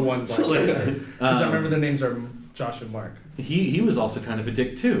also one black character. Because I remember their names are Josh and Mark. He was also kind of a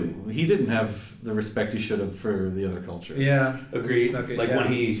dick too. He didn't have the respect he should have for the other culture. Yeah. Agreed.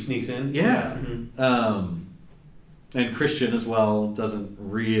 When he sneaks in. Yeah. Mm-hmm. And Christian as well doesn't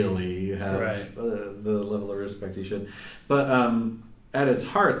really have Right. the level of respect he should. But at its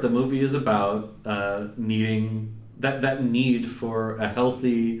heart, the movie is about needing that need for a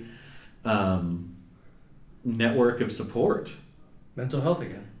healthy network of support. Mental health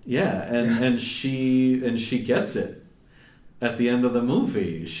again. Yeah, and she gets it at the end of the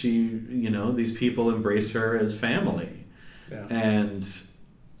movie. These people embrace her as family. Yeah. And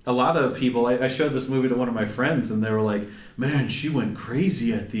a lot of people, I showed this movie to one of my friends, and they were like, "Man, she went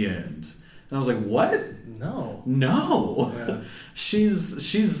crazy at the end." And I was like, "What? No. Yeah.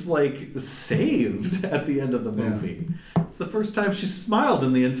 She's like saved at the end of the movie. Yeah. It's the first time she smiled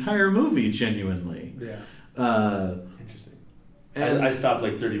in the entire movie, genuinely. Yeah. Interesting. And I stopped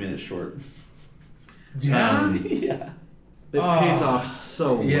like 30 minutes short. Yeah. Yeah. It pays off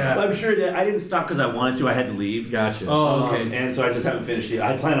so well. Yeah. I'm sure that I didn't stop because I wanted to. I had to leave. Gotcha. Oh, okay. And so I just haven't finished it.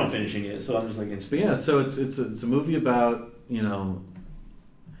 I plan on finishing it, so I'm just like interested. But yeah, so it's a movie about,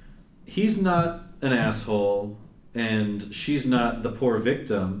 he's not an asshole and she's not the poor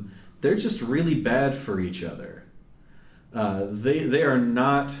victim. They're just really bad for each other. They are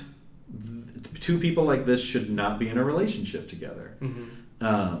not. Two people like this should not be in a relationship together.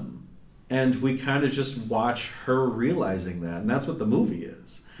 Mm-hmm. And we kind of just watch her realizing that, and that's what the movie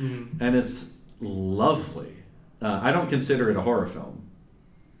is. Mm-hmm. And it's lovely. I don't consider it a horror film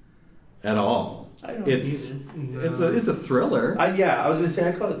at all. I don't it's either. it's a thriller. I was gonna say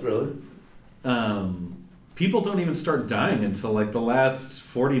I call it thriller. People don't even start dying until like the last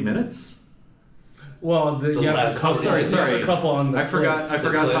 40 minutes. Well, The you have last a couple. couple- sorry. You have a couple on the. I forgot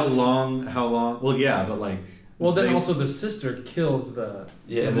cliff. how long. Well, yeah, but like. Well, then they- also the sister kills the.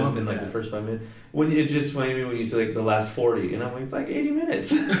 Yeah, the and then mom in like dad. the first 5 minutes, when it just funny me when you say like the last 40, and I'm like, it's like 80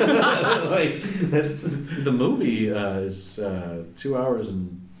 minutes. Like that's The movie is 2 hours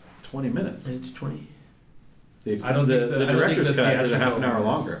and 20 minutes. Is it 20? I don't think The I don't think director's the cut is a half an hour theatrical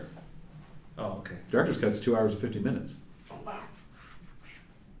longer. Oh, okay. Director's cut's 2 hours and 50 minutes. Oh wow.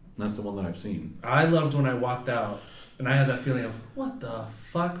 That's the one that I've seen. I loved when I walked out, and I had that feeling of what the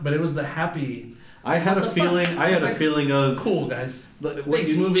fuck, but it was the happy. I had a What the feeling. fuck? I had It's a like, feeling of Cool, guys. what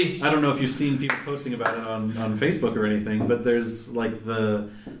Thanks, movie. I don't know if you've seen people posting about it on Facebook or anything, but there's like the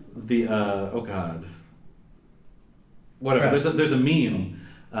oh god, whatever. Perhaps. There's a meme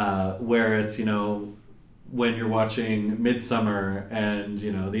where it's when you're watching Midsummer and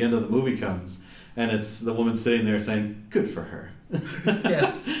the end of the movie comes and it's the woman sitting there saying good for her.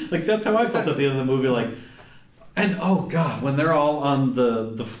 Yeah. Like that's how I felt at the end of the movie. Like, and oh god, when they're all on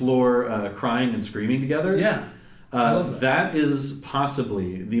the floor crying and screaming together. Yeah. I love That is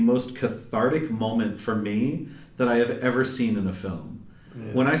possibly the most cathartic moment for me that I have ever seen in a film.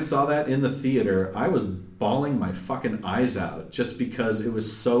 Yeah. When I saw that in the theater, I was bawling my fucking eyes out just because it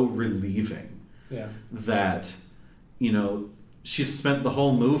was so relieving Yeah. that, she spent the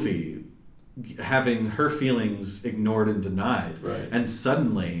whole movie having her feelings ignored and denied. Right. And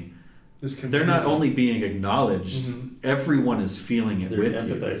suddenly, This they're not only being acknowledged, Mhm. everyone is feeling it They're with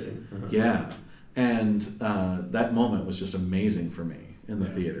empathizing. you. Uh-huh. Yeah. And that moment was just amazing for me in the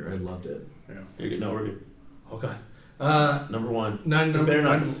Yeah. theater. I loved it. You're good. No, we're good. Oh god. Number one. Nine. It Number better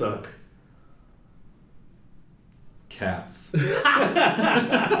not one. suck. Cats. Idris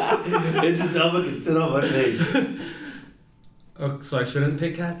Elba can sit on my face. Oh, so I shouldn't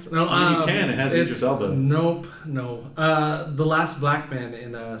pick Cats? No, You can. It has Idris Elba. Nope, no. The Last Black Man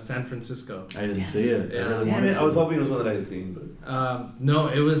in San Francisco. I didn't see it. Yeah. I really Damn wanted it! to. I was hoping it was one that I had seen, but No,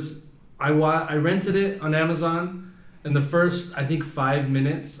 it was. I rented it on Amazon, and the first I think 5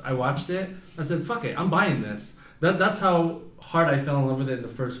 minutes I watched it. I said, "Fuck it, I'm buying this." That's how hard I fell in love with it in the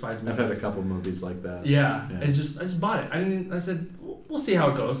first 5 I've minutes. had a couple movies like that. Yeah, Yeah. I just bought it. I said, "We'll see how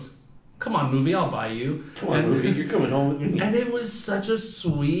it goes." Come on, movie, I'll buy you. come on, movie, you're coming home with me. And it was such a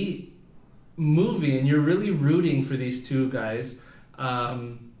sweet movie, and you're really rooting for these two guys.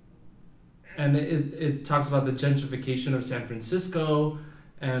 And it talks about the gentrification of San Francisco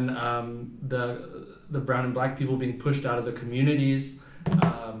and the brown and black people being pushed out of the communities.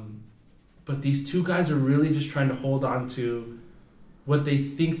 But these two guys are really just trying to hold on to what they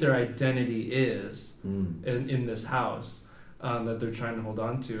think their identity is in this house that they're trying to hold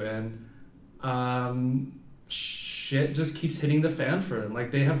on to. And shit just keeps hitting the fan for them.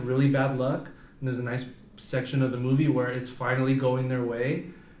 Like, they have really bad luck. And there's a nice section of the movie where it's finally going their way.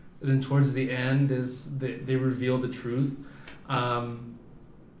 And then towards the end is they reveal the truth. But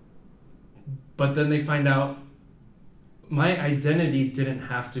then they find out my identity didn't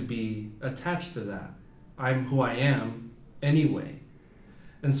have to be attached to that. I'm who I am anyway.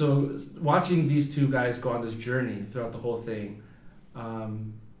 And so watching these two guys go on this journey throughout the whole thing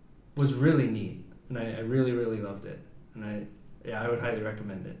was really neat. And I really, really loved it. And I would highly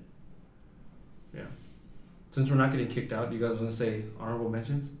recommend it. Yeah. Since we're not getting kicked out, do you guys want to say honorable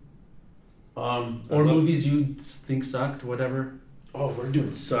mentions? Or movies you think sucked, whatever? Oh, we're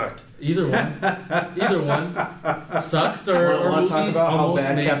doing sucked. Either one. Either one. Sucked or want movies to talk about how almost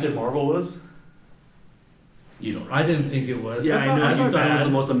bad made... Captain Marvel was? You don't. I didn't think it was. Yeah, I know. I thought it was the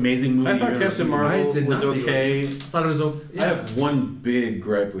most amazing movie. I thought you've ever Captain seen. Marvel I did was not think okay. I thought it was okay. Yeah. I have one big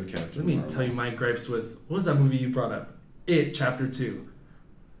gripe with Captain Let me Marvel. tell you my gripes with... What was that movie you brought up? It, Chapter 2.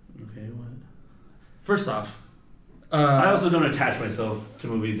 Okay, what? First off... I also don't attach myself to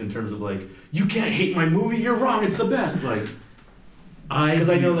movies in terms of like, you can't hate my movie, you're wrong, it's the best. Like, because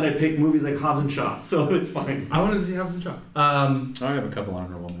I know that I pick movies like Hobbs and Shaw, so it's fine. I wanted to see Hobbs and Shaw. I have a couple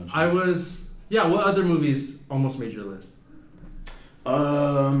honorable mentions. I was... Yeah, what other movies almost made your list?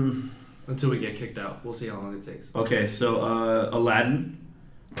 Until we get kicked out. We'll see how long it takes. Okay, so Aladdin.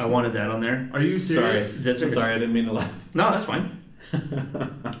 I wanted that on there. Are you serious? That's okay. Sorry, I didn't mean to laugh. No, that's fine.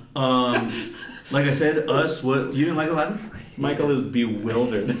 Like I said, what you didn't like Aladdin? Michael is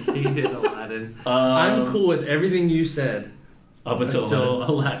bewildered. He did Aladdin. I'm cool with everything you said Up until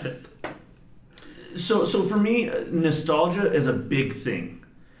Aladdin. So for me, nostalgia is a big thing.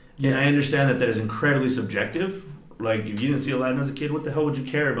 And I Yes. understand that is incredibly subjective. Like, if you didn't see Aladdin as a kid, what the hell would you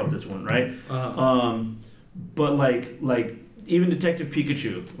care about this one, right? But like even Detective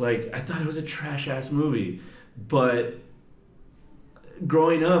Pikachu, like, I thought it was a trash ass movie, but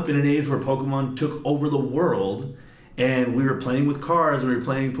growing up in an age where Pokemon took over the world, and we were playing with cars, we were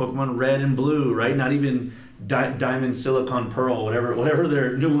playing Pokemon Red and Blue, right? Not even Diamond, Silicon, Pearl, whatever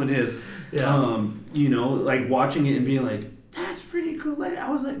their new one is. Yeah. You know, like watching it and being like, that's pretty cool. Like, I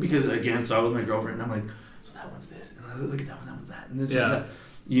was like, because again, saw it with my girlfriend, and I'm like, so that one's this, and look at that one, that one's that, and this one's that.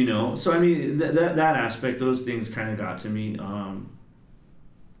 You know, so I mean, that aspect, those things kind of got to me.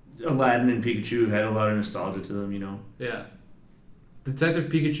 Aladdin and Pikachu had a lot of nostalgia to them, you know. Yeah. Detective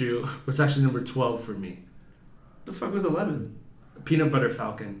Pikachu was actually number 12 for me. The fuck was 11? Peanut Butter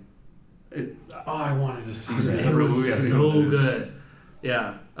Falcon. Oh, I wanted to see It that. was so good.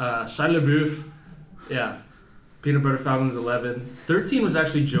 Yeah. Shia LaBeouf. Yeah. Peanut Butter Falcon was 11. 13 was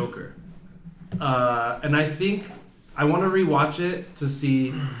actually Joker. And I think I want to rewatch it to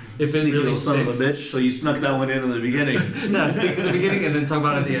see if it really son of a sticks. bitch. So you snuck that one in the beginning. No, stick at the beginning and then talk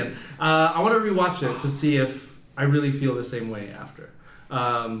about it at the end. I want to rewatch it to see if I really feel the same way after.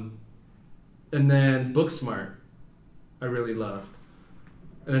 And then Booksmart, I really loved.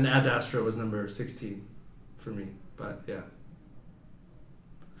 And then Ad Astra was number 16 for me. But yeah.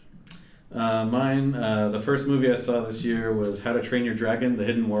 Mine, the first movie I saw this year was How to Train Your Dragon: The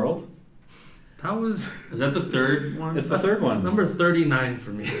Hidden World. That was Is that the third one? It's the third one. number 39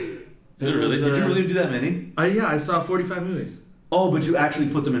 for me. Is it really? Did you really do that many? Yeah, I saw 45 movies. Oh, but you actually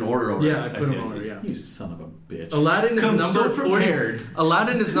put them in order over. Yeah, I put see, them see. over, yeah. You son of a bitch. Aladdin is Come number so 40. prepared.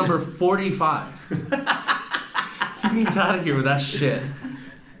 Aladdin is number 45. You can get out of here with that shit.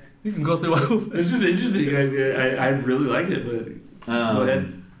 You can go through. It's just interesting. I really liked it, but go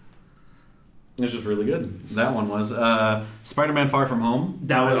ahead. It was just really good. That one was Spider-Man: Far From Home.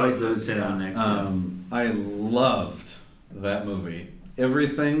 That one I was saying on next. I loved that movie.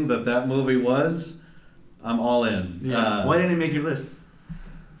 Everything that movie was, I'm all in. Yeah. Why didn't it make your list?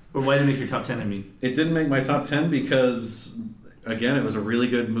 Or why didn't it make your top 10? I mean, It didn't make my top 10 because, again, it was a really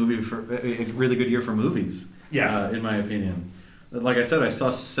good movie a really good year for movies. Yeah. In my opinion, like I said, I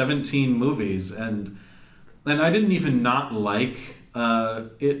saw 17 movies, and I didn't even not like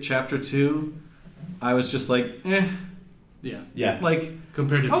It Chapter 2. I was just like, Yeah. like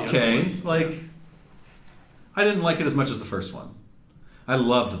Compared to the other okay, ones. like I didn't like it as much as the first one. I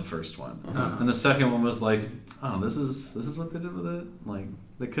loved the first one, and the second one was like, oh, this is what they did with it. Like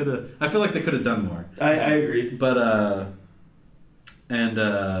they could have. I feel like they could have done more. I agree. But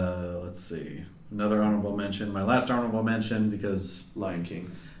let's see, another honorable mention. My last honorable mention because Lion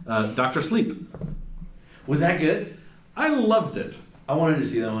King. Dr. Sleep. Was that good? I loved it. I wanted to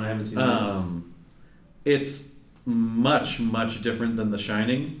see that one. I haven't seen that one. It's much, much different than The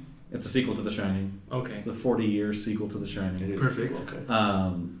Shining. It's a sequel to The Shining. Okay. The 40-year sequel to The Shining. It is Perfect. Okay.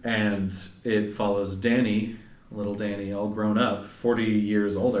 And it follows Danny, little Danny, all grown up, 40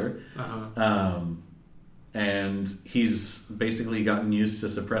 years older. And he's basically gotten used to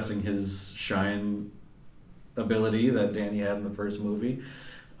suppressing his shine ability that Danny had in the first movie.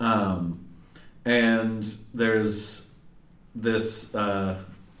 And there's this,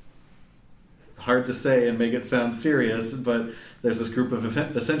 hard to say and make it sound serious, but there's this group of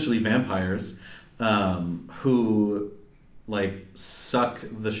essentially vampires who like suck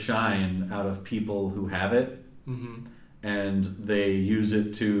the shine out of people who have it. Mm-hmm. And they use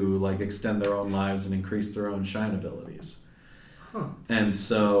it to like extend their own lives and increase their own shine abilities. Huh. And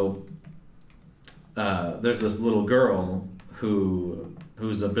so there's this little girl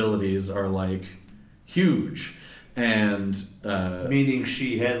whose abilities are like huge, and Meaning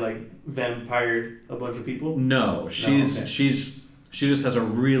she had like vampired a bunch of people? no, she just has a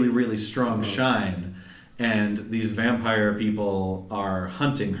really, really strong Oh. shine, and these vampire people are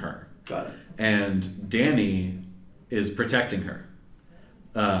hunting her, Got it. and Danny is protecting her.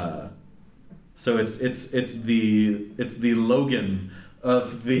 So it's the Logan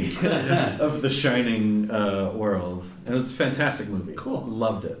of the of the Shining world, and it was a fantastic movie. Cool.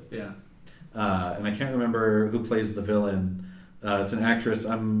 Loved it. Yeah. And I can't remember who plays the villain. It's an actress.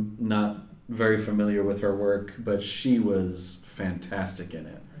 I'm not very familiar with her work, but she was fantastic in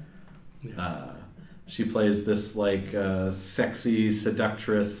it. Yeah. She plays this like sexy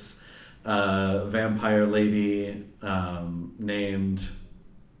seductress vampire lady named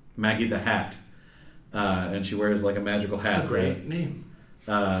Maggie the Hat, and she wears like a magical hat. That's a great name.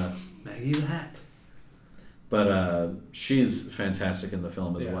 Maggie the Hat. But she's fantastic in the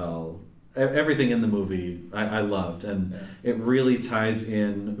film as Yeah. well. Everything in the movie I loved, and it really ties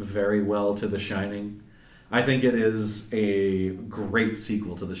in very well to The Shining. I think it is a great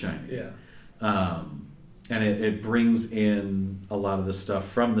sequel to The Shining. Yeah. And it brings in a lot of the stuff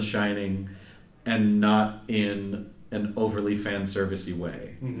from The Shining, and not in an overly fan servicey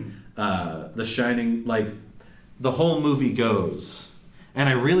way. Mm-hmm. The Shining, like the whole movie goes, and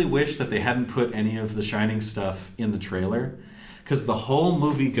I really wish that they hadn't put any of The Shining stuff in the trailer, because the whole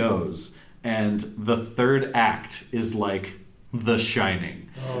movie goes, and the third act is like The Shining.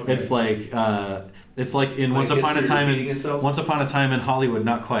 Oh, okay. It's like in Like Once Upon a history Time repeating in itself? Once Upon a Time in Hollywood,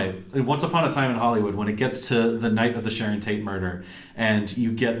 not quite. Once Upon a Time in Hollywood, when it gets to the night of the Sharon Tate murder, and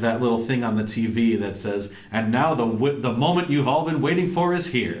you get that little thing on the TV that says, "And now the moment you've all been waiting for is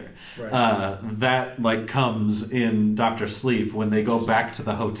here." Right. That like comes in Doctor Sleep when they go back to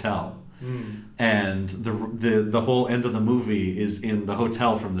the hotel. Mm. And the whole end of the movie is in the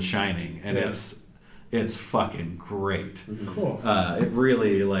hotel from The Shining, and Yeah. it's fucking great. Cool. It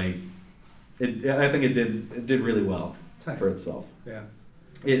really like I think it did really well Tight. for itself. Yeah.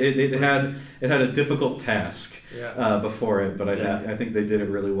 It had a difficult task Yeah. before it, but I think they did it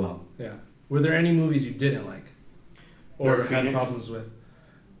really well. Yeah. Were there any movies you didn't like, or Dark had Phoenix? problems with?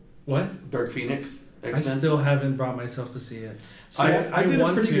 What? Dark Phoenix? X-Men? I still haven't brought myself to see it. See, I did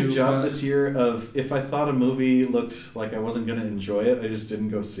a pretty good job this year of if I thought a movie looked like I wasn't going to enjoy it, I just didn't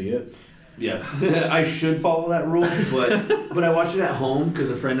go see it. Yeah, I should follow that rule, but I watched it at home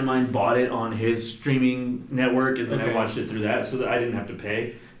because a friend of mine bought it on his streaming network, and then Okay. I watched it through that so that I didn't have to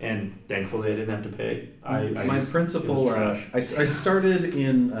pay. And thankfully, I didn't have to pay. My principal, it was I started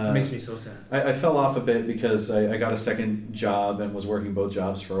in. It makes me so sad. I fell off a bit because I got a second job and was working both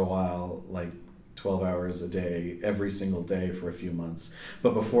jobs for a while, like 12 hours a day, every single day for a few months.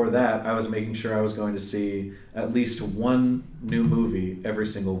 But before that, I was making sure I was going to see at least one new movie every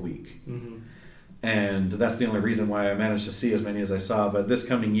single week. Mm-hmm. And that's the only reason why I managed to see as many as I saw. But this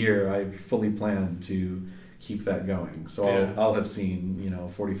coming year, I fully plan to keep that going. So Yeah. I'll have seen,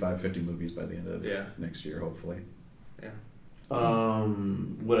 45, 50 movies by the end of Yeah. next year, hopefully.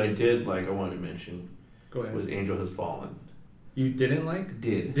 What I did like, I wanted to mention, Go ahead. was Angel Has Fallen. You didn't like?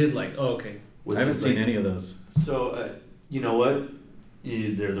 Did. Did like? Oh, okay. Which I haven't is seen like- any of those. So, you know what?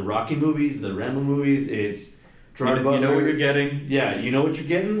 They're the Rocky movies, the Rambo movies. It's Gerard You Butler. know what you're getting? Yeah, you know what you're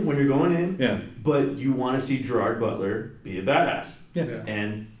getting when you're going in. Yeah. But you want to see Gerard Butler be a badass. Yeah.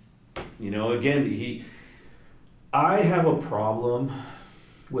 And, again, I have a problem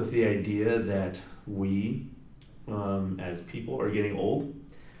with the idea that we, as people, are getting old.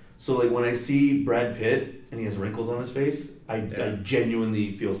 So, like, when I see Brad Pitt and he has wrinkles on his face, I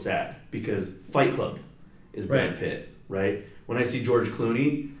genuinely feel sad because Fight Club is Brad Right. Pitt, right? When I see George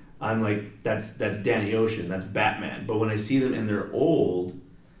Clooney, I'm like, that's Danny Ocean, that's Batman. But when I see them and they're old,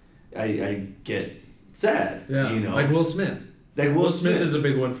 I get sad. Yeah. Like Will Smith. Like Will Smith is a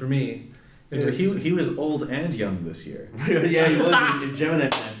big one for me. He was old and young this year. Yeah, he was in Gemini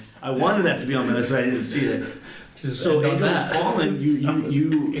Man. I wanted that to be on my list, but I didn't see it. So Angel Has Fallen,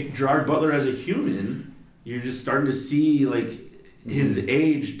 you Gerard Butler as a human, you're just starting to see like his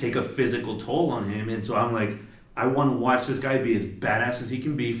age take a physical toll on him, and so I'm like, I want to watch this guy be as badass as he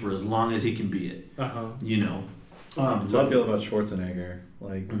can be for as long as he can be it. You know. That's how I feel about Schwarzenegger.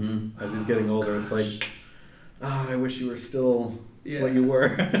 Like as he's getting older, it's like, I wish you were still what you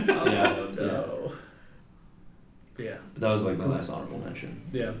were. No. Yeah. But that was like my last honorable mention.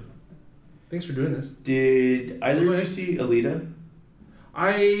 Yeah. Thanks for doing this. Did either of you see Alita?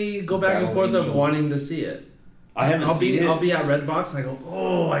 I go back and forth of wanting to see it. I haven't seen it. I'll be at Redbox and I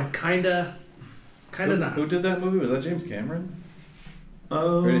go, I kinda not. Who did that movie? Was that James Cameron?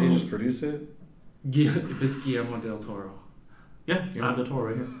 Or did he just produce it? If it's Guillermo del Toro. Yeah, Guillermo del Toro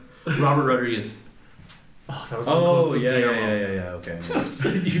right here. Robert Rodriguez. Oh, that was so close to Guillermo. Yeah. Okay.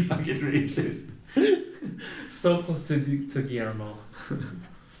 You fucking racist. So close to Guillermo.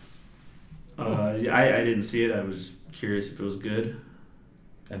 I didn't see it. I was curious if it was good.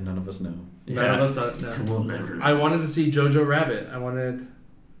 And none of us know. None of us know. We'll never know. I wanted to see Jojo Rabbit. You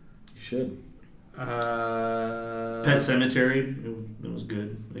should. Pet Cemetery. It was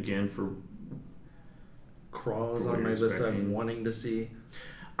good. Again, for Crawl is on my list of wanting to see.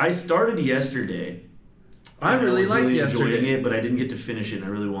 I started yesterday. I really liked yesterday. Enjoying it, but I didn't get to finish it. And I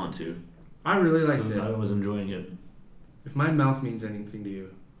really want to. I really liked it. I was enjoying it. If my mouth means anything to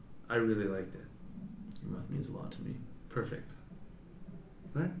you, I really liked it. Your mouth means a lot to me. Perfect.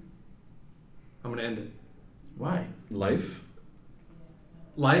 All right. I'm gonna end it. Why? Life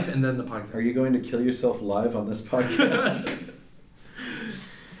and then the podcast. Are you going to kill yourself live on this podcast?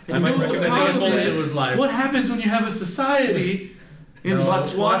 I might the recommend problem it. is, it was live. What happens when you have a society in No,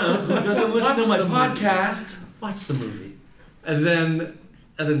 Botswana who doesn't listen to my the movie. podcast? Watch the movie, and then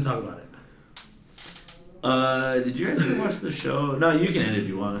talk about it. Did you guys watch the show? No, you can end if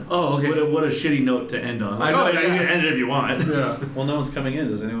you want. Oh, okay. What a shitty note to end on. I know, You yeah. can end it if you want. Yeah. Well, no one's coming in.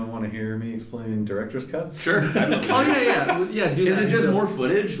 Does anyone want to hear me explain director's cuts? Sure. Oh yeah. Do Is that. it just more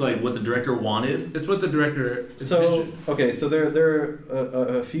footage, like what the director wanted? It's what the director. So envisioned. so there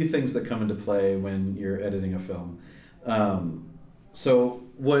are a few things that come into play when you're editing a film. So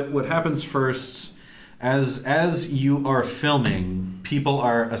what happens first, as you are filming, people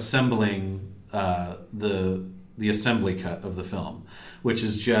are assembling the assembly cut of the film, which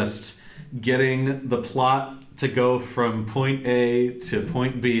is just getting the plot to go from point A to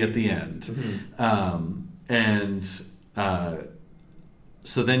point B at the end.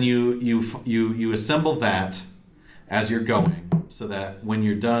 So then you assemble that as you're going, so that when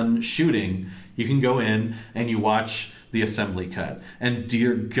you're done shooting, you can go in and you watch the assembly cut. And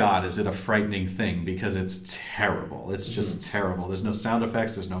dear God, is it a frightening thing, because it's terrible. It's just terrible. There's no sound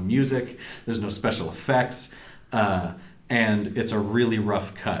effects, there's no music, there's no special effects, and it's a really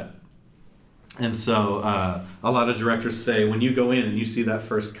rough cut. And so a lot of directors say when you go in and you see that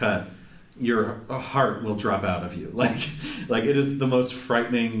first cut, your heart will drop out of you. Like it is the most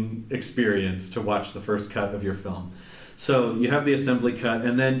frightening experience to watch the first cut of your film. So you have the assembly cut,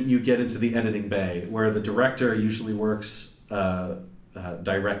 and then you get into the editing bay, where the director usually works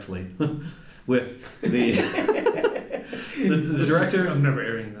directly with the director. I'm never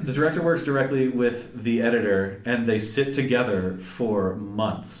airing this. The director works directly with the editor, and they sit together for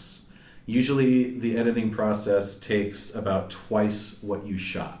months. Usually, the editing process takes about twice what you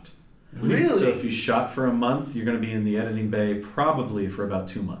shot. Really? So if you shot for a month, you're going to be in the editing bay probably for about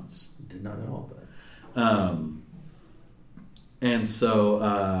 2 months. Did not know all that. And so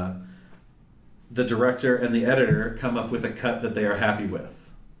the director and the editor come up with a cut that they are happy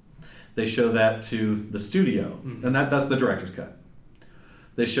with. They show that to the studio, and that's the director's cut.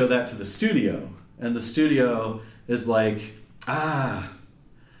 They show that to the studio, and the studio is like,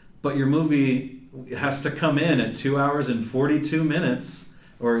 but your movie has to come in at 2 hours and 42 minutes,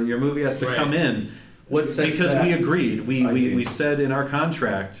 or your movie has to come in. What sets because that? we agreed. We said in our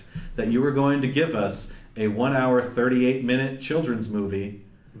contract that you were going to give us a 1 hour, 38-minute children's movie,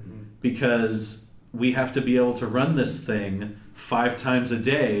 because we have to be able to run this thing 5 times a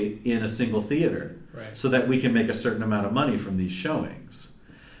day in a single theater, so that we can make a certain amount of money from these showings.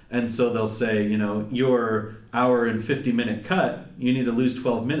 And so they'll say, your hour and 50-minute cut, you need to lose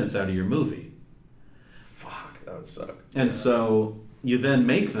 12 minutes out of your movie. Fuck, that would suck. And so you then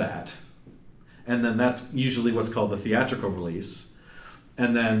make that, and then that's usually what's called the theatrical release.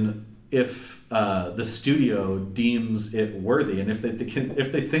 And then if the studio deems it worthy, and if they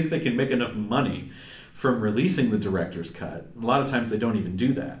think they can make enough money from releasing the director's cut, a lot of times they don't even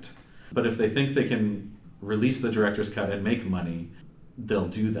do that. But if they think they can release the director's cut and make money, they'll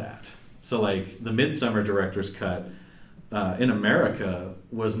do that. So, like, the Midsummer director's cut in America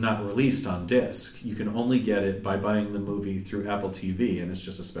was not released on disc. You can only get it by buying the movie through Apple TV, and it's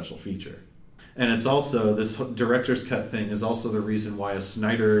just a special feature. And it's also, this director's cut thing is also the reason why a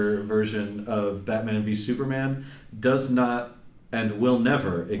Snyder version of Batman v Superman does not and will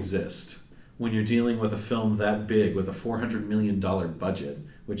never exist when you're dealing with a film that big with a $400 million budget,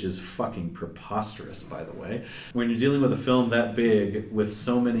 which is fucking preposterous, by the way. When you're dealing with a film that big with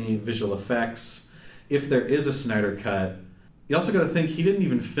so many visual effects, if there is a Snyder cut, you also got to think he didn't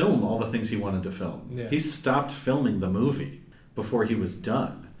even film all the things he wanted to film. Yeah. He stopped filming the movie before he was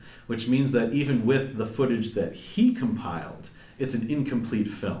done, which means that even with the footage that he compiled, it's an incomplete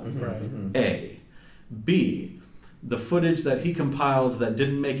film. Right. A. B. The footage that he compiled that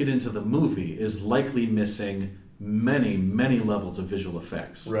didn't make it into the movie is likely missing many, many levels of visual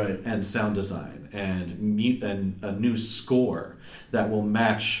effects Right. and sound design and a new score that will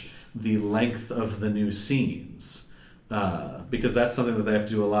match the length of the new scenes. Because that's something that they have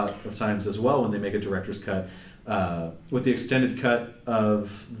to do a lot of times as well when they make a director's cut. With the extended cut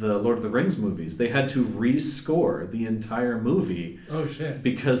of the Lord of the Rings movies, they had to rescore the entire movie Oh shit.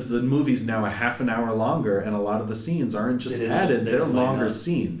 because the movie's now a half an hour longer and a lot of the scenes aren't just They didn't- added, they they're didn't line longer up.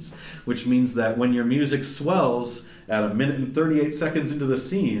 scenes, which means that when your music swells at 1 minute and 38 seconds into the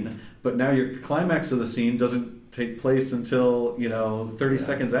scene, but now your climax of the scene doesn't take place until 30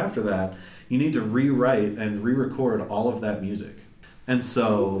 seconds after that, you need to rewrite and re-record all of that music. And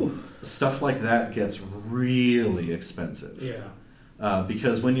so stuff like that gets really expensive. Yeah.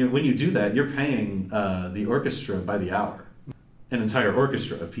 Because when you do that, you're paying the orchestra by the hour. An entire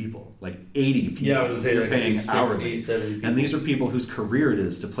orchestra of people, like 80 people. Yeah, I was gonna say you're like paying 60, hourly. 70 people. And these are people whose career it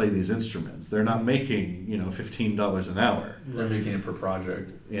is to play these instruments. They're not making, $15 an hour. They're making it per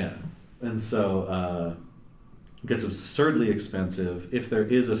project. Yeah. And so it gets absurdly expensive. If there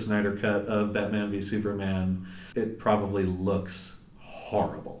is a Snyder cut of Batman v Superman, it probably looks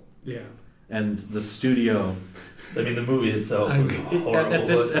horrible. Yeah. And the studio I mean, the movie itself was horrible.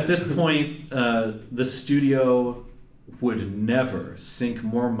 at this point, the studio would never sink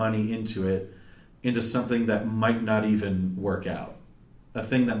more money into something that might not even work out, a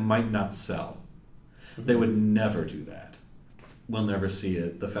thing that might not sell. They would never do that. We'll never see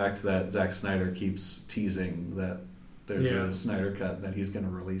it. The fact that Zack Snyder keeps teasing that there's a Snyder cut, that he's going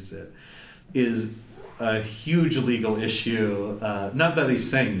to release it, is a huge legal issue. Not that he's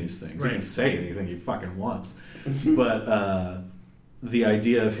saying these things. He can say anything he fucking wants. But the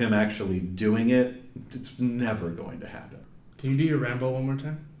idea of him actually doing it, it's never going to happen. Can you do your Rambo one more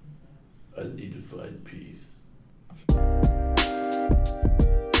time? I need to find peace.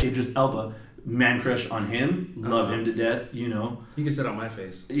 Idris Elba, man crush on him, love him to death, You can sit on my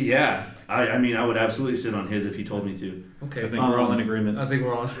face. Yeah, I mean, I would absolutely sit on his if he told me to. Okay. I think we're all in agreement. I think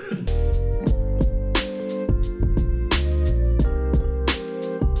we're all.